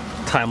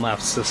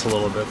time-lapse this a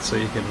little bit so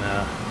you can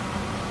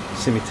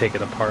see me take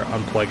it apart,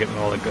 unplug it and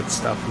all the good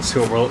stuff, and see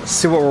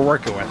what we're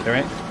working with,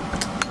 alright?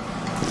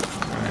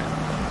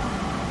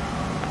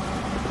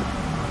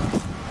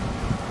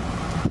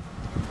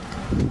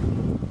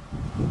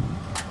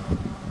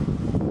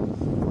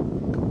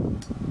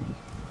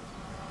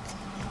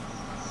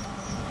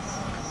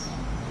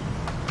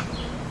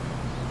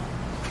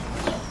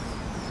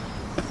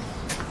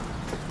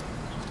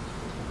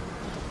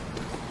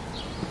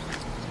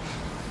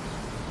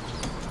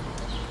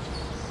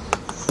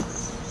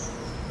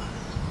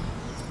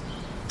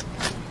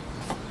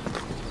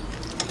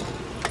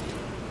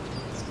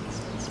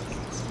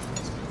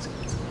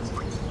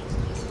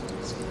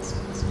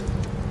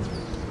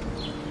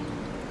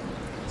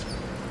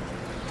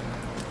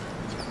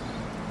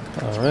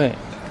 Alright,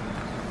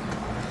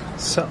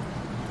 so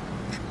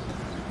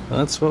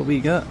that's what we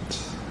got.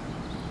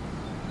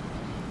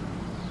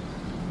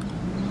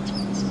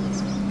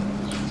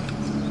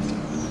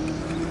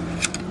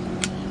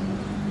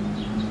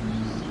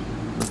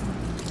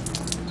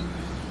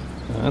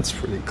 That's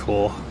pretty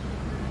cool.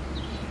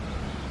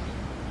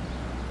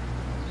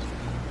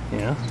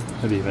 Yeah,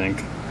 what do you think?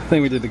 I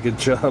think we did a good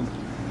job.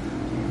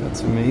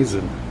 That's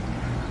amazing.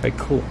 Alright,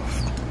 cool.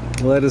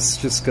 Let us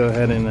just go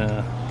ahead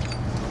and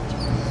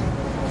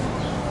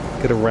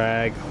get a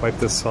rag, wipe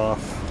this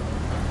off,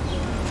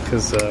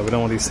 because we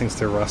don't want these things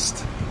to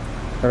rust.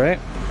 Alright?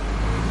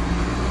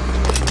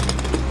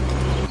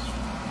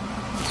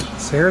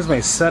 So here's my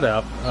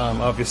setup.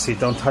 Obviously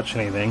don't touch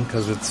anything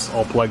because it's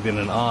all plugged in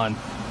and on.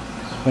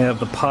 We have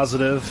the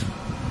positive.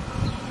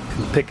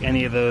 You can pick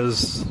any of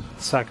those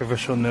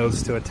sacrificial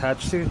nodes to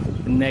attach to.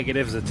 The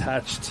negative is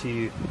attached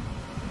to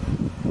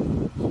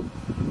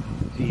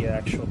the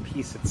actual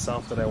piece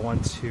itself that I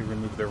want to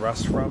remove the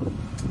rust from.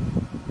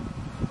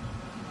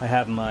 I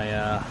have my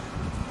you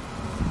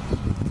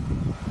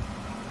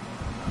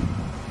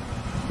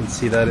can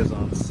see that is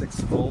on 6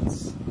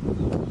 volts,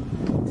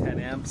 10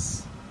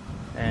 amps,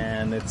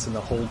 and it's in the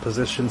hold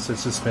position, so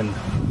it's just been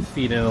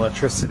feeding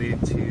electricity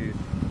to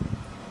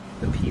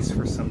the piece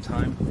for some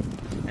time.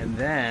 And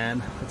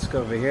then let's go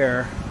over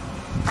here.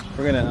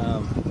 We're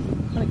gonna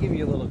I'm gonna give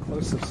you a little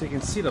close-up so you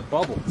can see the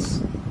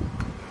bubbles.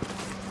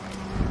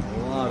 A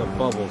lot of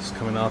bubbles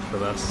coming off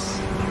of this.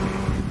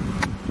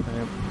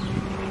 Right.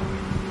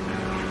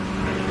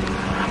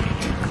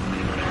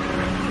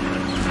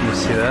 You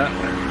see that?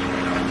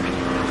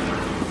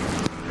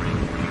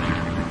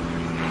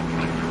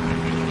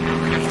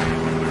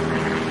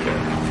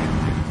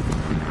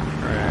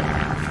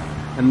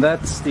 And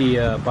that's the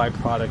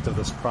byproduct of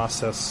this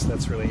process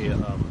that's really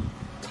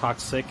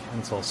toxic, and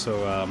it's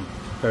also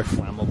very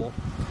flammable.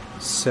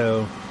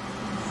 So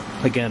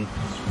again,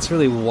 it's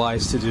really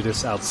wise to do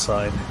this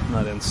outside,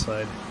 not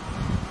inside.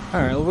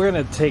 Alright, well, we're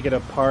going to take it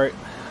apart,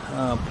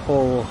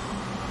 pull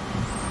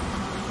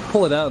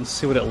it out and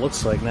see what it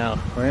looks like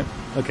now, right?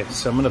 Okay,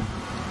 so I'm going to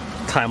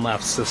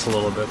time-lapse this a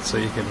little bit so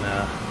you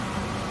can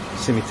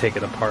see me take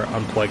it apart,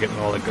 unplug it and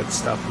all the good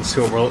stuff, and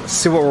see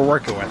what we're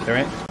working with,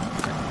 alright?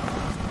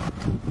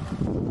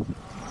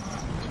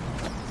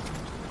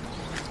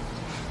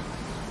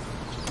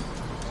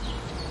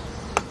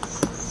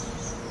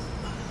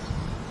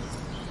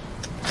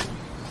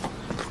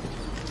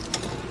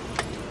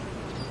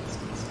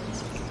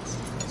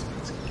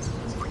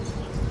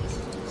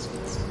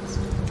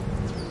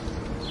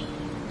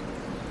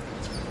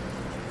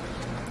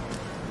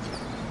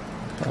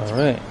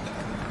 Alright,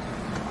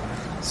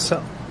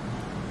 so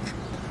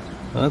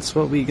that's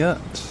what we got.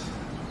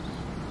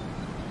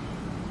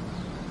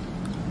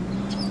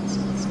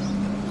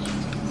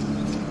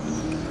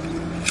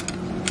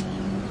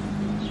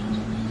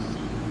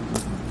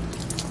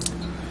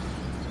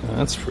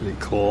 That's pretty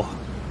cool.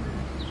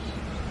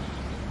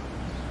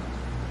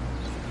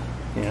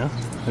 Yeah,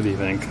 what do you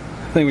think?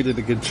 I think we did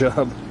a good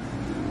job.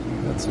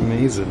 That's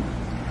amazing.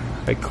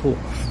 Alright, cool.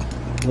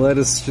 Let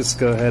us just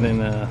go ahead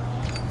and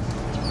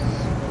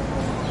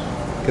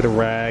get a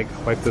rag,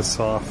 wipe this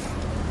off,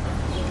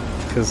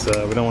 because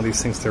we don't want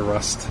these things to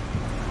rust.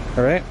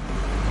 Alright?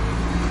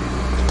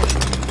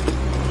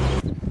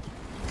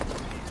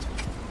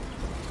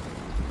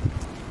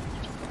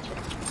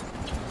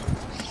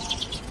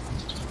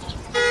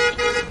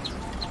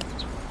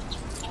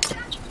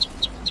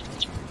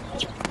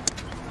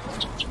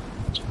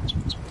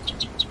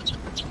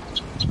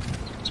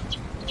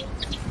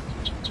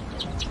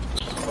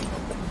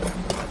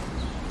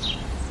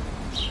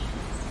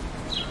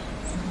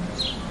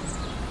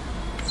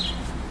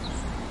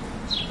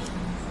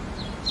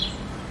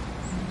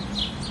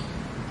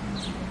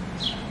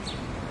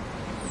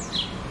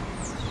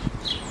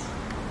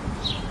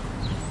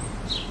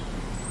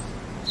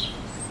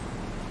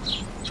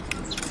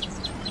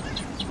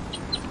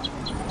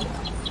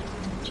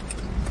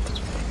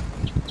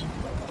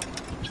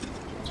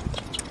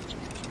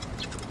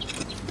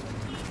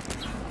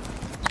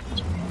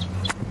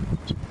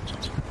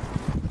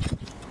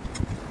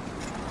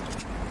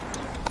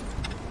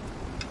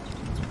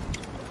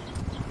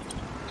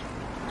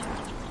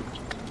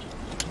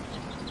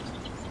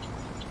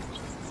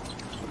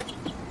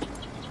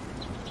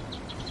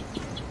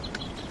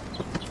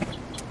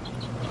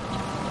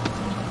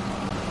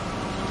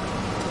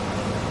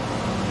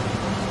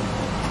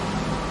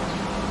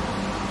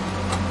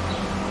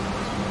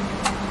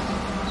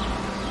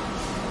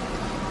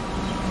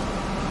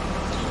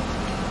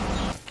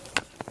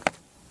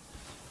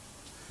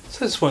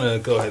 I just want to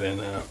go ahead and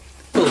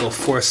put a little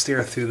forced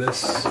air through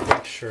this,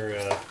 make sure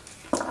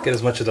get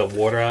as much of the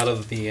water out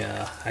of the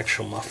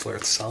actual muffler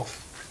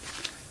itself.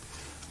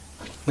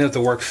 We have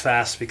to work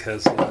fast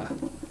because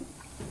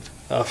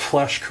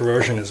flash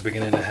corrosion is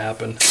beginning to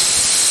happen.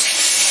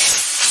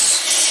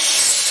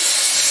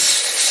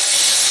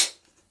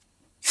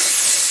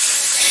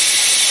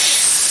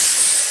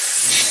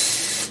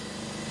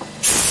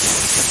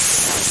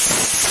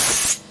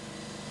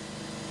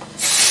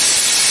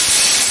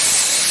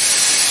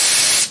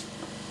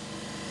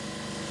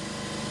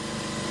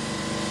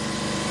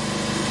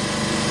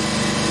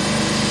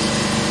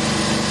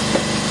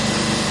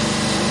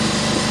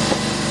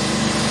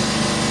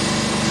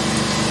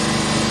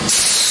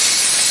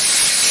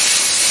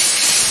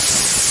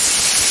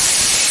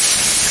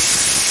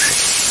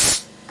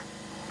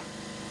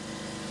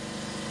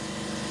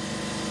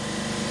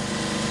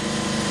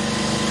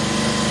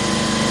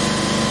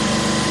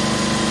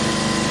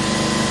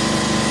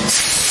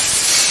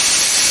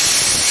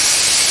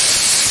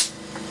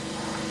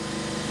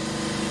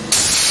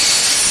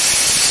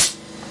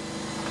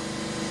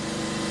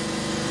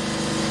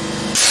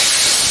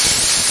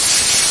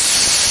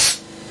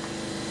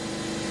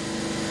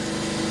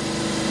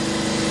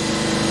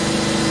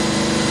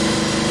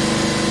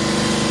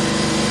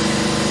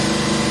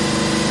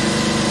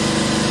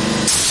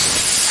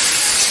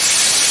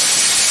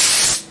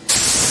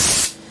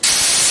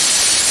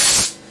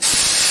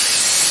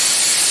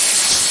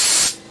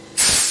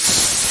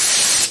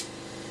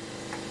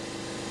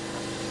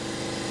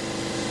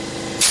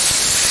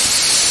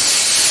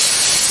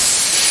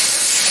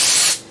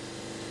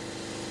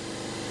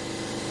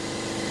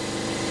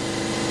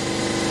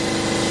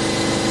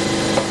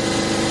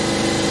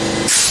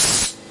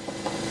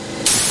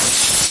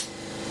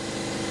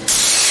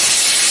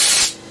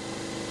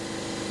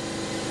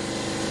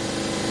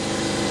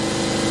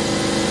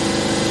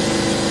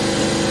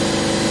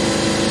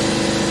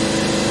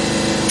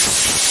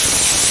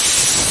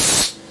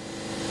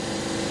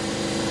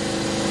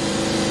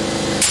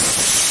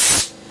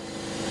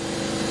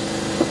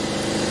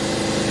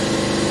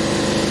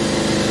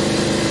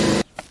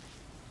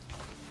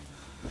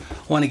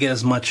 want to get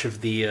as much of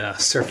the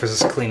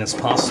surface as clean as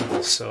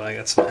possible, so I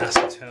got some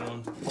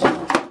acetone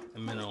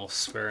and mineral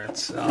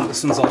spirits.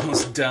 This one's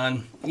almost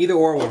done. Either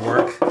or would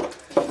work.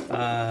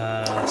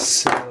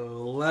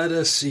 So let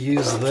us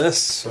use this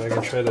so I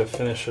can try to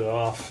finish it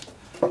off,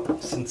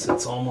 since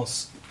it's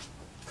almost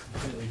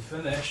completely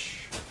finished.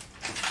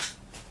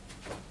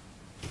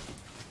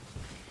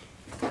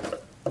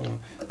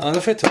 Don't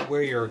forget to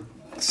wear your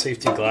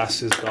safety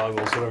glasses,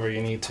 goggles, whatever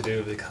you need to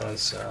do,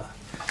 because you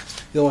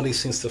don't want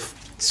these things to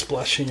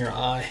splash in your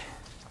eye.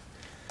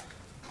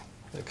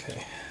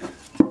 Okay.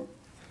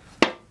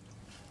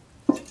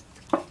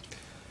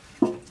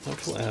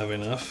 Hopefully I have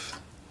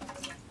enough.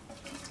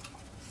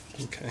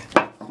 Okay.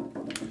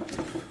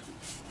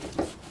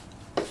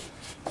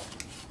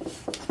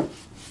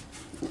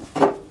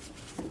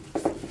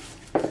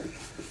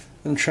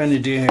 What I'm trying to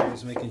do here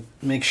is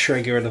make sure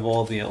I get rid of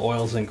all the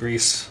oils and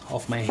grease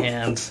off my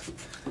hands,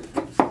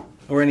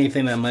 or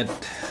anything that might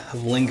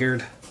have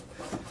lingered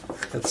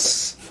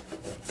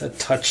that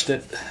touched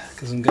it,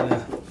 because I'm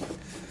gonna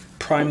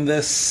prime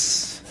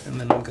this and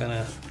then I'm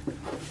gonna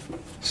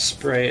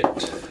spray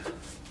it.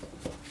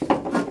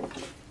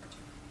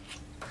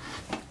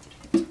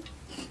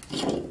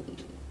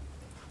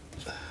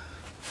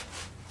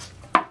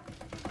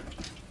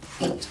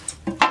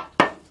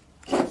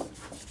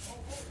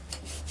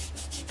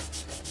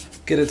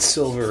 Get it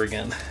silver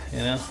again, you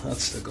know,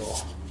 that's the goal.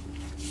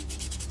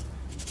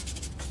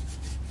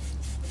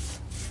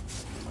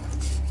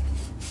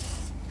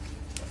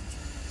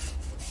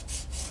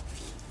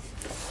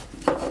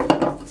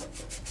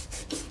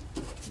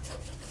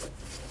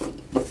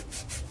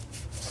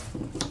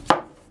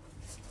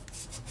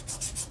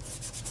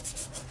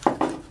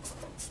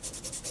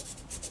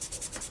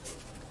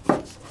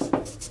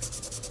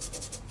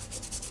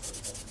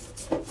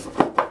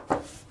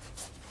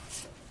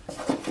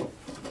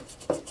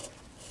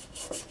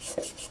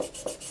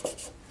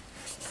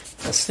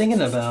 I was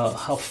thinking about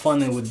how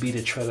fun it would be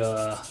to try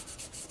to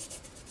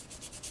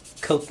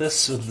coat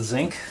this with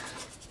zinc,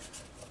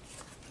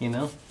 you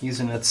know,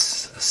 using a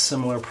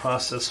similar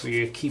process where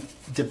you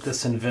dip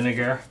this in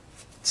vinegar,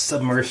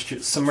 submerge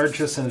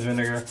this in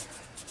vinegar,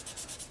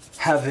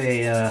 have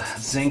a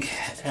zinc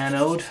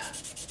anode,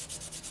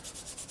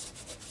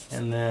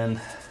 and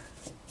then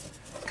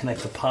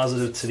connect the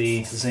positive to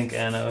the zinc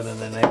anode and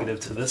the negative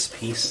to this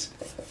piece,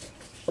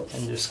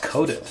 and just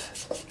coat it.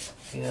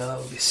 You know, that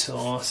would be so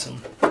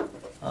awesome.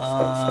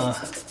 I'll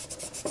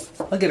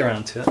get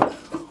around to it.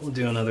 We'll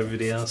do another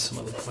video at some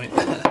other point.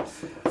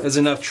 There's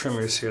enough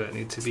trimmers here that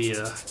need to be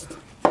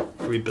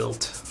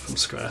rebuilt from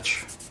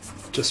scratch,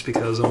 just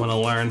because I want to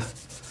learn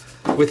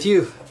with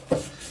you,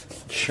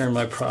 share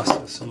my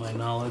process and my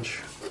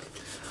knowledge.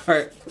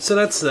 Alright, so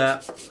that's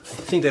that. I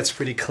think that's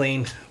pretty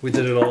clean. We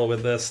did it all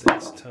with this. The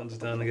acetone's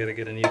done. I gotta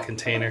get a new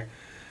container.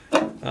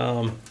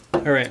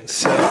 Alright,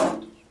 so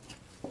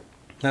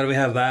now that we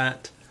have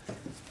that,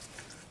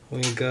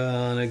 we're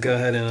gonna go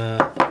ahead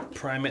and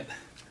prime it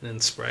and then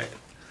spray it.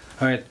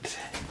 Alright,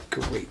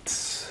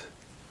 great.